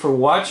thank you for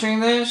watching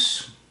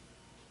this,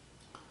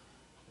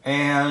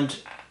 and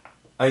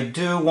I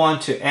do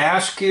want to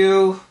ask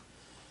you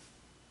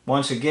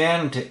once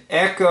again to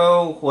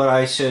echo what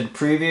I said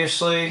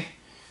previously.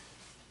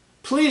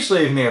 Please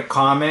leave me a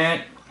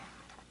comment,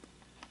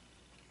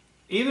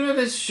 even if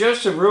it's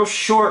just a real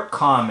short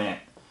comment.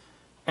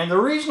 And the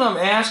reason I'm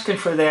asking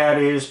for that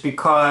is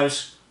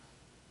because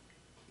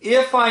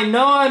if I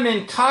know I'm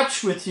in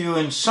touch with you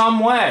in some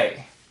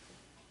way,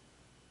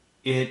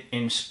 it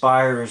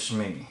inspires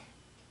me.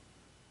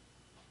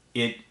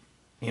 It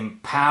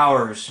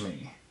empowers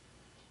me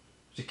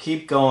to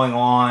keep going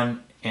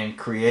on and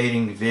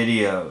creating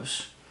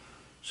videos.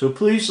 So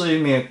please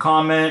leave me a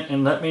comment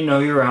and let me know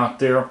you're out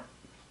there.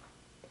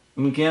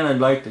 And again, I'd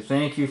like to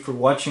thank you for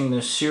watching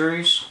this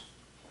series.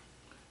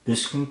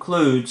 This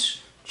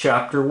concludes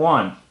chapter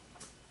 1.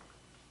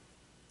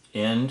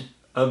 End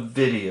of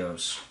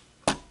videos.